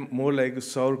felt more like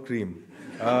sour cream.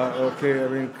 Okay, I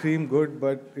mean, cream good,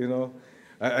 but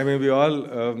I mean, we all,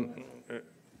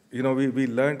 we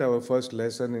learned our first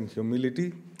lesson in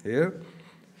humility here.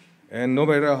 And no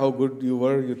matter how good you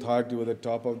were, you thought you were the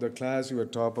top of the class, you were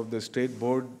top of the state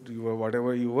board, you were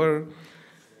whatever you were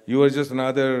just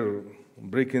another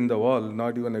brick in the wall,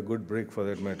 not even a good brick for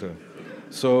that matter.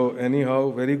 So anyhow,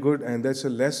 very good, and that's a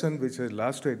lesson which has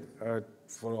lasted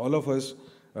for all of us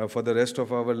for the rest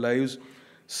of our lives.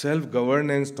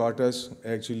 Self-governance taught us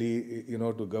actually,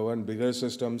 to govern bigger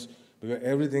systems, because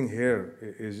everything here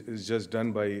is just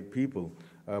done by people,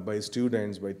 by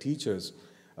students, by teachers.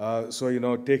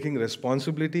 So, taking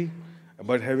responsibility,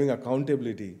 but having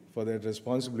accountability for that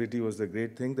responsibility was the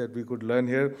great thing that we could learn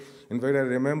here. In fact, I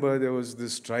remember there was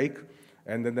this strike,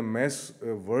 and then the mess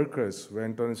workers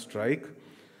went on strike,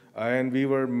 and we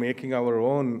were making our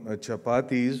own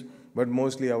chapatis, but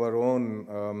mostly our own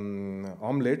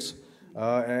omelets,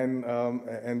 and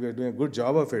we were doing a good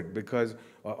job of it, because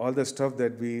all the stuff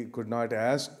that we could not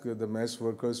ask the mess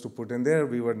workers to put in there,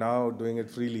 we were now doing it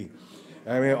freely.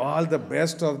 I mean, all the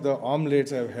best of the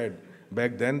omelets I've had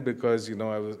back then, because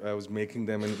I was making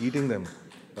them and eating them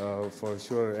for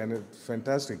sure, and it's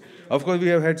fantastic. Of course, we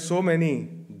have had so many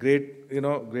great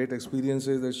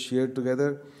experiences that shared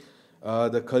together.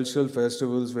 The cultural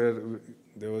festivals, where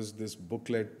there was this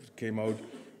booklet came out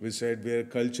which said where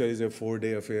culture is a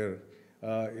 4-day affair.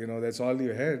 That's all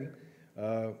you had.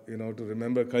 To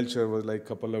remember culture was like a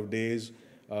couple of days,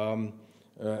 and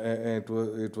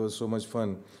it was so much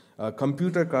fun.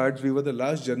 Computer cards, we were the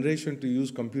last generation to use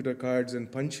computer cards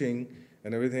and punching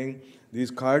and everything.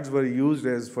 These cards were used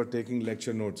for taking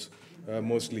lecture notes,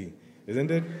 mostly,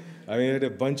 isn't it? I mean, you had a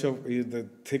bunch of the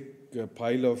thick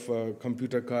pile of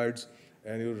computer cards,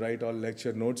 and you write all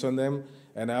lecture notes on them.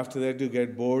 And after that, you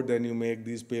get bored, then you make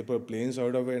these paper planes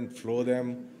out of it and fly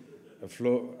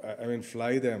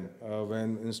them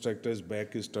when instructor's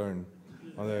back is turned.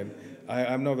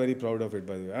 I'm not very proud of it,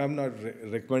 by the way. I'm not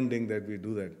recommending that we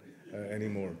do that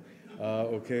anymore.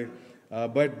 Okay,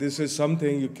 but this is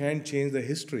something you can't change the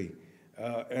history,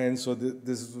 and so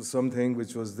this was something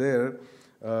which was there.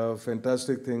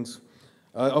 Fantastic things.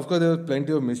 Of course, there was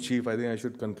plenty of mischief. I think I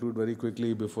should conclude very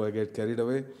quickly before I get carried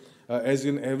away. As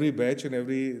in every batch and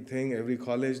everything, every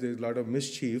college, there's a lot of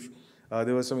mischief.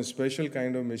 There was some special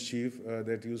kind of mischief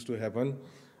that used to happen.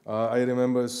 I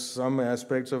remember some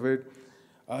aspects of it.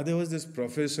 There was this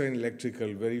professor in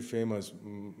electrical, very famous,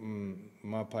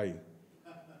 Mapai,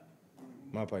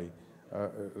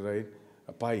 right?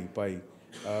 Pai.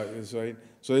 Right.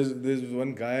 So there's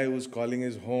one guy who was calling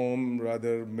his home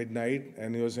rather midnight,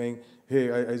 and he was saying,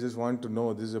 hey, I just want to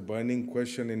know, this is a burning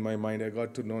question in my mind, I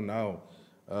got to know now.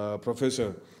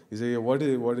 Professor, he said, what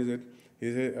is it?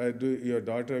 He said, do your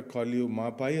daughter call you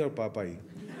Mapai or Papai?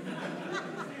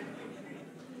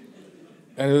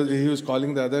 And he was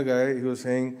calling the other guy, he was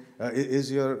saying,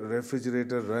 is your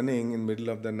refrigerator running in the middle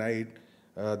of the night?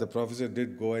 The professor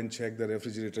did go and check the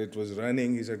refrigerator, it was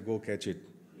running, he said, go catch it.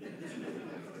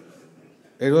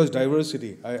 It was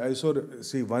diversity. I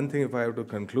see one thing, if I have to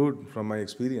conclude from my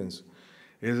experience,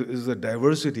 is the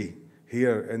diversity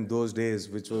here in those days,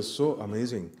 which was so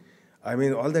amazing. I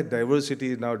mean, all that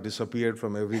diversity now disappeared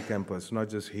from every campus, not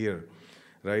just here,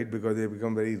 right? Because they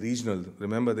become very regional.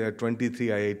 Remember, there are 23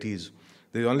 IITs.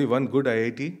 There's only one good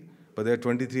IIT, but there are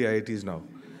 23 IITs now.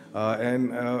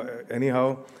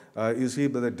 Anyhow, you see,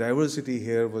 but the diversity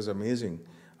here was amazing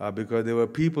because there were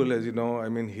people, as you know, I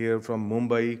mean, here from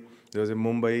Mumbai. There was a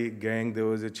Mumbai gang, there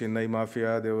was a Chennai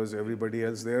mafia, there was everybody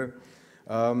else there.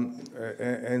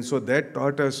 And so that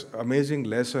taught us amazing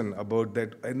lesson about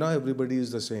that. And now everybody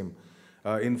is the same.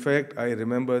 In fact, I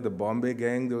remember the Bombay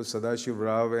gang, there was Sadashiv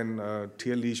Rao and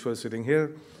T.L. Ishwar sitting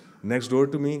here next door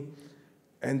to me.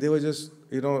 And they were just,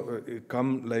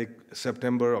 come like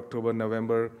September, October,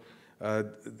 November,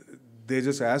 they're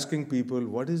just asking people,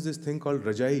 what is this thing called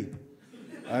Rajai?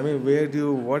 I mean,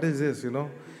 what is this,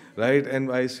 right?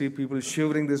 And I see people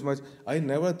shivering this much. I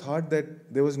never thought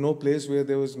that there was no place where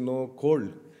there was no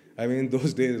cold. I mean,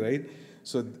 those days, right?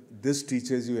 So this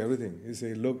teaches you everything. You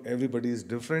say, look, everybody is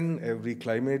different, every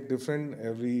climate different,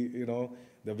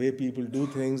 the way people do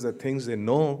things, the things they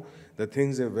know, the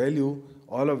things they value,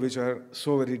 all of which are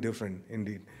so very different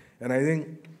indeed. And I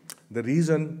think the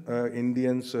reason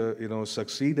Indians,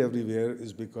 succeed everywhere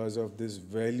is because of this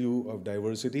value of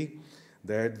diversity,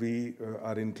 that we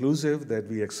are inclusive, that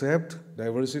we accept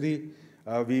diversity,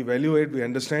 we value it, we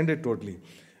understand it totally.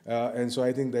 And so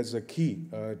I think that's the key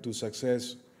to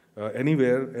success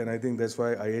anywhere, and I think that's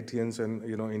why IITians and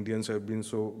Indians have been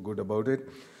so good about it.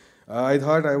 I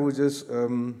thought I would just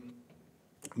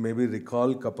maybe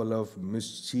recall a couple of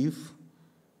mischief.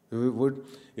 Would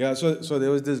yeah. So there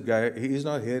was this guy. He is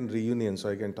not here in reunion, so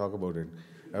I can talk about it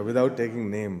without taking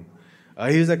name.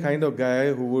 He's the kind of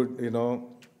guy who would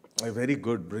a very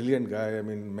good, brilliant guy. I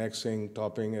mean, maxing,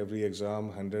 topping every exam,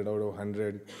 100 out of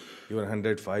 100, even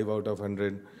 105 out of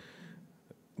 100.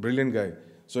 Brilliant guy.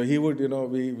 So he would,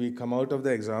 we come out of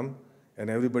the exam and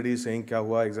everybody is saying, kya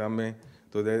hua exam mein?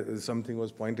 So there, something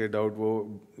was pointed out,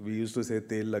 we used to say,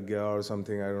 tel lag gaya or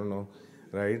something, I don't know,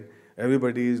 right?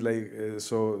 Everybody is like,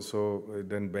 so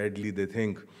done badly, they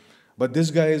think. But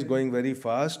this guy is going very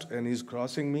fast and he's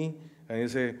crossing me and he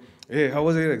say, hey, how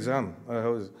was your exam?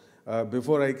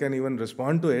 Before I can even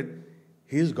respond to it,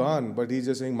 he's gone, but he's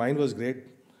just saying, mine was great.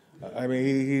 I mean,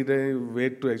 he didn't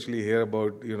wait to actually hear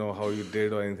about, how you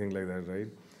did or anything like that, right?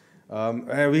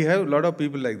 And we have a lot of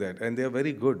people like that, and they are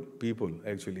very good people,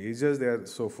 actually. It's just they are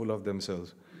so full of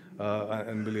themselves.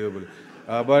 Unbelievable.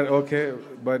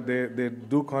 But they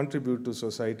do contribute to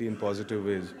society in positive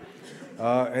ways.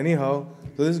 Anyhow,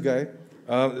 so this guy,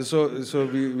 so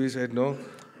we said, no,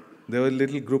 there were a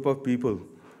little group of people.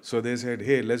 So they said,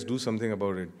 hey, let's do something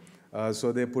about it.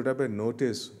 So they put up a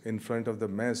notice in front of the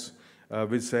mess,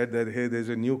 which said that, hey, there's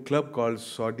a new club called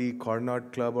Saudi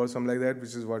Carnot Club or something like that,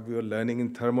 which is what we were learning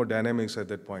in thermodynamics at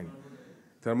that point.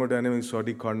 Thermodynamics,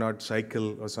 Saudi Carnot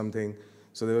cycle or something.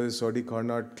 So there was a Saudi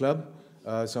Carnot Club,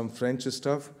 some French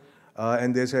stuff.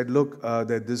 And they said, look,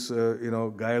 that this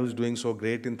guy who's doing so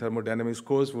great in thermodynamics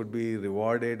course would be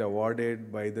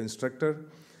awarded by the instructor.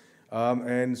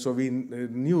 And so we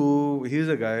knew he's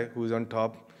a guy who's on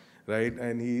top, right?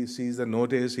 And he sees the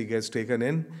notice, he gets taken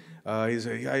in. He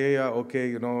said, yeah, okay,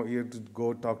 you have to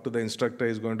go talk to the instructor,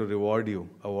 he's going to award you,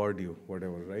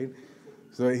 whatever, right?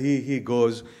 So he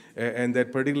goes, and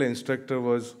that particular instructor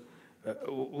was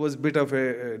a bit of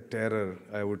a terror,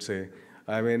 I would say.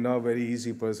 I mean, not a very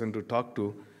easy person to talk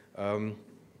to.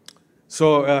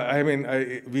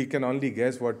 We can only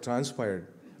guess what transpired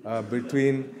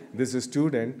between this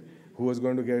student who was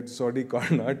going to get Saudi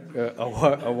Carnot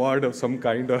award of some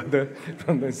kind or other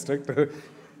from the instructor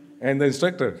and the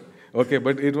instructor. Okay,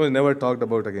 but it was never talked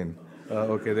about again.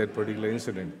 That particular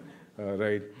incident,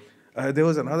 right? There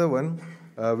was another one,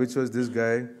 which was this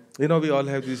guy. We all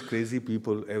have these crazy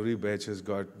people. Every batch has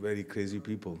got very crazy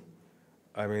people.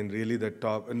 I mean, really the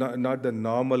top, not the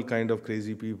normal kind of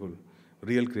crazy people,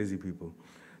 real crazy people.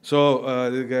 So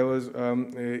this guy was,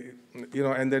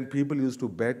 and then people used to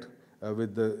bet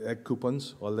with the egg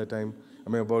coupons all the time. I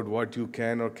mean, about what you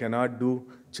can or cannot do,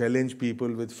 challenge people.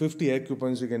 With 50 egg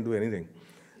coupons, you can do anything,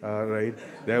 right?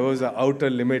 There was an outer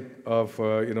limit of,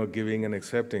 giving and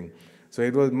accepting. So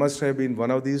it must have been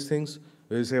one of these things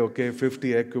where you say, okay,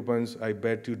 50 egg coupons, I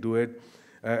bet you do it.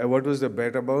 What was the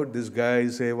bet about? This guy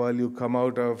say, well, you come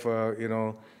out of,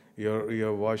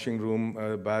 your washing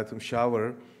room, bathroom,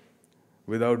 shower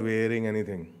without wearing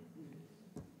anything.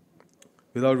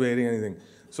 Without wearing anything.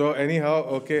 So anyhow,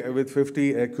 okay, with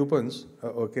 50 coupons,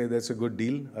 okay, that's a good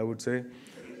deal, I would say.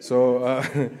 So,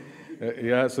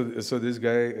 so this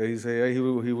guy, he said, yeah,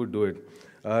 he would do it.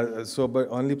 But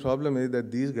only problem is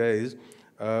that these guys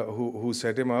who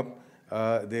set him up,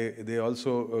 they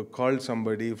also called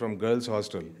somebody from girls'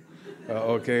 hostel,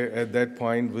 at that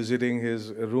point, visiting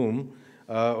his room,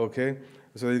 So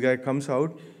this guy comes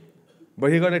out,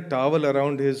 but he got a towel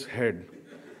around his head,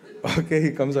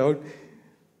 he comes out.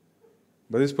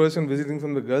 But this person visiting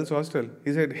from the girls' hostel,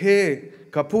 he said, hey,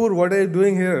 Kapoor, what are you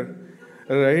doing here?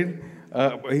 Right?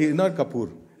 He's not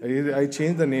Kapoor. I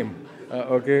changed the name.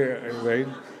 Right?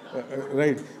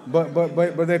 Right.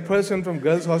 But that person from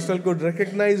girls' hostel could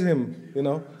recognize him,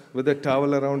 with a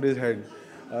towel around his head.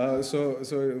 So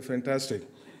fantastic.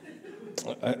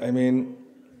 I mean,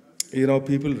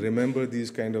 people remember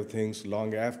these kind of things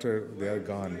long after they are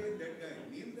gone.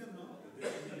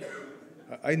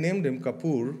 I named him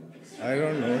Kapoor. I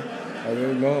don't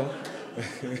know.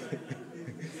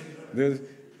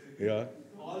 Yeah.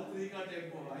 All three got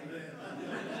tempo.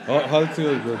 All three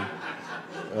was good.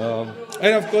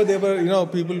 And of course, there were,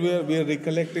 people were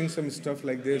recollecting some stuff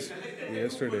like this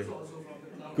yesterday.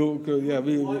 Cool. Yeah,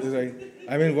 right.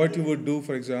 I mean, what you would do,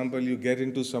 for example, you get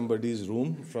into somebody's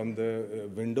room from the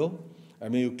window. I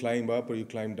mean, you climb up or you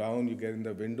climb down, you get in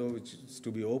the window, which is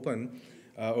to be open,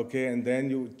 okay, and then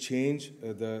you change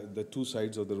the two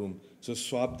sides of the room. So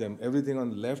swap them. Everything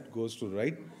on the left goes to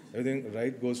right, everything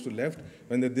right goes to left.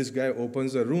 When this guy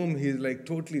opens the room, he's like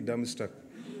totally dumbstruck.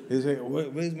 He's like,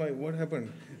 what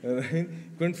happened? Right?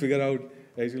 Couldn't figure out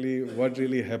actually what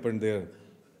really happened there.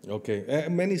 Okay,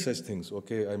 many such things,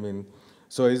 okay, I mean,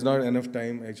 so it's not enough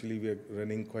time, actually we are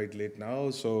running quite late now,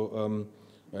 so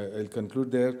I'll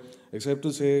conclude there, except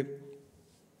to say,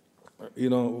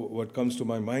 what comes to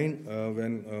my mind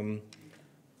when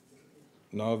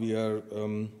now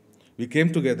we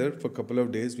came together for a couple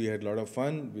of days, we had a lot of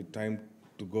fun, we had time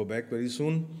to go back very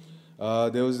soon.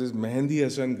 There was this Mehendi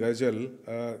Hasan Ghazal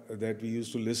that we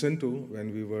used to listen to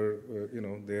when we were,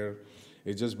 there.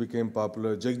 It just became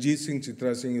popular. Jagjit Singh,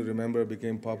 Chitra Singh, you remember,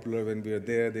 became popular when we were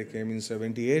there. They came in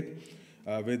 78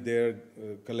 with their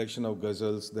collection of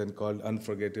ghazals, then called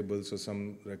Unforgettable. So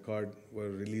some record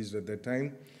were released at that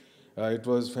time. It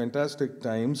was fantastic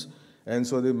times. And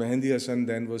so the Mehendi Hasan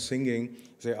then was singing,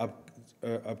 say, Ab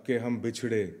ke hum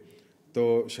bichde,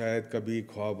 to shayad kabhi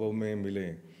khwabon mein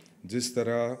mile. Jis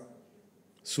tarah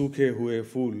सूखे हुए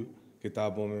फूल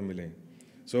किताबों में मिलें.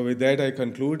 So with that I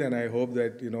conclude, and I hope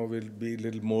that we'll be a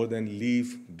little more than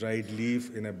leaf, dried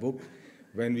leaf in a book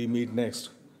when we meet next.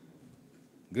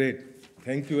 Great.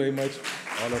 Thank you very much,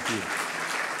 all of you.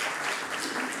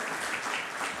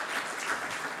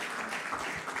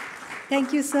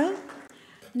 Thank you, sir.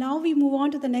 Now we move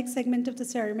on to the next segment of the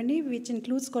ceremony, which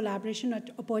includes collaboration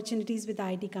opportunities with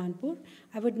IIT Kanpur.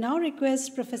 I would now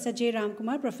request Professor J.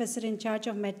 Ramkumar, Professor in charge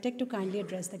of MedTech, to kindly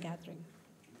address the gathering.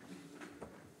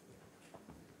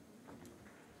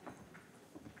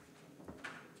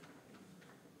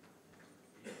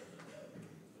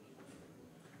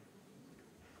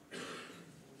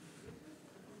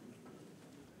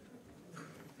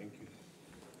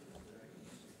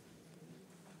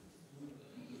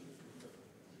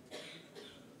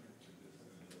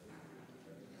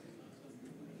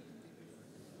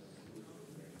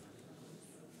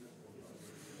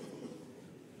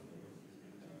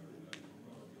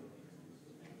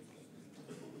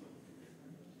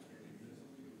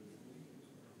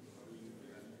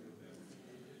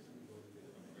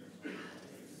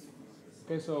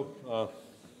 Okay, so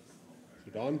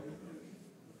sit on.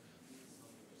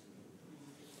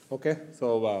 Okay,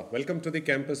 so welcome to the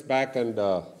campus back, and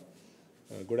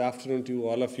good afternoon to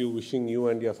all of you. Wishing you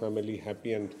and your family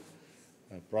happy and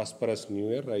prosperous New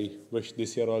Year. I wish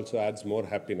this year also adds more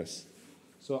happiness.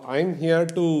 So I'm here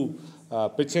to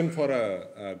pitch in for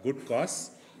a good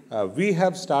cause. We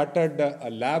have started a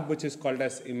lab which is called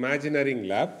as Imagineering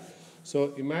Lab.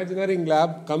 So Imagineering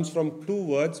Lab comes from two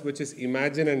words, which is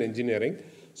imagine and engineering.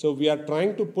 So we are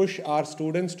trying to push our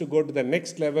students to go to the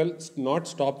next level, not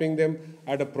stopping them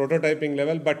at a prototyping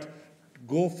level, but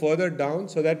go further down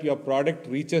so that your product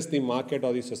reaches the market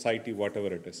or the society, whatever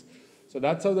it is. So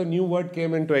that's how the new word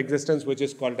came into existence, which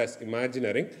is called as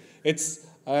Imagineering. It's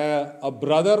a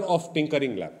brother of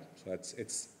Tinkering Lab. So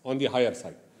it's on the higher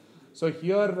side. So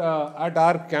here at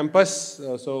our campus,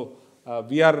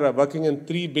 we are working in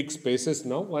 3 big spaces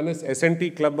now. One is S&T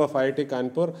Club of IIT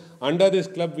Kanpur. Under this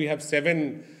club, we have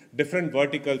 7 different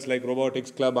verticals like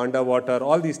robotics club, underwater,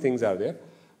 all these things are there.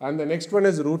 And the next one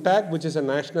is RUTAG, which is a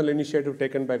national initiative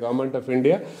taken by Government of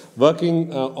India, working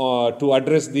to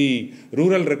address the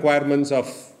rural requirements of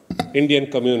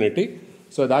Indian community.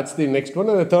 So that's the next one.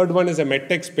 And the third one is a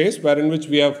medtech space, wherein which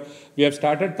we have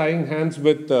started tying hands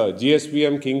with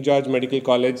GSVM, King George Medical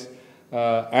College,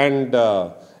 and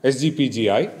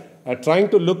SGPGI, trying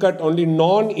to look at only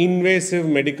non-invasive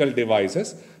medical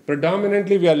devices.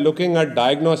 Predominantly, we are looking at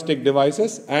diagnostic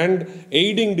devices and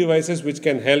aiding devices which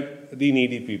can help the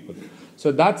needy people.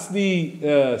 So that's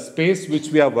the space which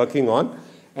we are working on.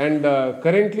 And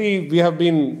currently, we have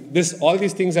been, all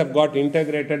these things have got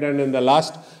integrated, and in the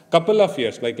last couple of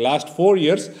years, like last 4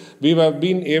 years, we have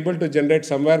been able to generate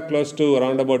somewhere close to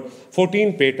around about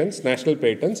 14 patents, national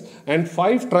patents, and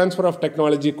 5 transfer of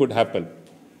technology could happen.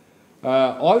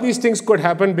 All these things could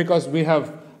happen because we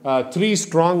have 3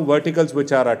 strong verticals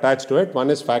which are attached to it. One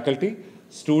is faculty,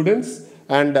 students,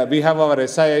 and we have our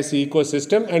SIIC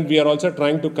ecosystem, and we are also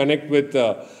trying to connect with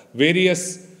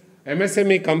various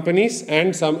MSME companies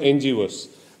and some NGOs.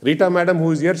 Rita madam,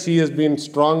 who is here, she has been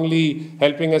strongly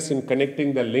helping us in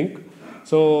connecting the link.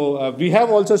 So we have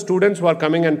also students who are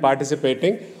coming and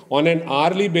participating. On an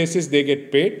hourly basis, they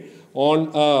get paid.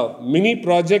 On a mini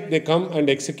project, they come and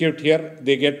execute here,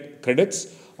 they get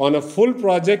credits. On a full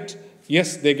project,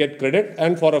 yes, they get credit,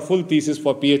 and for a full thesis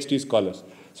for PhD scholars.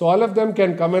 So all of them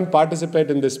can come and participate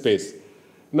in this space.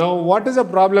 Now, what is the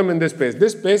problem in this space?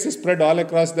 This space is spread all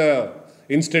across the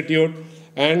institute,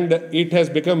 and it has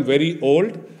become very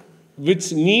old,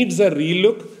 which needs a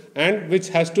relook and which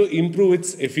has to improve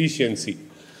its efficiency.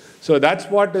 So that's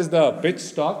what is the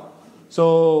pitch talk.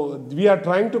 So we are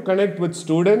trying to connect with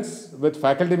students, with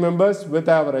faculty members, with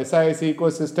our SIIC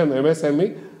ecosystem,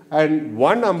 MSME, and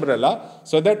one umbrella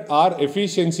so that our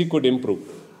efficiency could improve.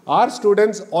 Our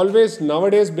students always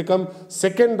nowadays become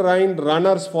second round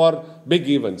runners for big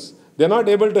events. They're not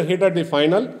able to hit at the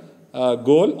final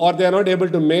goal, or they are not able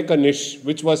to make a niche,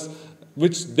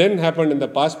 which then happened in the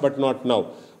past but not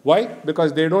now. Why?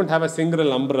 Because they don't have a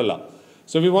single umbrella.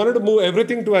 So we wanted to move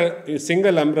everything to a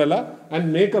single umbrella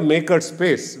and make a maker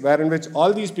space where in which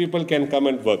all these people can come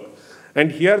and work. And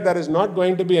here there is not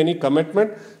going to be any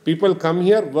commitment. People come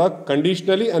here, work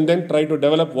conditionally, and then try to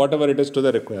develop whatever it is to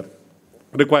the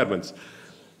requirements.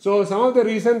 So some of the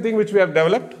recent thing which we have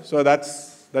developed, so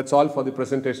that's all for the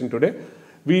presentation today.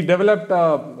 We developed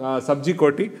Sabji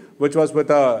Koti, which was with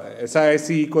a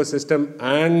SIIC ecosystem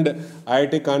and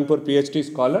IIT Kanpur PhD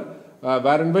scholar,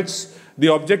 wherein which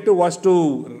the objective was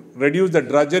to reduce the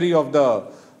drudgery of the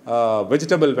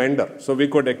vegetable vendor. So we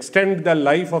could extend the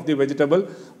life of the vegetable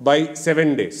by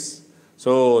 7 days.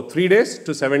 So 3 days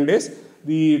to 7 days.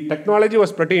 The technology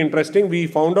was pretty interesting. We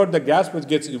found out the gas which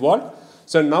gets evolved.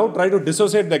 So now try to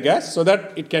dissociate the gas so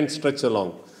that it can stretch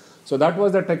along. So that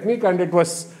was the technique, and it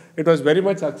was very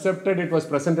much accepted. It was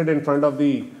presented in front of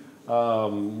the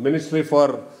Ministry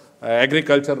for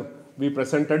Agriculture. We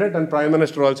presented it, and Prime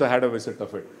Minister also had a visit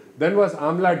of it. Then was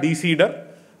Amla de-seeder.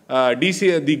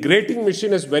 The grating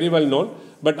machine is very well known,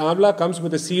 but Amla comes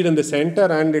with a seed in the center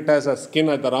and it has a skin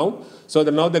at the round. So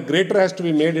now the grater has to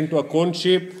be made into a cone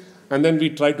shape, and then we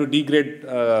try to degrade,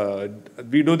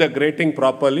 we do the grating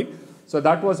properly. So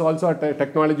that was also a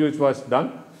technology which was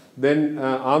done. Then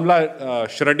Amla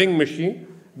shredding machine,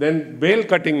 then bale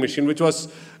cutting machine, which was,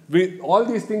 all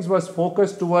these things was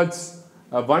focused towards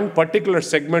one particular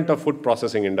segment of food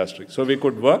processing industry. So we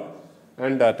could work,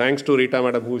 and thanks to Rita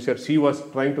Madam who is here, she was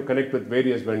trying to connect with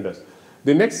various vendors.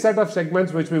 The next set of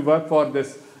segments which we work for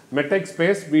this medtech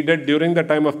space, we did during the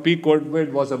time of peak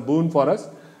COVID, was a boon for us.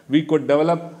 We could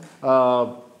develop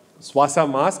Swasa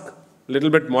mask, little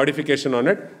bit modification on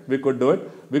it, we could do it.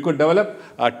 We could develop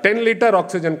a 10-liter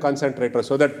oxygen concentrator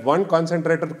so that one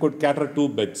concentrator could cater 2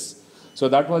 beds. So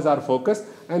that was our focus.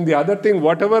 And the other thing,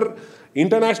 whatever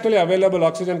internationally available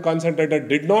oxygen concentrator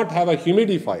did not have a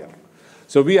humidifier.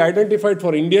 So we identified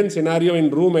for Indian scenario in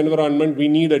room environment, we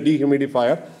need a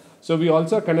dehumidifier. So we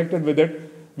also connected with it.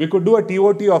 We could do a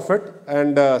TOT of it,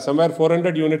 and somewhere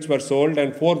 400 units were sold,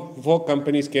 and four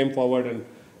companies came forward and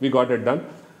we got it done.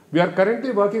 We are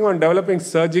currently working on developing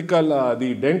surgical,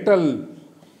 the dental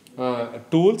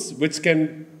tools which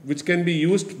can be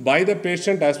used by the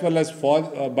patient as well as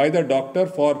by the doctor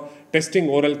for testing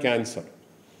oral cancer.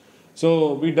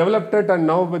 So we developed it, and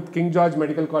now with King George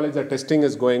Medical College, the testing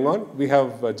is going on. We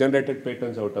have generated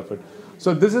patents out of it.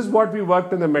 So this is what we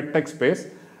worked in the medtech space.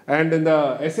 And in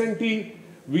the SNT,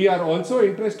 we are also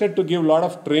interested to give a lot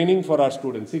of training for our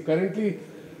students. See, currently,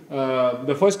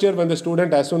 the first year when the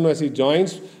student, as soon as he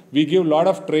joins, we give a lot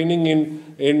of training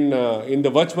in the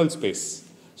virtual space.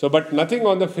 So, but nothing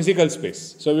on the physical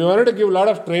space. So we wanted to give a lot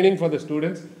of training for the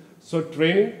students. So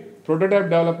training, prototype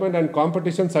development, and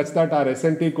competition such that our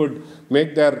SNT could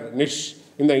make their niche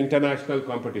in the international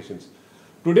competitions.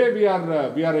 Today we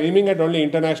are aiming at only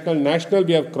international. National,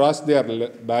 we have crossed their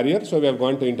barrier, so we have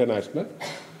gone to international.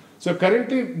 So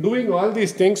currently doing all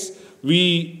these things,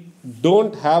 we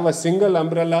don't have a single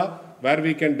umbrella where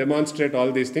we can demonstrate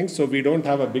all these things. So we don't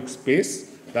have a big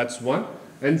space. That's one.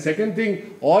 And second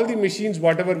thing, all the machines,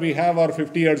 whatever we have, are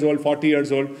 50 years old, 40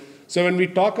 years old. So when we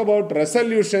talk about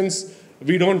resolutions,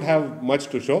 we don't have much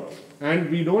to show. And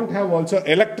we don't have also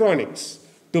electronics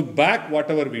to back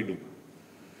whatever we do.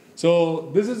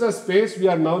 So this is a space we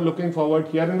are now looking forward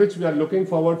here, in which we are looking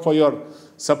forward for your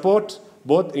support,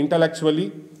 both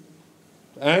intellectually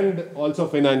and also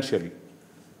financially.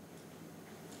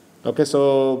 Okay,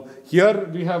 so here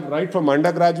we have right from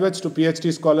undergraduates to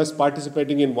PhD scholars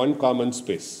participating in one common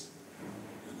space.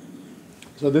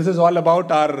 So this is all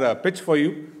about our pitch for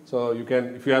you. So you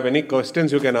can, if you have any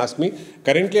questions, you can ask me.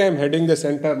 Currently I am heading the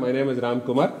center. My name is Ram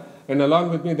Kumar, and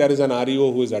along with me there is an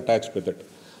REO who is attached with it.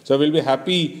 So we'll be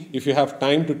happy if you have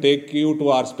time to take you to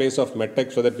our space of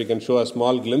medtech so that we can show a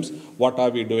small glimpse what are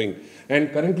we doing.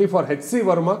 And currently for HC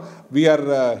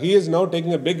Verma, he is now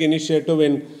taking a big initiative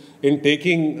in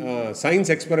taking science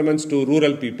experiments to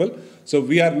rural people. So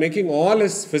we are making all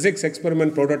his physics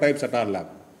experiment prototypes at our lab.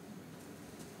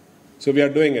 So we are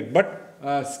doing it, but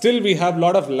still we have a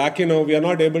lot of lack. We are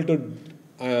not able to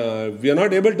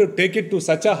take it to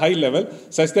such a high level,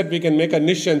 such that we can make a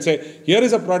niche and say, here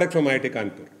is a product from IIT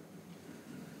Kanpur.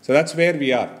 So that's where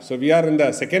we are. So we are in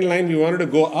the second line. We wanted to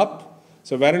go up.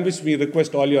 So wherein which we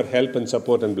request all your help and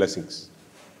support and blessings.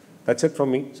 That's it from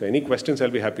me. So any questions,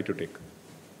 I'll be happy to take.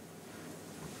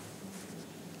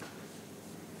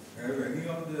 Have any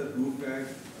of the RUTAG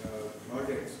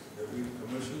projects have been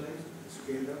commercialized,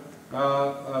 scaled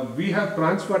up? We have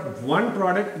transferred one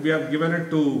product. We have given it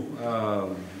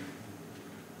to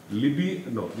Libya.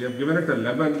 No, we have given it to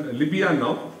Libya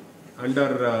now.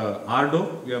 Under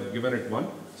Ardo, we have given it one.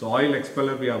 So oil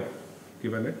expeller, we have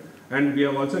given it. And we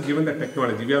have also given the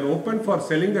technology. We are open for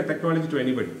selling the technology to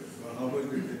anybody. Well, how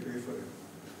much did they pay for it?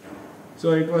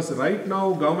 So it was right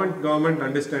now government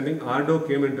understanding. Ardo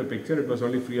came into picture. It was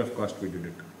only free of cost we did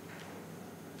it.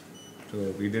 So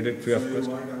we did it free of cost.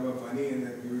 So you want our money and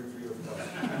then give it free of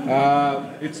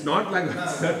cost? It's not like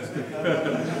that.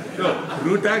 No,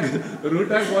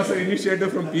 RUTAG was an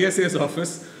initiative from PSA's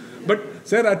office. But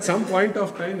sir, at some point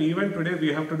of time, even today,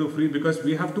 we have to do free because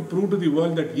we have to prove to the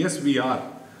world that yes, we are.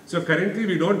 So currently,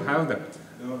 we don't have that.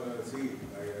 No, see,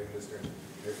 I understand.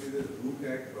 Actually, the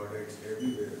RUTAG products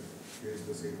everywhere face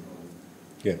the same problem.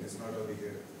 Yeah. It's not only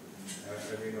here.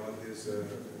 I mean, all this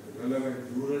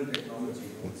relevant rural technology,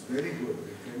 it's very good.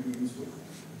 It can be useful.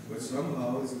 But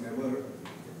somehow it's never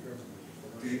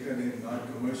taken in, not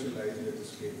commercialized at the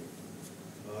scale.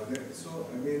 So,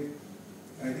 I mean,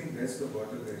 I think that's the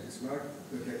bottleneck. It's not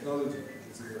the technology,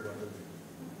 it's the bottleneck.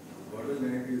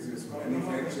 Bottleneck is its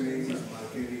manufacturing, its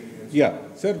marketing,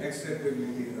 and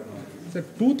acceptability in the market. So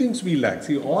two things we lack.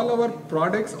 See, all our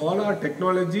products, all our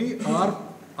technology are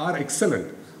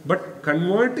excellent. But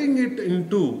converting it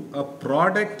into a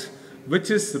product which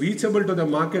is reachable to the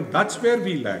market, that's where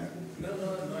we lag. No,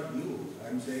 not you.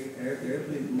 I'm saying every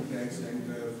RUTAG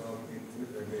center from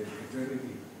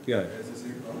eternity has the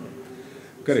same problem.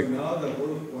 Correct. So now the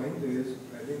whole point is,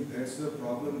 I think that's the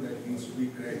problem that needs to be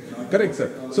cracked. Correct, sir.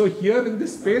 So here in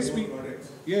this space,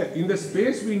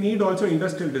 we need also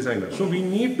industrial designers. So we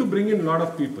need to bring in a lot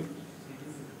of people.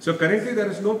 So currently there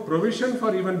is no provision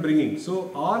for even bringing.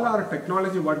 So all our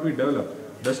technology, what we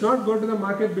develop, does not go to the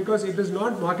market because it is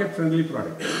not market-friendly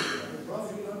product. Prof,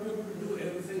 you will not be able to do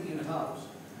everything in-house.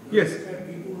 Yes.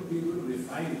 People will be able to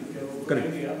refine it.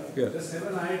 Correct. Yeah. The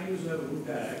 7 IITs have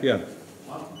RUTAG. Yeah.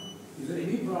 Is there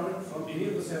any product from any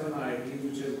of the 7 IITs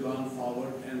which has gone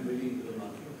forward and really into the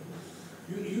market?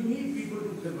 You need people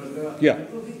to convert. I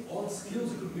don't think all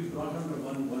skills could be brought under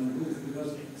one roof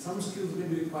because some skills may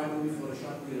be required only for a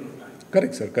short period of time.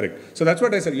 Correct, sir, correct. So that's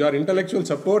what I said. Your intellectual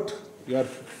support, your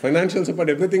financial support,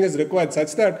 everything is required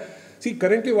such that, see,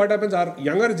 currently what happens, our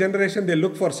younger generation, they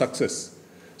look for success.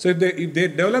 So if they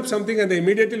develop something and they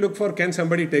immediately look for, can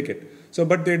somebody take it? So,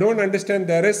 but they don't understand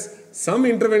there is some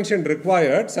intervention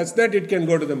required such that it can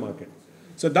go to the market.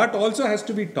 So that also has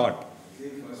to be taught. See,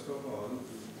 first of all,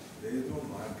 there is no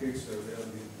market survey on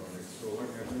these products. So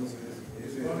what happens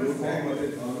is a government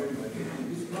money.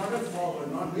 It's product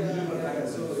forward, not delivered.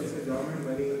 So it's a government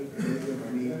money, there's the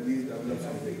money, please develop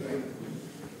something, right?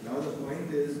 Now the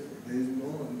point is, there is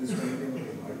no understanding of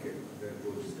the market that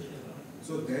goes there.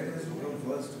 So that has to come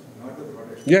first, not the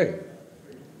product. Yeah.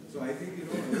 So I think, if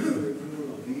you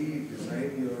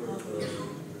redesign your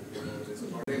this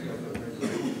product development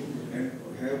and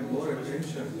have more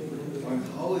attention on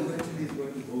how eventually it's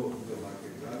going to go to the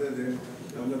market rather than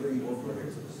developing more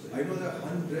products. I know there are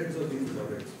hundreds of these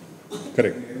products.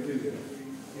 Correct. Everywhere.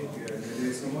 Okay,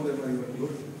 and some of them are even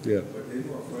good, but they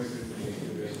don't afford it to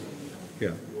make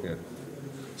it. Yeah.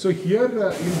 So here in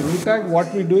RUTAG,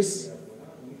 what we do is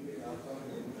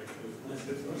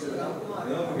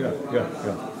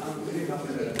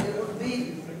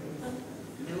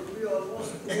There would be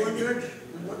almost 200,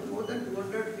 more than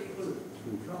 200 people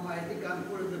from IIT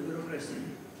Kanpur in the bureaucracy,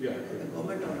 the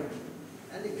government already.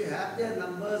 And if you have their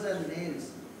numbers and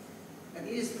names, at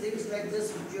least things like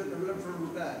this which you have developed from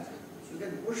RUTAG, you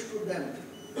can push to them.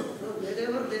 So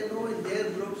wherever they know in their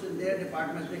groups, in their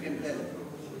departments, they can tell.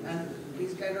 And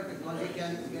this kind of technology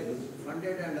can get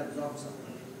funded and absorbed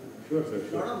somewhere. Sure, sir.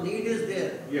 A lot of need is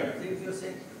there. Yeah. Things you're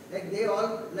saying. Like they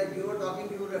all, like you were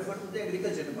talking, you refer to the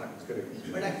agriculture department.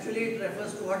 Correct. But actually it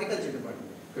refers to horticulture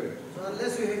department. Correct. So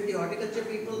unless you hit the horticulture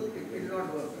people, it will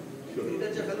not work. Sure.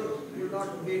 Agriculture fellow will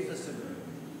not be interested.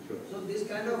 Sure. So these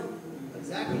kind of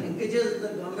exact linkages in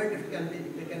the government, if they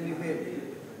can be made,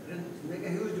 can make a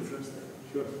huge difference there.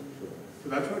 Sure. So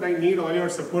that's what I need, all your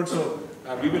support. So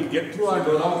we will get through our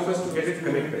donor first to get it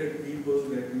connected. People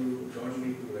that you don't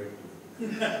need to write to.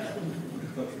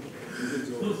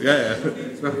 Yeah. There are two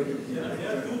things.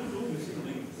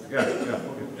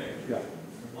 Yeah.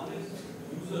 One is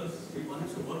users, one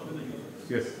is to work with the users.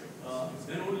 Yes.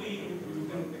 Then only you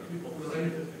can actually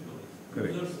popularize the technology.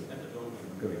 Correct. Users and the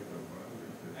government. Correct.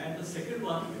 And the second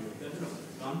one, that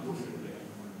Kanpur today,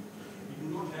 we do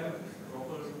not have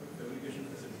proper fabrication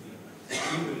facility.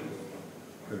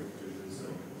 Correct.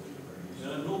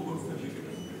 There are no good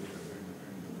fabricators.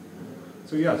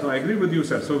 So so I agree with you,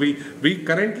 sir. So we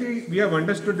currently, we have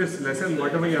understood this lesson,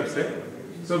 whatever you have said.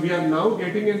 So we are now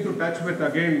getting into touch with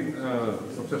again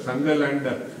Professor Sangal and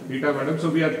Rita Madam. So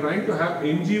we are trying to have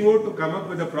NGO to come up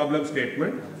with a problem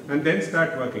statement and then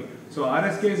start working. So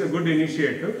RSK is a good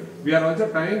initiative. We are also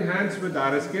tying hands with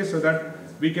RSK so that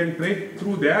we can take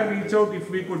through their reach out if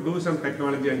we could do some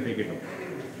technology and take it out.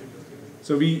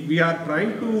 So we are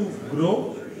trying to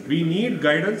grow. We need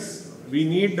guidance. We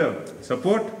need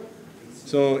support.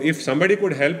 So if somebody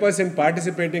could help us in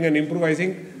participating and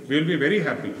improvising, we will be very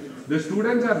happy. The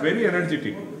students are very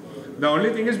energetic. The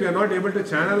only thing is we are not able to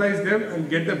channelize them and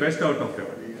get the best out of them.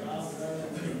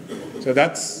 So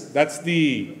that's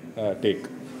the take.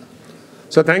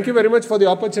 So thank you very much for the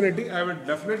opportunity. I would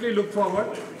definitely look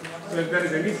forward. So if there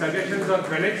is any suggestions or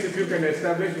connects, if you can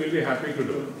establish, we'll be happy to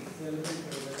do.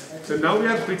 So now we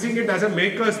are pitching it as a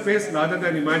maker space rather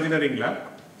than Imagineering lab.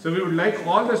 So we would like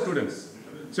all the students.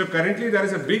 So currently there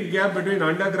is a big gap between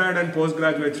undergrad and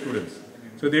postgraduate students.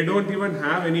 So they don't even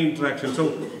have any interaction.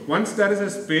 So once there is a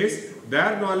space,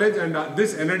 their knowledge and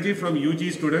this energy from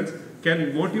UG students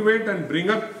can motivate and bring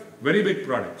up very big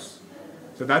products.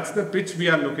 So that's the pitch we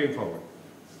are looking forward.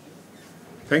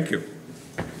 Thank you.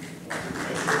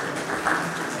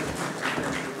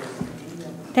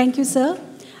 Thank you, sir.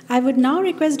 I would now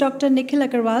request Dr. Nikhil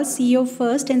Agarwal, CEO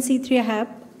First and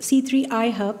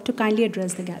C3I Hub, to kindly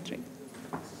address the gathering.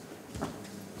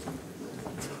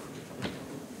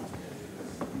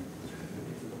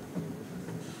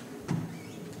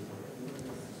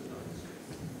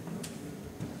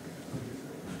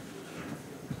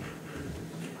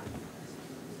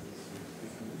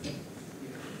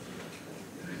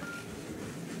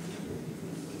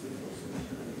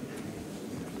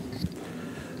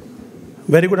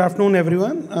 Very good afternoon,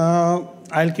 everyone.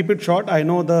 I'll keep it short. I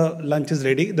know the lunch is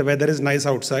ready. The weather is nice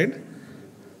outside.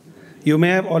 You may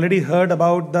have already heard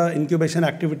about the incubation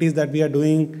activities that we are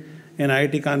doing in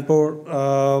IIT Kanpur.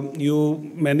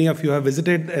 Many of you have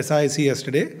visited SIC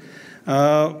yesterday.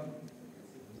 So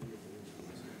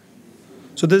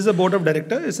this is the board of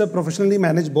directors. It's a professionally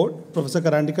managed board. Professor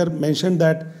Karandikar mentioned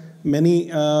that many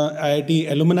IIT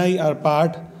alumni are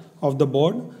part of the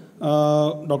board.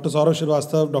 Dr. Saurav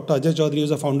Srivastava, Dr. Ajay Chaudhary, who is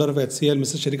the founder of HCL,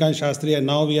 Mr. Shrikant Shastri, and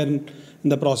now we are in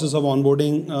the process of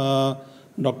onboarding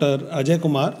Dr. Ajay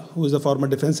Kumar, who is the former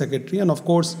Defense Secretary, and of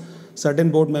course,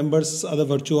 certain board members are the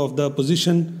virtue of the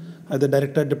position, the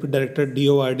Director, Deputy Director,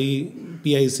 DORD,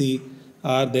 PIC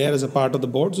are there as a part of the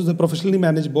board. So it's a professionally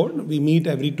managed board. We meet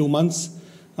every 2 months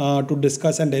to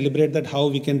discuss and deliberate that how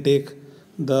we can take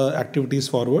the activities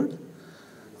forward.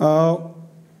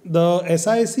 The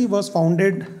SIC was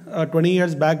founded 20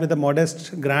 years back with a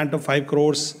modest grant of 5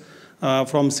 crores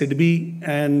from SIDBI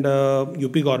and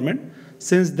UP government.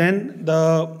 Since then,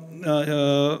 the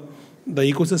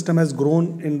ecosystem has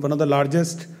grown in one of the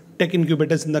largest tech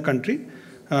incubators in the country.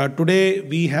 Today,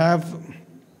 we have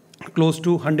close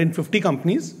to 150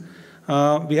 companies.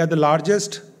 We have the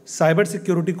largest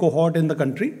cybersecurity cohort in the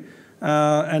country.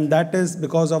 And that is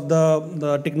because of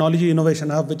the Technology Innovation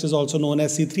Hub, which is also known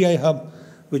as C3I Hub,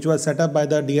 which was set up by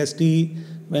the DST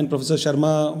when Professor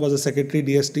Sharma was a secretary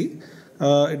DST.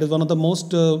 It is one of the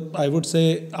most, I would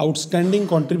say, outstanding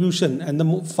contribution and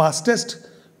the fastest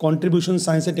contribution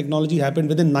science and technology happened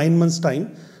within 9 months'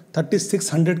 time.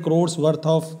 3,600 crores worth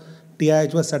of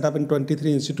TIH was set up in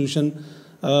 23 institutions.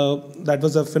 That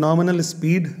was a phenomenal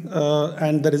speed.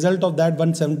 And the result of that,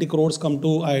 170 crores come to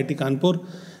IIT Kanpur.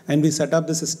 And we set up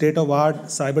this state-of-art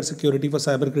cybersecurity for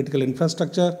cyber-critical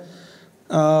infrastructure.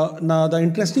 Now, the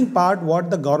interesting part,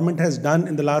 what the government has done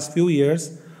in the last few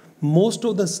years, most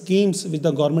of the schemes which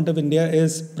the government of India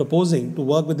is proposing to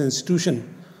work with the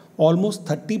institution, almost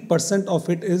 30% of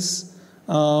it is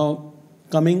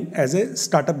coming as a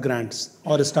startup grants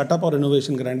or a startup or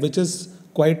innovation grant, which is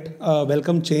quite a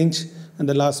welcome change in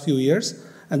the last few years.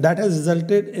 And that has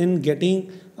resulted in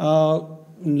getting a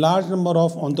large number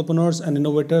of entrepreneurs and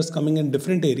innovators coming in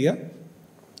different areas.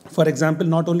 For example,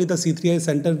 not only the C3I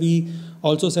Center, we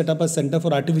also set up a Center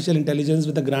for Artificial Intelligence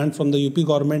with a grant from the UP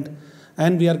government,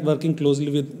 and we are working closely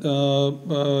with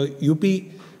UP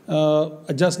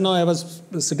Just now I was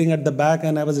sitting at the back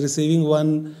and I was receiving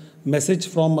one message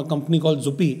from a company called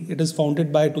Zupi. It is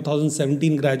founded by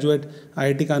 2017 graduate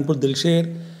IIT Kanpur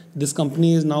Dilsher. This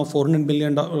company is now $400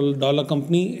 billion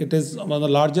company. It is one of the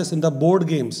largest in the board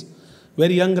games.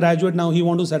 Very young graduate now, he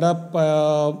wants to set up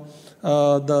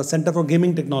the Center for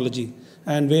Gaming Technology,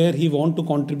 and where he wants to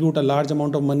contribute a large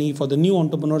amount of money for the new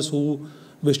entrepreneurs who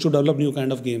wish to develop new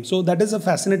kind of games. So that is a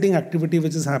fascinating activity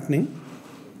which is happening.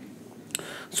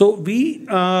 So we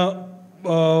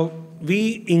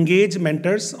engage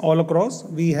mentors all across.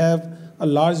 We have a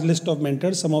large list of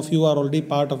mentors. Some of you are already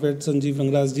part of it. Sanjeev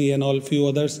Rangraj ji and all few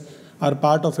others are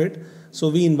part of it. So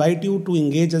we invite you to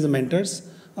engage as mentors.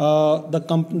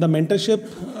 The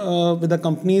mentorship with the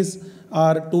companies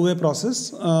are two-way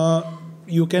process.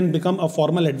 You can become a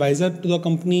formal advisor to the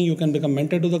company. You can become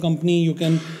mentor to the company. You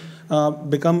can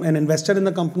become an investor in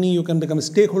the company. You can become a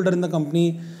stakeholder in the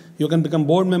company. You can become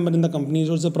board member in the company.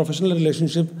 So it's a professional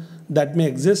relationship that may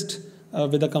exist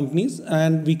with the companies,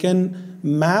 and we can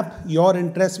map your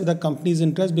interest with the company's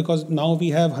interest, because now we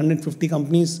have 150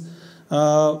 companies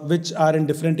which are in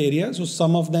different areas. So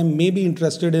some of them may be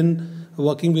interested in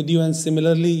working with you, and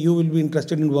similarly you will be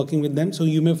interested in working with them. So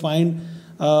you may find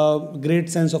a great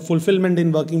sense of fulfillment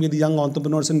in working with young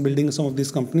entrepreneurs and building some of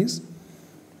these companies.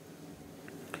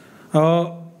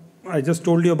 I just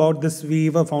told you about this. We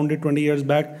were founded 20 years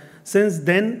back. Since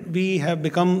then, we have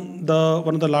become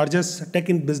one of the largest tech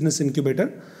in business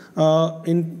incubator.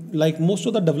 Like most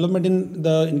of the development in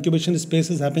the incubation space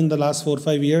is happening in the last 4 or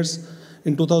 5 years.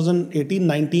 In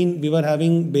 2018-19, we were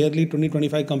having barely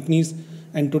 20-25 companies,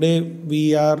 and today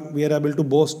we are able to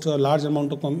boast a large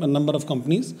amount of number of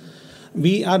companies.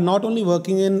 We are not only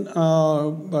working in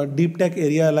deep tech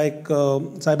area like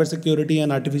cybersecurity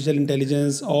and artificial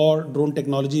intelligence or drone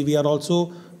technology. We are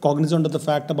also cognizant of the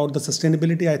fact about the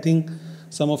sustainability. I think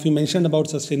some of you mentioned about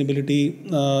sustainability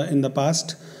in the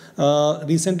past.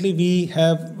 Recently, we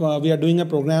are doing a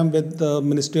program with the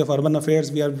Ministry of Urban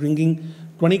Affairs. We are bringing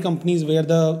 20 companies where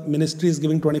the ministry is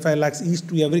giving 25 lakhs each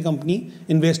to every company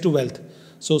in waste to wealth.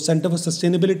 So Center for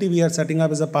Sustainability we are setting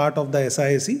up as a part of the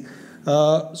SIAC.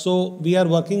 So we are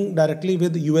working directly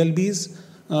with ULBs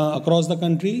across the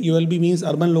country. ULB means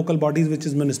urban local bodies, which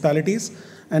is municipalities,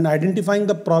 and identifying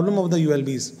the problem of the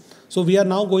ULBs. So we are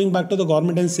now going back to the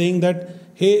government and saying that,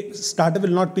 hey, startup will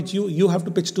not pitch you. You have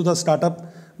to pitch to the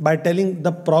startup by telling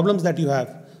the problems that you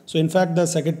have. So in fact, the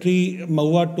Secretary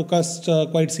Mahua took us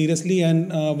quite seriously, and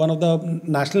one of the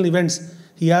national events,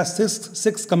 he asked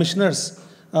six commissioners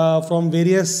from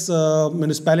various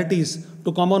municipalities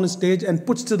to come on stage and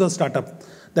pitch to the startup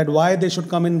that why they should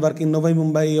come and work in Navi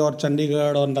Mumbai or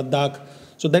Chandigarh or Ladakh.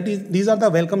 So these are the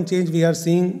welcome change we are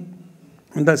seeing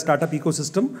in the startup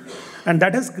ecosystem, and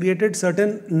that has created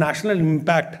certain national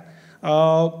impact.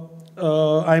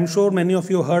 I'm sure many of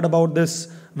you heard about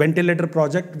this ventilator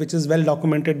project, which is well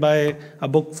documented by a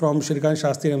book from Shrikant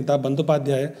Shastri and Amitabh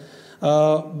Bandyopadhyay.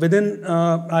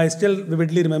 I still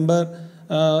vividly remember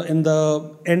in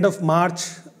the end of March,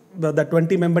 the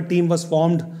 20-member team was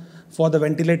formed for the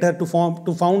ventilator to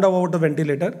found out the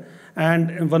ventilator.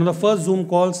 And in one of the first Zoom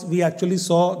calls, we actually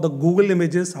saw the Google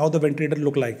images, how the ventilator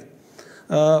looked like.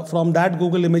 From that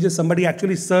Google images, somebody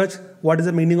actually searched what is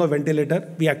the meaning of ventilator.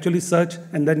 We actually search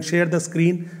and then share the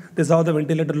screen. This is how the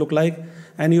ventilator look like.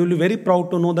 And you will be very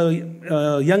proud to know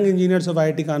the young engineers of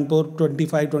IIT Kanpur,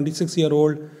 25,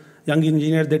 26-year-old young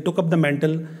engineers, they took up the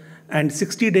mantle. And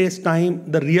 60 days time,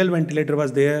 the real ventilator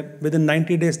was there. Within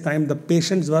 90 days time, the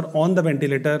patients were on the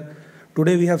ventilator.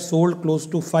 Today, we have sold close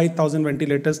to 5,000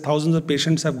 ventilators. Thousands of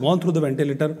patients have gone through the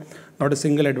ventilator, not a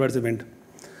single adverse event.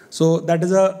 So that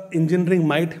is a engineering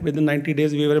might. Within 90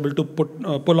 days, we were able to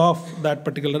pull off that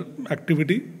particular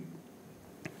activity.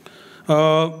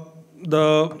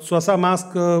 The Swasa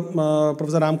mask,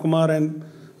 Professor Ramkumar and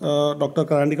Dr.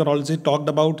 Karandikar also talked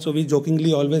about. So we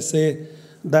jokingly always say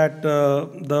that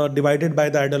the divided by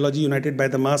the ideology, united by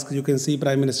the mask. You can see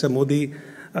Prime Minister Modi,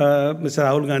 Mr.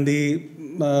 Rahul Gandhi,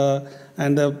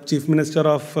 and the Chief Minister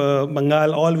of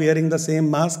Bengal all wearing the same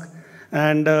mask.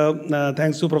 And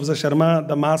thanks to Professor Sharma,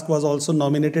 the mask was also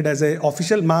nominated as an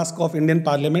official mask of Indian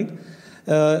Parliament.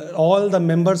 All the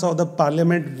members of the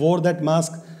Parliament wore that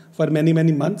mask for many,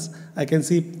 many months. I can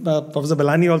see Professor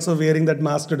Balani also wearing that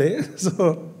mask today.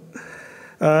 So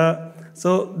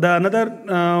the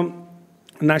another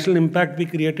national impact we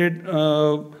created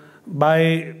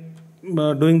by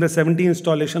doing the 70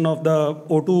 installation of the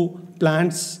O2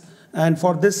 plants, and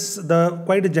for this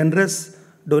quite a generous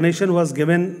donation was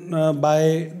given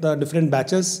by the different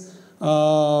batches.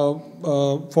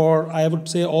 For I would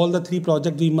say all the 3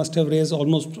 projects we must have raised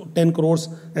almost 10 crores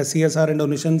as CSR and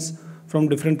donations from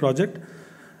different projects.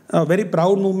 a very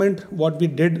proud movement what we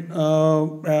did.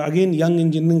 Again, young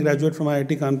engineering graduate from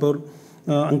IIT Kanpur,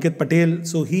 Ankit Patel.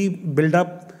 So he built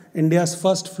up India's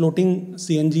first floating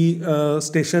CNG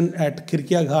station at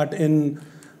Khirkia Ghat in,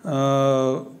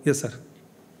 yes sir.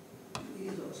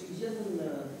 These oxygen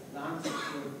plants which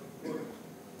were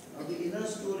put, the inner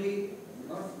story,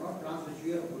 not plants which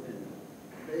we have put in.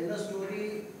 The inner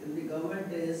story in the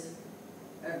government is,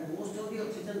 at most of the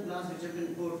oxygen plants which have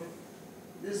been put,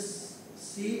 this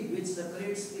sea which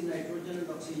separates the nitrogen and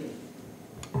oxygen,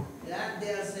 that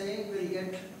they are saying will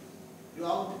get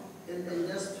clogged in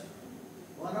just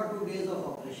 1 or 2 days of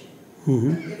operation.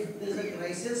 And if there is a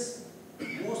crisis,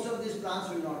 most of these plants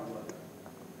will not work,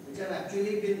 which have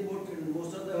actually been put in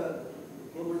most of the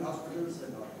government hospitals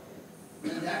and all.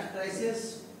 And that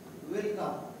crisis will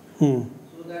come.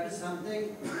 So that is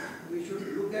something we should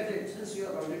look at it, since you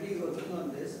are already working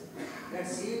on this. That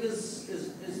sieve is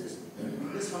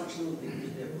dysfunctional thing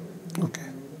which they put. Okay.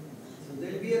 So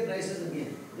there will be a crisis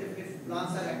again. If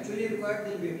plants are actually required,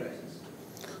 there will be a crisis.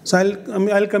 So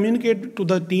I'll communicate to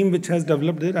the team which has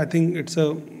developed it. I think it's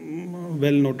a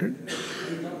well noted.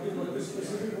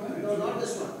 No, not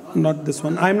this one. Not this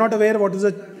one. I'm not aware what is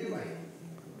the. The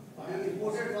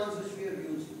imported ones which we have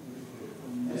used.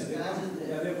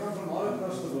 Yeah, they've come from all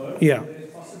across the world. Yeah. It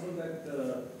is possible that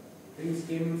things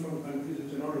came from countries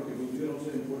which are not okay, but we are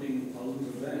also importing thousands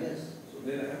of them. Yes. So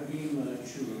there have been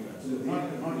issues with that. So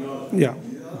not yours. Yeah.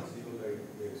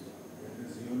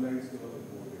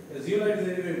 Zeolite is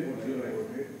very important. You're right.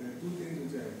 There are two things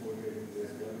which are imported in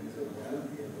this. One is a valve,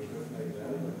 a butterfly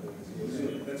valve, and one is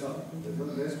zeolite. That's all. That's all.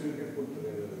 The rest you can put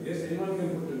together. Yes, anyone can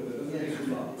put together. That's a big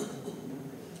law.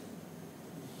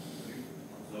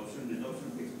 Absorption, desorption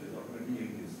takes place automatically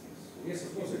in this case. Yes,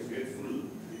 of course. If it gets full,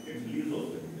 it gets released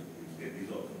also. It gets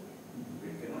dissolved.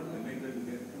 It cannot remain that you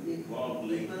get clogged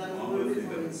like People are going to be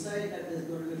from inside, that is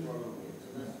going to be a problem.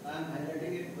 So that's, I am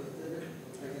highlighting it for the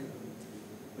second.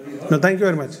 No, thank you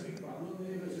very much. Yes.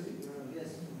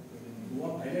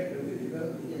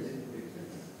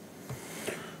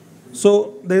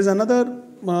 So there is another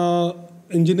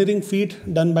engineering feat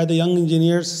done by the young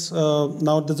engineers.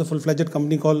 Now there's a full-fledged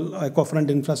company called Ecofront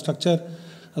Infrastructure.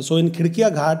 So in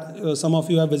Khirkia Ghat, some of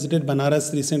you have visited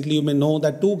Banaras recently. You may know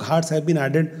that 2 ghats have been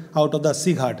added out of the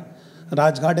 80 Ghat,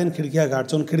 Raj Ghat and Khirkia Ghat.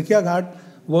 So in Khirkia Ghat,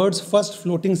 world's first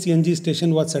floating CNG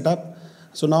station was set up.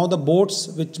 So now the boats,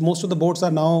 which most of the boats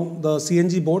are now the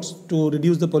CNG boats to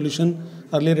reduce the pollution.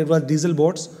 Earlier it was diesel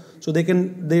boats. So they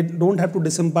don't have to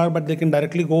disembark, but they can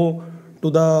directly go to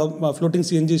the floating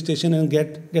CNG station and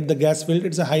get the gas filled.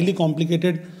 It's a highly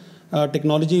complicated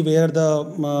technology where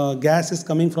the gas is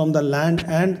coming from the land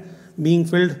and being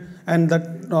filled, and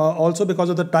that also because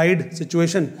of the tide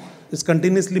situation is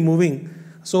continuously moving.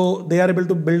 So they are able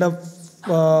to build up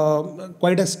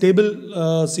quite a stable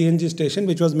CNG station,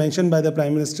 which was mentioned by the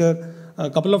Prime Minister a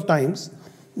couple of times.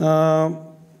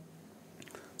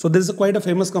 So this is quite a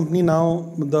famous company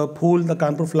now, the Phool, the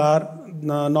Kanpur flower.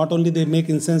 Not only they make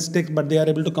incense sticks, but they are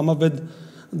able to come up with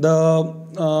the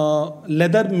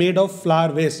leather made of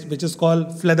flower waste, which is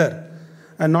called fleather.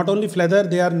 And not only fleather,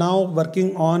 they are now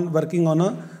working on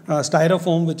a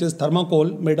styrofoam, which is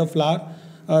thermocol made of flour.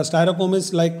 Styrofoam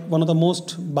is like one of the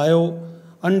most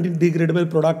undegradable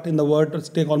product in the world.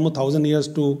 It takes almost 1,000 years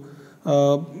to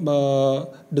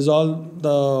dissolve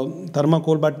the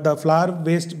thermocol, but the flour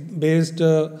waste based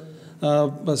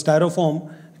styrofoam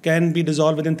can be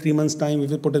dissolved within 3 months' time if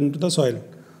you put it into the soil.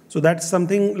 So that's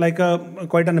something like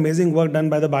quite an amazing work done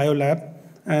by the biolab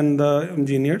and the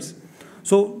engineers.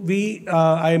 So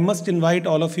I must invite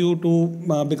all of you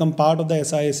to become part of the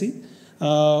SIAC,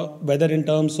 whether in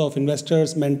terms of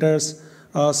investors, mentors.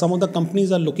 Some of the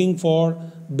companies are looking for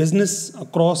business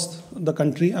across the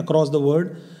country, across the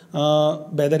world,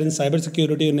 whether in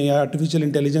cybersecurity and artificial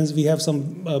intelligence. We have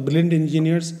some brilliant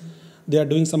engineers. They are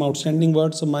doing some outstanding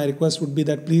work. So my request would be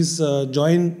that please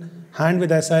join hand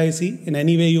with SIAC in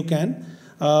any way you can.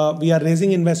 We are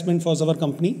raising investment for our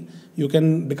company. You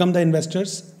can become the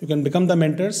investors. You can become the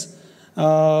mentors.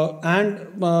 And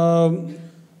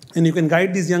you can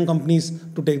guide these young companies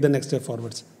to take the next step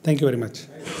forwards. Thank you very much.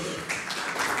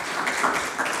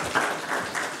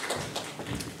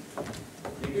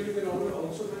 You can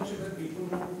also mention that people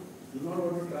who do not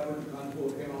want to travel to Kanpur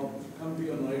can come to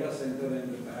your Noida center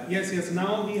and perhaps. Yes.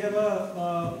 Now we have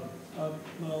a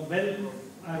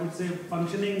I would say,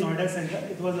 functioning Noida center.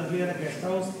 It was earlier a guest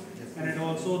house, and it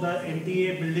also the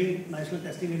NTA building, National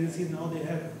Testing Agency. Now they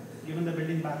have given the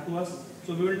building back to us.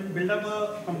 So we will build up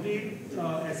a complete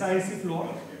SIAC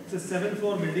floor. It's a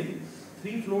 7-floor building.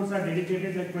 3 floors are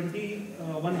dedicated, like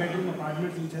 21 bedroom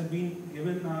apartments which have been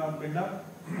given build up,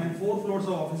 and 4 floors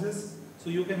of offices. So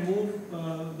you can move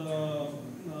the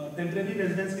temporary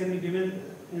residence can be given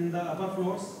in the upper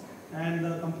floors, and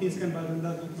the companies can work in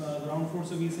the ground floor.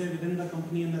 So we say within the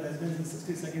company and the residence in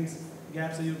 60 seconds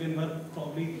gap, so you can work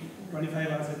probably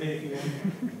 25 hours a day if you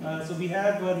want. So we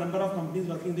have a number of companies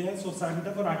working there. So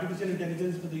Center for Artificial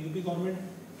Intelligence for the UP government,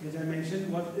 which I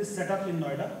mentioned, is set up in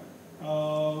Noida.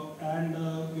 And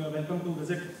you are welcome to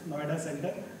visit Noida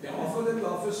Center. They offer them the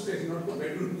office space, not the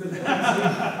bedroom. If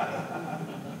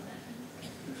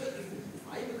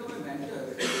I become a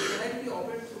mentor, can I be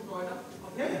operated through Noida?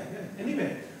 Yeah,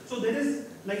 anywhere. So there is,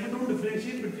 like we don't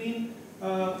differentiate between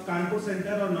Kanpur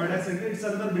Center or Noida Center, it's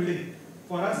another building.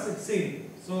 For us, it's same.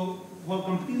 So for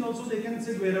companies also, they can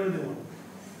sit wherever they want.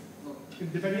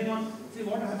 Depending on, see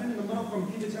what happened, number of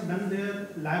companies which have done their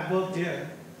lab work here,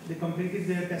 they completed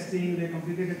their testing, they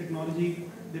completed the technology,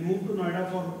 they moved to Noida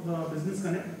for the business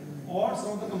connect, or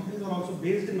some of the companies are also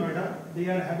based in Noida, they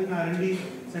are having R&D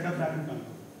set up back in Kanpur.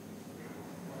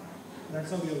 That's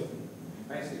how we are working.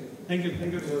 I see. Thank you.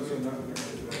 Thank you. Now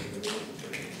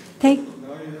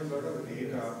you have a lot of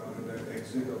data on the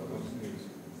exit of companies.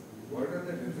 What are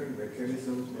the different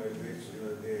mechanisms by which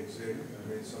they exit? I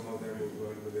mean, some of them would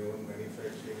go into their own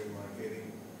manufacturing and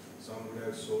marketing, some would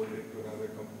have sold it to another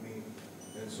company,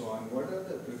 and so on. What are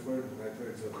the preferred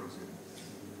methods of exit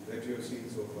that you have seen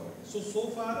so far?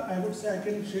 So far, I would say I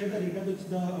can share the data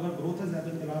which our growth has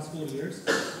happened in the last 4 years.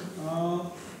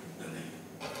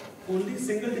 Only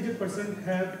single-digit %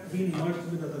 have been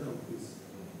merged with other companies.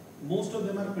 Most of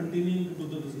them are continuing to do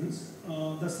the business.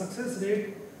 The success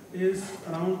rate is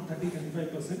around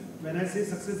 30-35%. When I say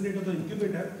success rate of the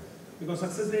incubator, because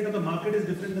success rate of the market is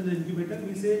different than the incubator,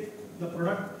 we say the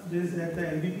product is at the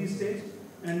MVP stage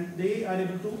and they are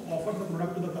able to offer the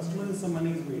product to the customer and some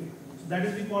money is made. So that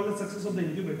is we call the success of the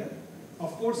incubator.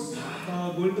 Of course,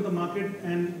 going to the market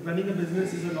and running a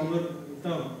business is a longer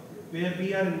term, where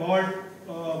we are involved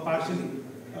partially.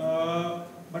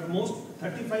 But most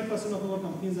 35% of our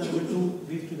companies are able to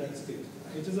reach to that stage,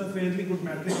 which is a fairly good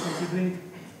metric considering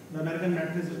the American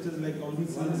matrix, which is like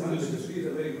almost 160 is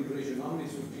a very good ratio. Normally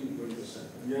it's 15-20%.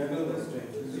 Yeah, no, that's right.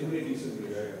 It's a very decent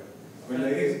ratio. Yeah. But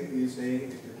like he's saying,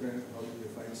 it depends how you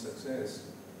define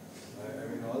success. I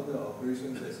mean, all the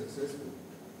operations are successful.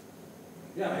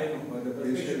 Yeah, I know. But the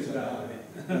patients patients are.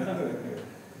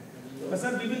 But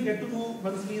sir, we will get to know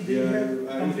once they have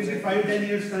completed 5-10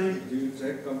 years time. Do you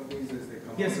track companies as they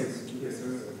come Yes, out? yes.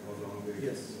 How long they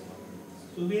Yes.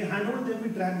 So we hand over them, we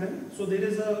track them. So there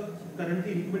is a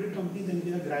currently incubated company, then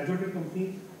there is a graduated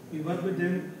company. We work with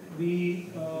them. We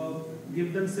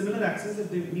give them similar access if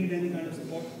they need any kind of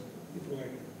support. We provide.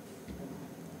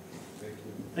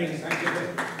 Thank you. Thank you.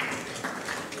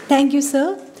 Thank you,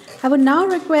 sir. I would now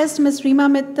request Ms. Reema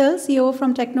Mittal, CEO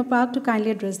from Technopark, to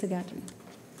kindly address the gathering.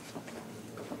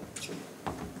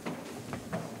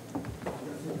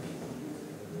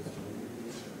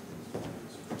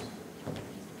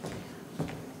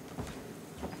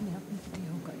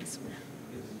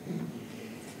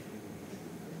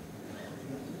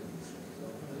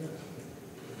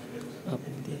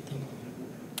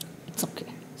 It's okay.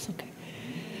 It's okay.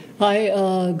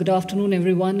 Hi, good afternoon,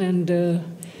 everyone, and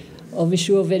wish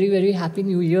you a very, very happy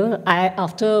New Year.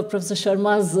 After Professor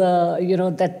Sharma's,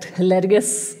 that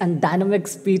hilarious and dynamic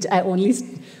speech, I only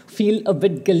feel a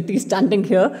bit guilty standing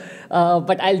here.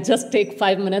 But I'll just take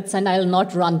 5 minutes and I'll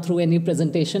not run through any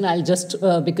presentation. I'll just,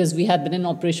 because we have been in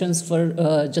operations for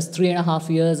just 3.5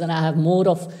 years and I have more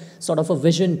of sort of a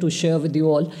vision to share with you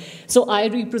all. So I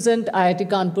represent IIT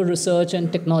Kanpur Research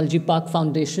and Technology Park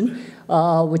Foundation,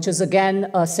 which is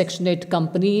again a Section 8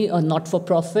 company, a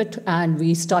not-for-profit, and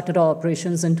we started our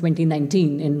operations in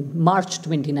 2019, in March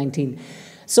 2019.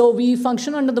 So we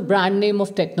function under the brand name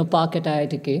of Technopark at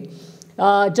IITK.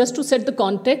 Just to set the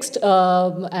context,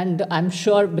 and I'm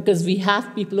sure because we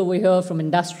have people over here from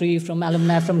industry, from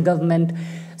alumni, from government.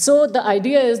 So the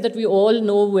idea is that we all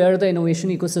know where the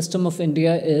innovation ecosystem of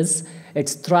India is.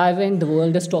 It's thriving, the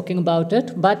world is talking about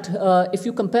it. But if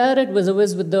you compare it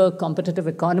vis-a-vis with the competitive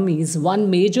economies,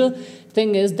 one major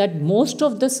thing is that most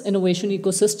of this innovation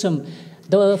ecosystem,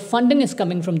 the funding is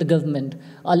coming from the government.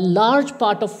 A large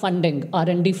part of funding,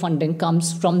 R&D funding,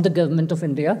 comes from the government of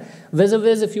India,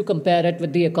 vis-a-vis if you compare it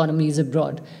with the economies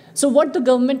abroad. So what the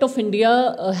government of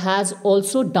India has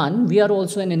also done, we are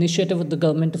also an initiative of the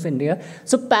government of India.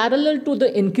 So parallel to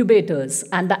the incubators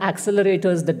and the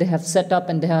accelerators that they have set up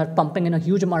and they are pumping in a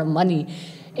huge amount of money,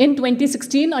 in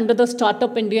 2016, under the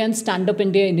Startup India and Stand Up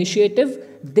India initiative,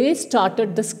 they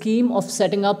started the scheme of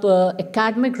setting up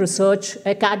academic research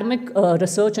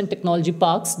and technology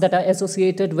parks that are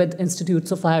associated with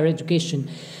institutes of higher education.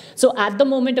 So at the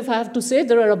moment, if I have to say,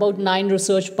 there are about 9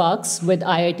 research parks with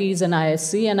IITs and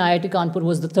ISC, and IIT Kanpur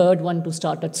was the third one to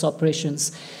start its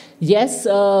operations. Yes,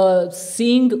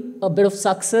 seeing a bit of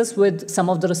success with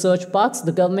some of the research parks,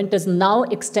 the government is now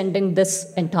extending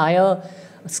this entire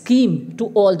scheme to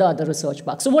all the other research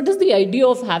parks. So what is the idea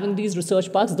of having these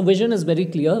research parks? The vision is very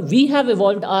clear. We have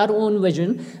evolved our own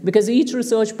vision because each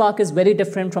research park is very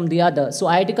different from the other. So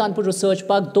IIT Kanpur Research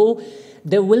Park, though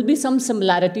there will be some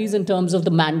similarities in terms of the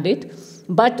mandate,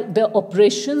 but the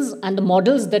operations and the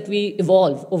models that we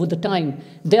evolve over the time,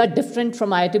 they are different from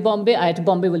IIT Bombay. IIT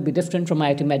Bombay will be different from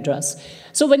IIT Madras.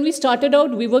 So when we started out,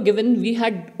 we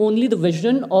had only the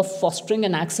vision of fostering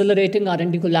and accelerating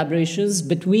R&D collaborations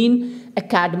between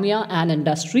academia and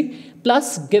industry,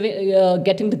 plus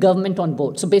getting the government on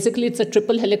board. So basically, it's a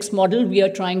triple helix model. We are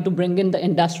trying to bring in the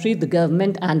industry, the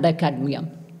government, and the academia.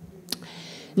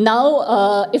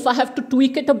 Now, if I have to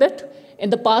tweak it a bit, in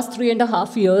the past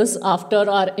 3.5 years, after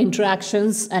our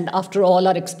interactions and after all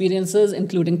our experiences,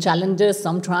 including challenges,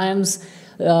 some triumphs,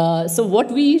 so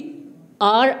what we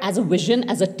are as a vision,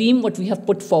 as a team, what we have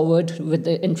put forward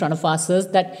in front of us is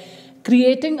that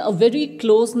creating a very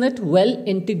close-knit,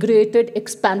 well-integrated,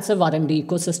 expansive R&D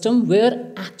ecosystem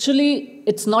where actually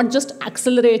it's not just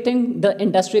accelerating the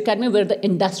industry academia, where the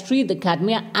industry, the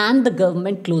academia, and the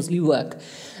government closely work.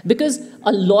 Because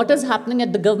a lot is happening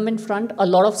at the government front, a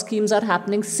lot of schemes are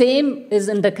happening. Same is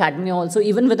in the academia also.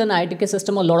 Even within IITK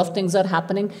system, a lot of things are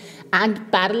happening. And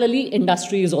parallelly,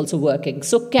 industry is also working.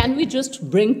 So can we just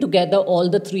bring together all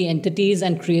the 3 entities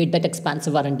and create that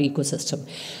expansive R&D ecosystem?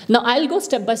 Now, I'll go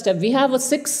step by step. We have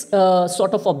 6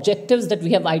 sort of objectives that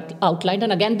we have outlined.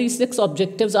 And again, these 6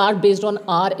 objectives are based on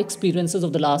our experiences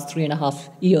of the last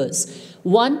 3.5 years.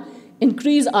 1,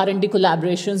 increase R&D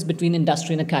collaborations between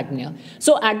industry and academia.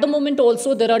 So at the moment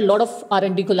also, there are a lot of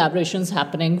R&D collaborations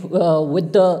happening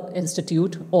with the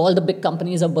institute. All the big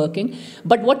companies are working.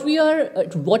 But what we are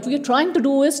trying to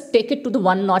do is take it to the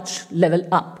 1-notch level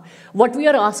up. What we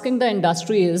are asking the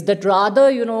industry is that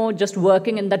rather, just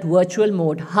working in that virtual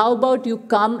mode, how about you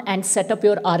come and set up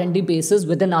your R&D bases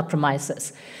within our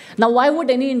premises? Now, why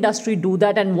would any industry do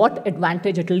that, and what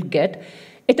advantage it will get?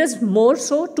 It is more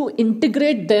so to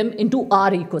integrate them into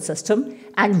our ecosystem,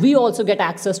 and we also get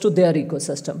access to their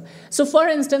ecosystem. So for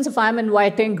instance, if I'm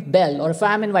inviting Bell, or if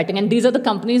I'm inviting, and these are the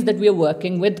companies that we are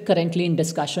working with currently in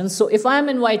discussions. So if I'm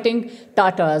inviting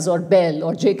Tata's or Bell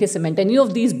or JK Cement, any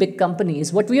of these big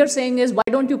companies, what we are saying is, why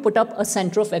don't you put up a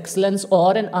center of excellence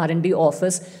or an R&D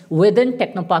office within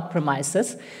Technopark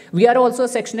premises? We are also a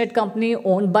Section 8 company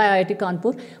owned by IIT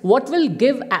Kanpur.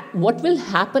 What will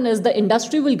happen is the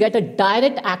industry will get a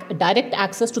direct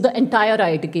access to the entire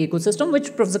IITK ecosystem,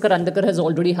 which Professor Karandikar has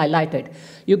already highlighted.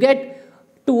 You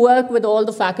get to work with all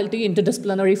the faculty,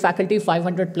 interdisciplinary faculty,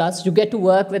 500 plus. You get to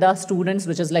work with our students,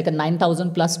 which is like a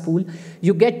 9,000 plus pool.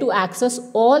 You get to access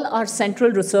all our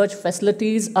central research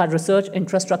facilities, our research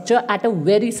infrastructure at a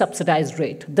very subsidized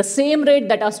rate. The same rate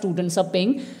that our students are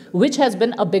paying, which has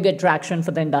been a big attraction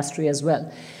for the industry as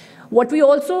well. What we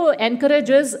also encourage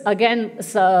is, again,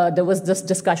 there was this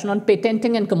discussion on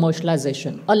patenting and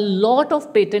commercialization. A lot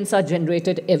of patents are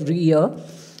generated every year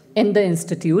in the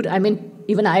institute. I mean,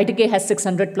 even IITK has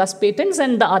 600 plus patents,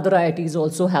 and the other IITs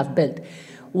also have built.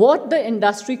 What the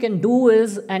industry can do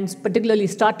is, and particularly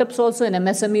startups also and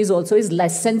MSMEs also, is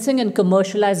licensing and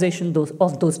commercialization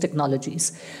of those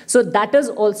technologies. So that is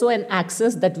also an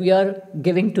access that we are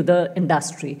giving to the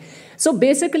industry. So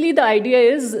basically the idea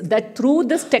is that through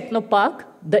this Technopark,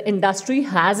 the industry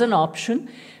has an option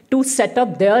to set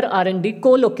up their R&D,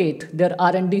 co-locate their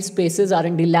R&D spaces,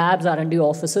 R&D labs, R&D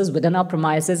offices within our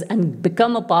premises and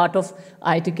become a part of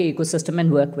IITK ecosystem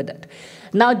and work with it.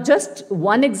 Now, just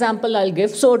one example I'll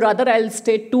give. So rather, I'll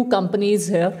state 2 companies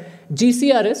here.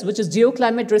 GCRS, which is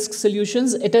Geoclimate Risk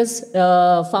Solutions. It is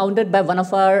founded by one of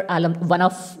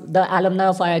the alumni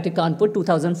of IIT Kanpur,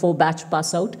 2004 batch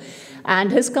pass out.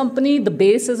 And his company, the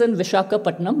base is in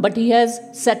Visakhapatnam, but he has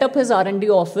set up his R&D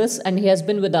office and he has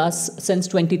been with us since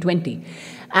 2020.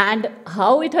 And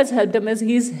how it has helped him is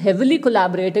he's heavily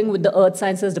collaborating with the Earth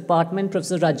Sciences Department,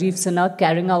 Professor Rajiv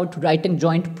Sinha, writing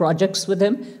joint projects with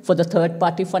him for the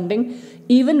third-party funding,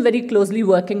 even very closely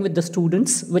working with the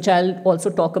students, which I'll also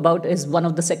talk about is one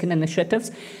of the second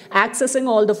initiatives, accessing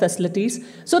all the facilities.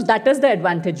 So that is the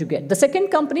advantage you get. The second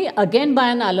company, again by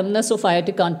an alumnus of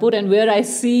IIT Kanpur, and where I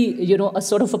see, a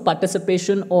sort of a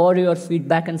participation or your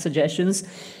feedback and suggestions,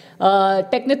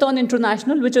 Technithon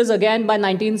International, which is again by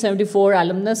 1974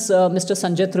 alumnus, Mr.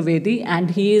 Sanjay Trivedi,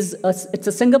 and it's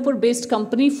a Singapore-based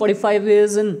company, 45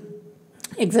 years in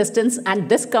existence, and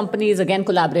this company is again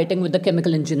collaborating with the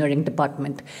chemical engineering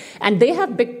department, and they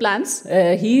have big plans.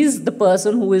 He's the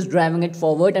person who is driving it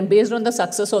forward, and based on the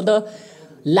success of the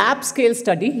lab scale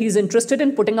study, he's interested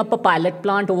in putting up a pilot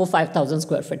plant over 5,000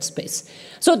 square feet space.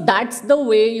 So that's the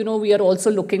way, we are also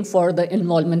looking for the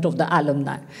involvement of the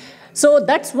alumni. So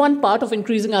that's one part of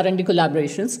increasing R&D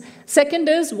collaborations. Second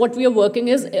is what we are working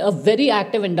is a very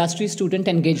active industry student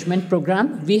engagement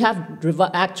program. We have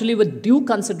actually with due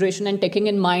consideration and taking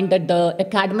in mind that the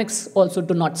academics also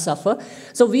do not suffer.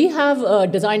 So we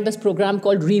have designed this program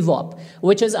called REVOP,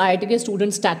 which is IITK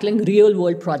students tackling real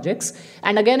world projects.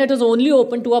 And again, it is only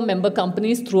open to our member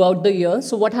companies throughout the year.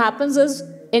 So what happens is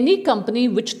any company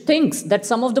which thinks that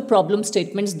some of the problem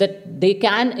statements that they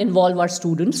can involve our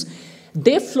students,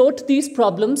 they float these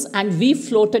problems and we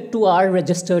float it to our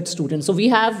registered students. So we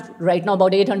have right now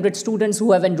about 800 students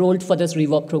who have enrolled for this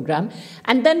REVOP program.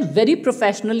 And then very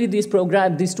professionally, these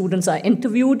students are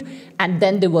interviewed and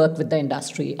then they work with the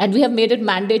industry. And we have made it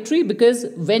mandatory because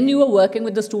when you are working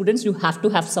with the students, you have to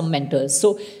have some mentors.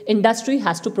 So industry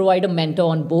has to provide a mentor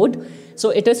on board. So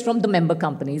it is from the member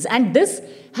companies. And this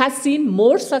has seen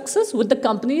more success with the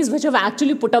companies which have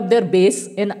actually put up their base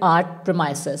in our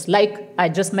premises. Like I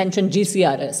just mentioned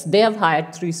GCRS, they have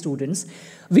hired 3 students.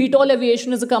 VTOL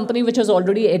Aviation is a company which has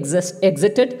already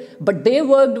exited, but they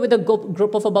worked with a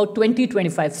group of about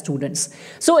 20-25 students.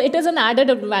 So it is an added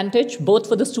advantage both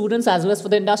for the students as well as for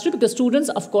the industry, because students,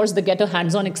 of course, they get a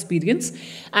hands-on experience,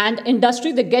 and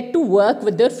industry, they get to work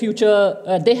with their future.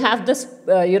 They have this,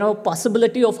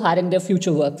 possibility of hiring their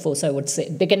future workforce, I would say.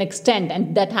 They can extend,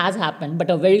 and that has happened, but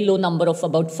a very low number of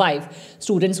about 5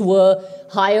 students were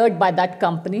hired by that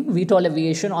company, VTOL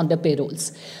Aviation, on their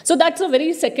payrolls. So that's a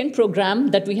very second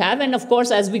program that we have, and of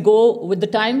course, as we go with the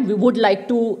time, we would like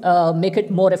to make it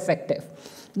more effective.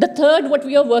 The third, what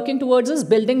we are working towards is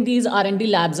building these R&D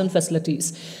labs and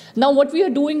facilities. Now, what we are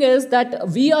doing is that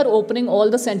we are opening all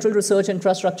the central research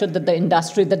infrastructure that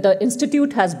the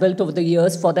institute has built over the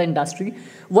years for the industry.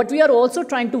 What we are also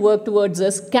trying to work towards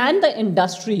is, can the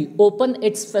industry open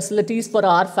its facilities for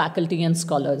our faculty and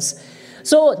scholars?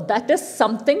 So that is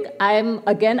something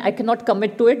I cannot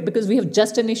commit to it because we have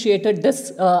just initiated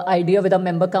this idea with our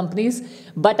member companies,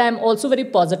 but I'm also very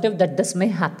positive that this may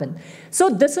happen. So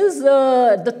this is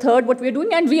the third what we're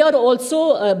doing, and we are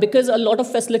also, because a lot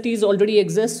of facilities already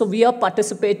exist, so we are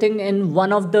participating in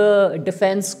one of the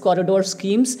defense corridor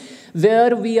schemes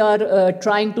where we are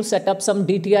trying to set up some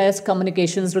DTIS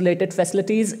communications related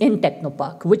facilities in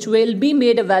Technopark, which will be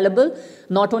made available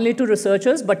not only to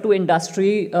researchers but to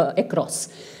industry across.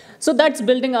 So that's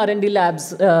building R&D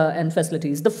labs and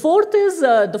facilities. The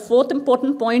fourth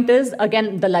important point is,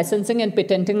 again, the licensing and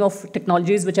patenting of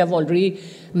technologies, which I've already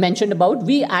mentioned about.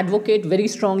 We advocate very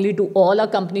strongly to all our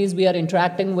companies we are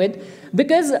interacting with,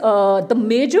 because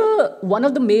one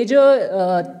of the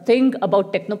major thing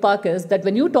about Technopark is that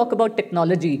when you talk about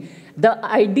technology, the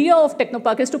idea of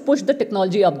Technopark is to push the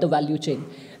technology up the value chain.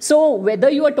 So whether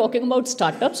you are talking about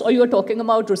startups or you are talking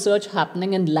about research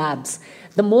happening in labs,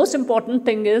 the most important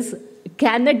thing is,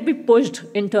 can it be pushed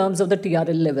in terms of the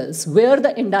TRL levels where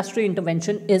the industry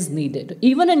intervention is needed,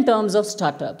 even in terms of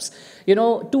startups?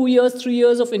 2 years, 3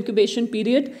 years of incubation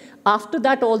period. After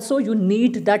that also, you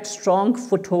need that strong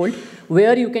foothold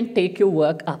where you can take your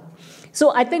work up.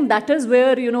 So I think that is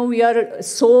where, we are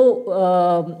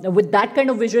so, with that kind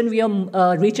of vision, we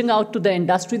are reaching out to the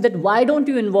industry that why don't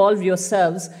you involve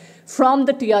yourselves from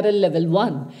the TRL level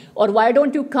 1? Or why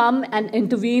don't you come and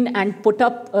intervene and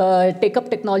take up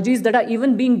technologies that are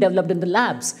even being developed in the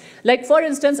labs? Like, for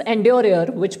instance, Endure Air,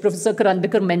 which Professor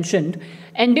Karandikar mentioned.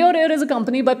 Endure Air is a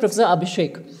company by Professor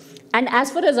Abhishek. And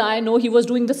as far as I know, he was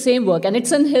doing the same work. And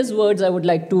it's in his words I would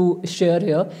like to share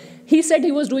here. He said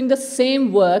he was doing the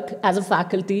same work as a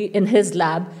faculty in his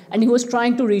lab, and he was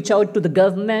trying to reach out to the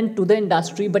government, to the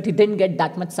industry, but he didn't get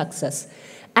that much success.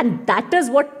 And that is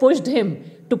what pushed him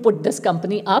to put this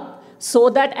company up,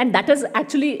 and that is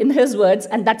actually in his words,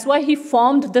 and that's why he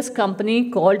formed this company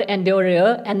called Endure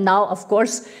Air, and now, of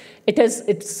course,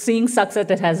 it's seeing success.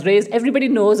 It has raised. Everybody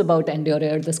knows about Endure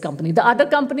Air, this company. The other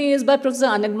company is by Professor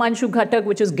Anagmanshu Ghatak,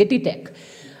 which is Giti Tech.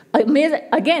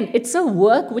 Again, it's a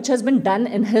work which has been done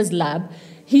in his lab.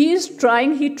 He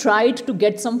tried to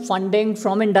get some funding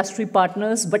from industry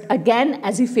partners, but again,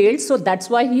 as he failed, so that's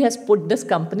why he has put this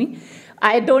company.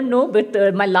 I don't know,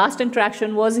 but my last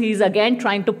interaction was he's again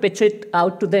trying to pitch it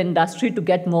out to the industry to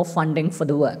get more funding for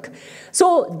the work.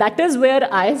 So that is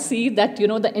where I see that,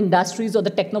 the industries or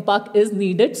the Technopark is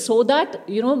needed so that,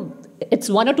 it's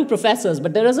 1 or 2 professors,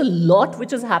 but there is a lot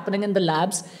which is happening in the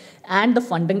labs. and the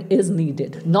funding is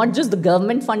needed. Not just the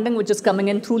government funding, which is coming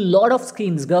in through a lot of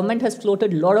schemes. Government has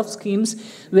floated a lot of schemes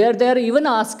where they're even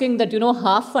asking that,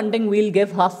 half funding we'll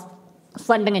give, half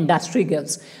funding industry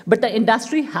gives. But the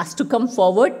industry has to come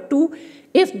forward to,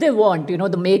 if they want,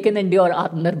 the Make in India or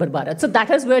Atmanirbhar Bharat. So that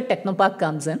is where Technopark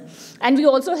comes in. And we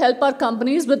also help our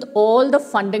companies with all the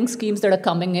funding schemes that are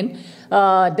coming in.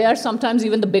 They are sometimes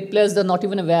even the big players, they're not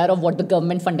even aware of what the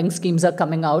government funding schemes are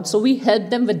coming out. So we help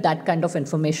them with that kind of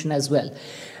information as well.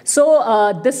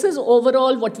 So this is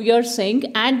overall what we are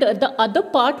saying. And the other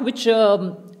part, which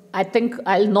I think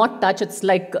I'll not touch,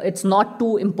 it's not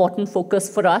too important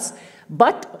focus for us.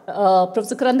 But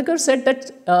Professor Karandikar said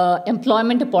that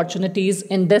employment opportunities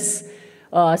in this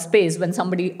space, when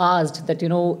somebody asked that,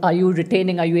 are you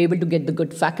retaining, are you able to get the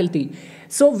good faculty?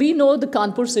 So we know the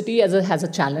Kanpur city has a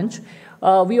challenge.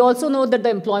 We also know that the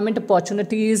employment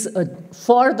opportunities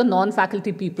for the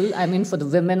non-faculty people, I mean for the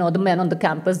women or the men on the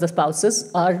campus, the spouses,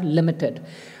 are limited.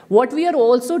 What we are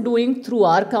also doing through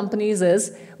our companies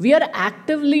is we are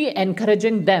actively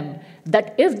encouraging them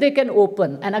that if they can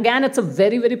open, and again, it's a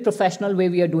very, very professional way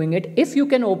we are doing it, if you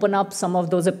can open up some of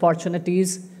those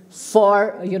opportunities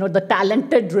for, the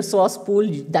talented resource pool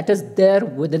that is there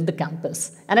within the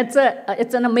campus. And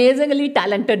it's an amazingly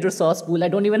talented resource pool. I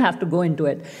don't even have to go into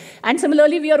it. And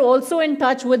similarly, we are also in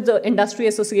touch with the industry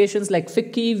associations like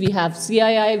FICCI, we have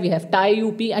CII, we have TIE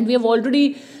UP, and we have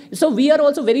already. So we are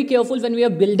also very careful when we are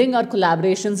building our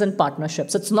collaborations and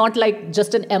partnerships. It's not like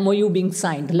just an MOU being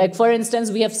signed. Like, for instance,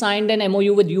 we have signed an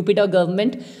MOU with UPITA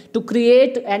government to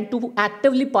create and to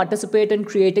actively participate in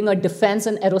creating a defense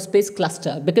and aerospace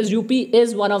cluster, because UP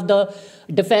is one of the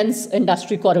defense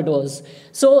industry corridors.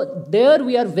 So there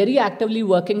we are very actively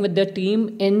working with the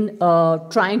team in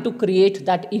trying to create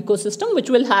that ecosystem, which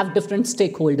will have different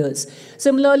stakeholders.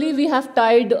 Similarly, we have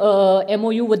tied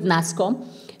MOU with NASSCOM.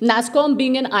 NASSCOM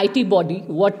being an IT body,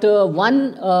 what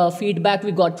one feedback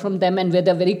we got from them and where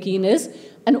they're very keen is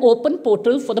an open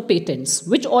portal for the patents,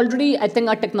 which already I think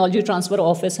our technology transfer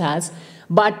office has.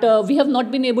 But we have not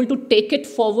been able to take it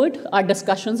forward. Our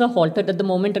discussions are halted at the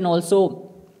moment, and also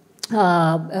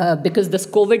because this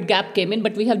COVID gap came in,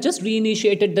 but we have just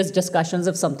reinitiated these discussions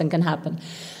if something can happen.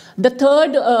 The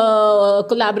third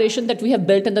collaboration that we have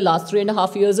built in the last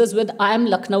 3.5 years is with IIM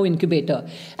Lucknow Incubator.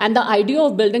 And the idea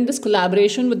of building this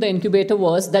collaboration with the incubator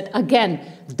was that, again,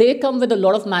 they come with a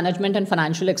lot of management and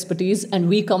financial expertise, and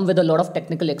we come with a lot of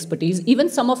technical expertise. Even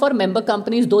some of our member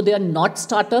companies, though they are not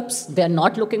startups, they are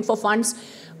not looking for funds,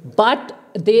 but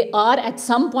they are at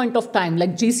some point of time,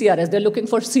 like GCRS, they're looking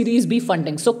for Series B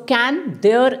funding. So can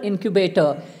their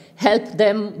incubator help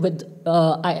them with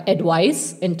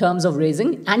advice in terms of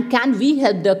raising, and can we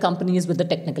help their companies with the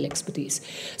technical expertise?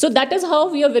 So that is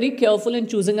how we are very careful in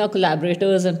choosing our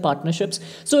collaborators and partnerships.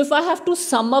 So if I have to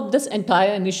sum up this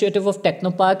entire initiative of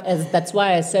Technopark, as that's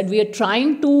why I said we are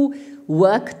trying to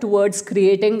work towards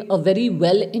creating a very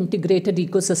well integrated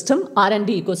ecosystem,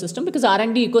 R&D ecosystem, because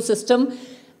R&D ecosystem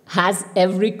has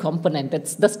every component.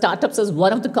 It's the startups as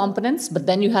one of the components, but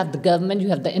then you have the government, you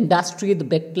have the industry, the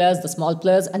big players, the small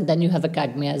players, and then you have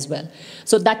academia as well.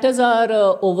 So that is our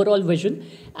overall vision.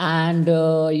 And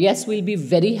yes, we'll be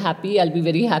very happy. I'll be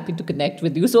very happy to connect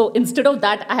with you. So instead of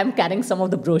that, I am carrying some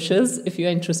of the brochures if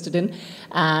you're interested in,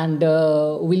 and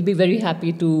we'll be very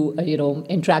happy to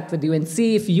interact with you and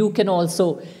see if you can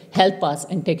also help us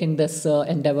in taking this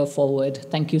endeavor forward.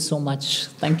 Thank you so much.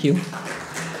 Thank you.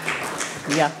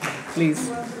 Yeah, please.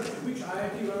 Which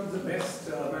IIT runs the best,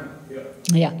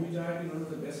 Yeah. Which IIT runs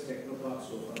the best Technopark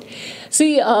so far?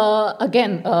 See,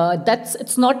 again,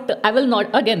 I will not,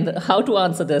 again, how to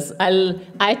answer this.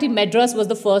 IIT Madras was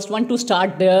the first one to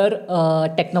start their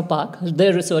Technopark,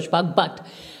 their research park, but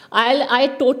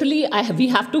we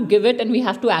have to give it and we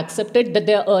have to accept it that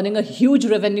they are earning a huge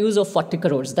revenues of 40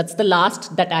 crores. That's the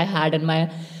last that I had in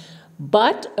my.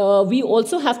 But we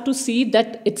also have to see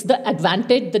that it's the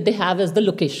advantage that they have as the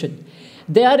location.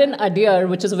 They are in Adyar,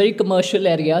 which is a very commercial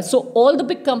area. So all the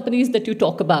big companies that you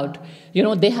talk about,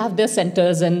 they have their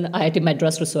centers in IIT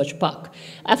Madras Research Park.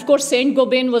 Of course, Saint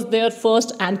Gobain was their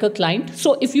first anchor client.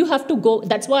 So if you have to go,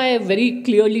 that's why I very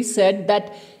clearly said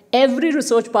that every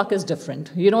research park is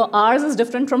different. Ours is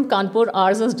different from Kanpur.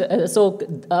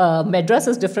 Madras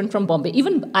is different from Bombay.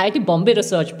 Even IIT Bombay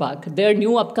Research Park, their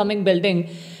new upcoming building,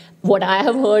 what I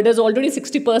have heard is already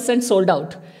 60% sold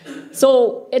out.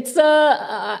 So it's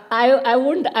I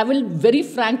will very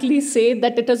frankly say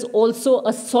that it is also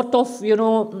a sort of,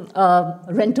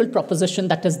 rental proposition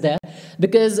that is there,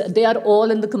 because they are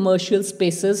all in the commercial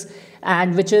spaces.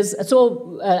 And which is,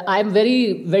 so I'm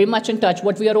very much in touch.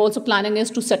 What we are also planning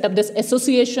is to set up this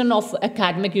Association of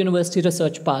Academic University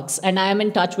Research Parks. And I am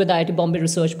in touch with IIT Bombay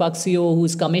Research Park CEO, who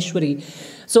is Kameshwari.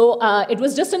 So it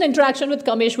was just an interaction with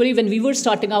Kameshwari. When we were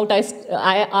starting out, I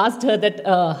asked her that,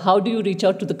 how do you reach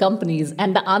out to the companies?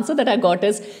 And the answer that I got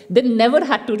is, they never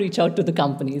had to reach out to the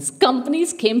companies.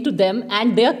 Companies came to them,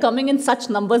 and they are coming in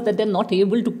such numbers that they're not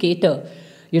able to cater,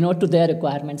 to their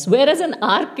requirements. Whereas in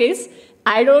our case,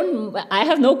 I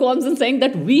have no qualms in saying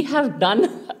that we have done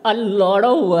a lot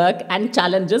of work and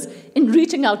challenges in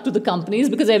reaching out to the companies,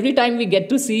 because every time we get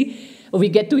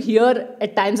to hear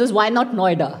at times is, why not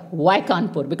Noida? Why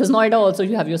Kanpur? Because Noida also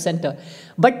you have your center.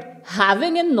 But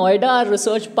having in Noida a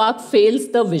research park fails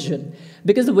the vision,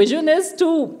 because the vision is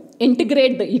to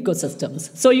integrate the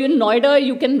ecosystems. So in Noida,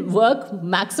 you can work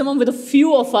maximum with a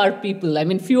few of our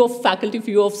people, few of faculty,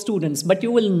 few of students, but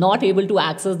you will not able to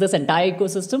access this entire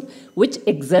ecosystem which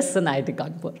exists in IIT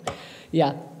Kanpur.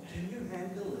 Yeah. Can you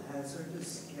handle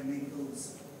hazardous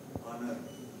chemicals on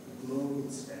a global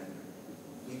standard?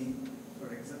 Meaning,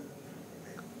 for example,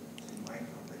 in my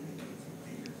company,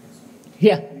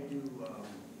 yeah. we do,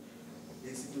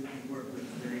 basically we work with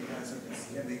very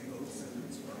hazardous chemicals and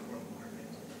it's for our market.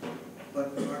 But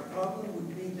our problem would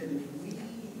be that if we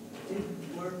did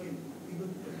work in, we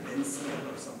would put benzene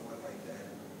or somewhere like that,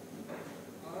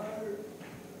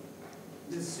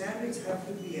 the standards have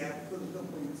to be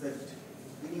applicable that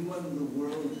anyone in the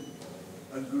world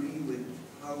agree with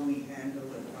how we handle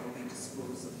and how we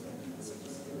dispose of them.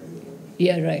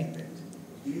 Yeah, right.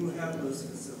 Do you have those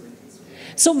facilities?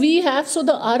 So we have,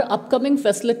 our upcoming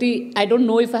facility, I don't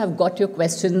know if I have got your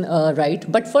question right,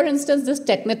 but for instance, this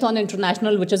Technethon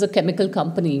International, which is a chemical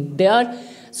company,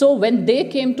 so when they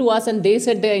came to us and they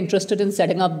said they're interested in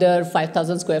setting up their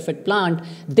 5,000 square foot plant,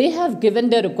 they have given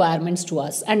their requirements to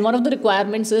us. And one of the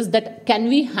requirements is that, can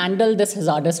we handle this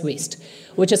hazardous waste,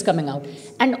 which is coming out?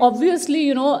 And obviously,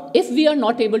 if we are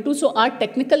not able to, so our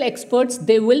technical experts,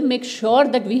 they will make sure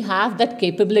that we have that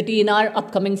capability in our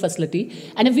upcoming facility.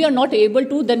 And if we are not able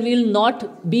to, then we will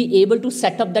not be able to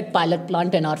set up that pilot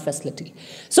plant in our facility.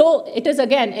 So it is,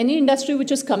 again, any industry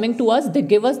which is coming to us, they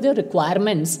give us their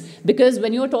requirements, because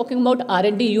when you're talking about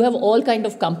R&D, you have all kind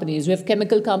of companies. You have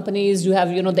chemical companies, you have,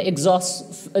 the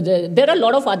exhaust, there are a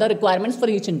lot of other requirements for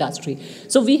each industry.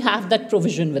 So we have that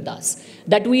provision with us,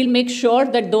 that we'll make sure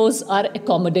that those are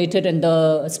accommodated in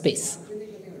the space.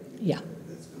 Yeah.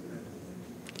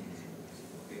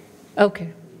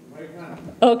 Okay.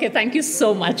 Okay, thank you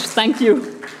so much. Thank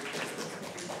you.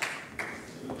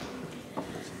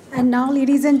 And now,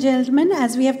 ladies and gentlemen,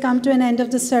 as we have come to an end of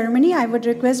the ceremony, I would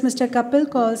request Mr. Kapil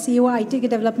Kaul, CEO, IT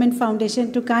Development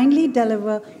Foundation, to kindly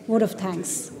deliver vote of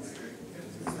thanks.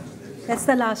 That's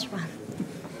the last one.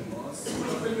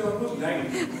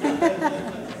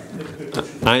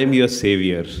 I am your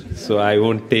savior, so I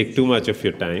won't take too much of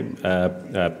your time.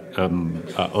 I'm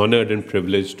honored and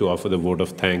privileged to offer the vote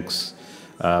of thanks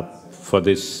for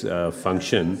this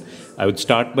function. I would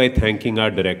start by thanking our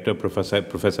director, Professor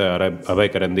Abhay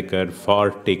Karandikar,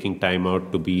 for taking time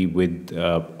out to be with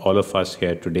all of us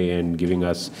here today and giving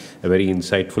us a very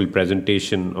insightful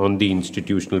presentation on the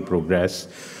institutional progress.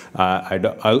 I'd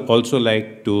also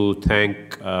like to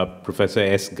thank Professor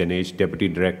S. Ganesh, Deputy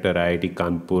Director, IIT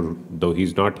Kanpur, though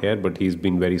he's not here, but he's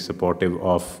been very supportive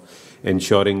of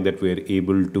ensuring that we're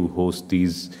able to host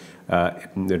these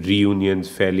reunions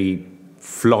fairly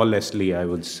flawlessly, I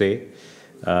would say.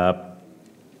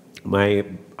 My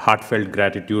heartfelt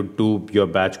gratitude to your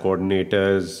batch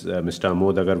coordinators, Mr.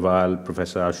 Amod Agarwal,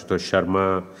 Professor Ashutosh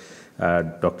Sharma,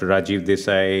 Dr. Rajiv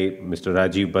Desai, Mr.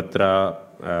 Rajiv Batra,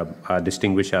 our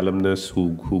distinguished alumnus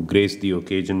who graced the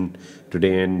occasion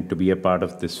today and to be a part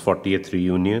of this 40th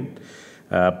reunion.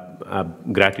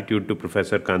 Gratitude to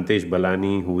Professor Kantesh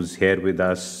Balani, who's here with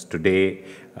us today.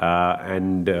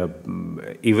 And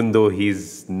even though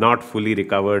he's not fully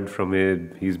recovered from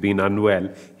it, he's been unwell,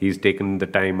 he's taken the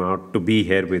time out to be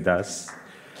here with us.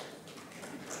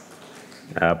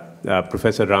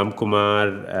 Professor Ram Kumar,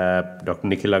 Dr.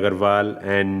 Nikhil Agarwal,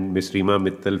 and Ms. Reema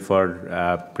Mittal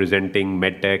for presenting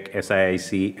MedTech,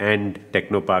 SIIC, and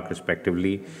Technopark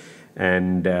respectively.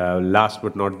 And last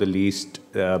but not the least,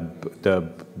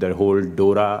 the whole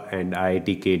DORA and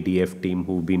IITK DF team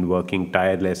who've been working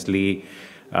tirelessly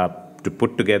to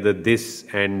put together this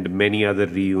and many other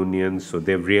reunions. So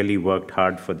they've really worked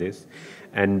hard for this.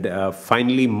 And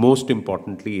finally, most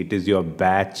importantly, it is your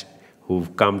batch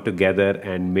who've come together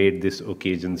and made this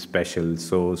occasion special.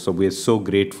 So we're so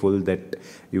grateful that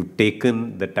you've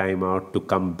taken the time out to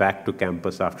come back to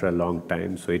campus after a long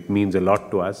time. So it means a lot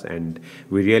to us, and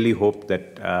we really hope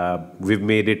that we've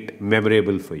made it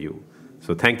memorable for you.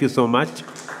 So thank you so much.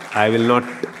 I will not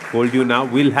hold you now.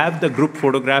 We'll have the group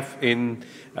photograph in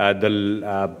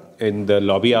the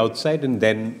lobby outside, and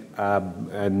then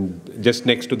and just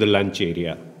next to the lunch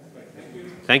area.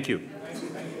 Thank you.